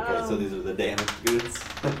well. D20. Okay, so these are the damaged goods.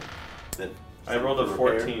 that I rolled a repair.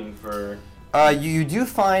 14 for. you do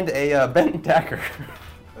find a bent dagger.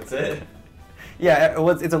 That's it. Yeah,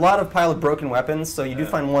 it's a lot of pile of broken weapons, so you do Yeah.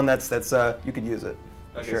 find one that's you could use it.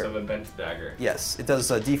 Okay, Sure. so I have a bent dagger. Yes, it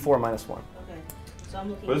does D4 minus 1. Okay. So I'm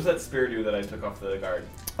looking. What does that spear do that I took off the guard?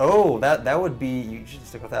 Oh, that would be, you should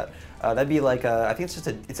stick with that. That'd be like I think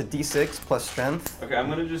it's a D6 plus strength. Okay, I'm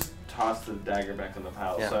gonna just toss the dagger back in the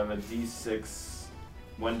pile. Yeah. So I have a D6,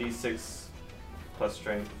 1d6 plus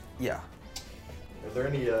strength. Yeah. Are there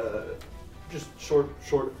any just short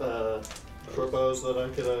bows that I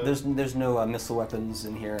could? There's no missile weapons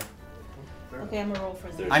in here. Okay, I'm gonna roll for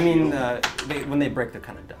that. I mean, when they break, they're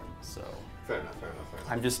kind of done. So Fair enough.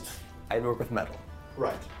 I work with metal.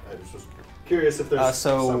 Right. I was just curious if there's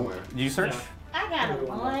So somewhere. do you search? Yeah. I got a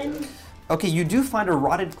 1. Okay, you do find a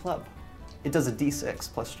rotted club. It does a D6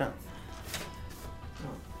 plus strength.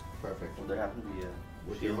 Perfect. Will there happen to be a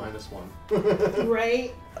With your -1.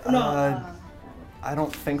 Right? No. I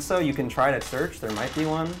don't think so. You can try to search. There might be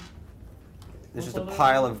one. There's just a What's that?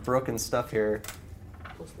 pile of broken stuff here.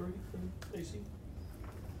 Plus 3 in AC.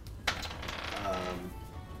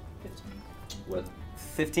 What?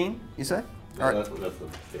 15, you said? No, Alright. that's the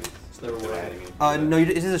base. So there were adding it. No, it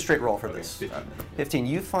is a straight roll for Okay, this. 15. 15.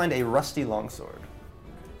 You find a rusty longsword.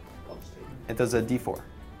 I'll just take it. It does a D4.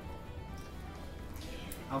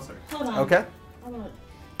 I'll search. Hold on. Okay. Hold on.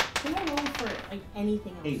 Can I roll for like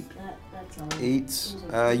anything else? 8. That's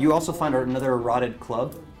 8. You also find another rotted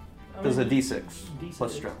club. It does a D6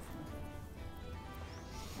 plus D6. strength.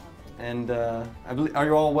 And I believe, are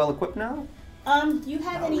you all well equipped now? Do you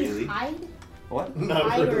have Not any really. hide? What? Not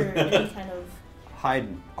Hide or really. any kind of Hide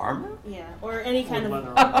armor? yeah, or any kind of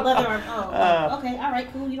leather leather arm. Oh, Uh, okay, all right,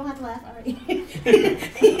 cool. You don't have to laugh. All right.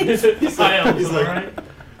 I am, He's am I like- right?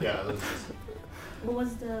 Yeah. What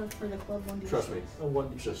was the for the club one? Trust me. A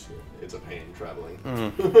 1d6. It's just it's a pain traveling.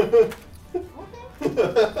 Okay.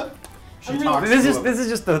 She I'm really- talks This to is a- this is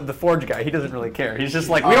just the forge guy. He doesn't really care. He's just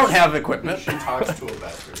like, we don't have equipment. She talks to a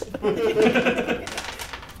bastard.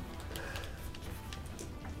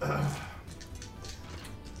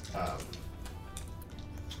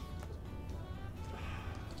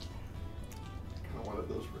 Kind of wanted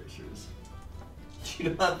those racers. You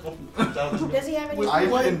don't Does he have any? I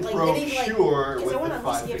what, can like, any, like, procure because I with want the to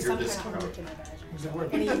at least give 5-figure some kind of armor discount. to my badger. So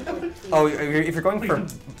any, like, Oh, if you're going for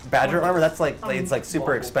badger armor, that's like it's like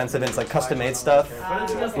super expensive and it's like custom made stuff.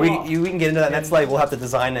 We can get into that. And that's like we'll have to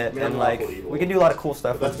design it and like we can do a lot of cool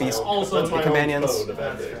stuff with these Also, the companions, Code of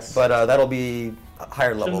ethics. but that'll be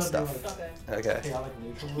higher level Shouldn't that stuff. be like Okay. chaotic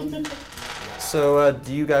neutral mode? So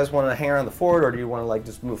do you guys want to hang around the fort or do you want to like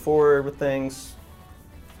just move forward with things?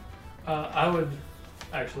 I would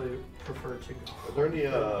actually prefer to go. Are there any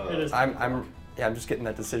It is. I'm just getting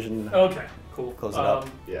that decision. Okay, cool. Close it up.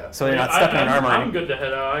 yeah. So you're not stuck in armor. I'm good to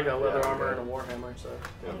head out. I got leather Yeah, armor okay. and a warhammer, so.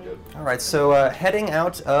 Yeah, I'm good. All right, so heading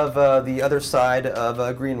out of the other side of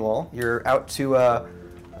Greenwall, you're out to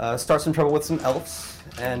start some trouble with some elves,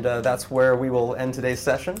 and that's where we will end today's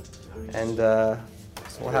session. And so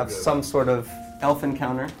we'll have some sort of elf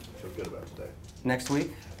encounter Feel good about today. next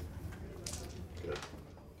week.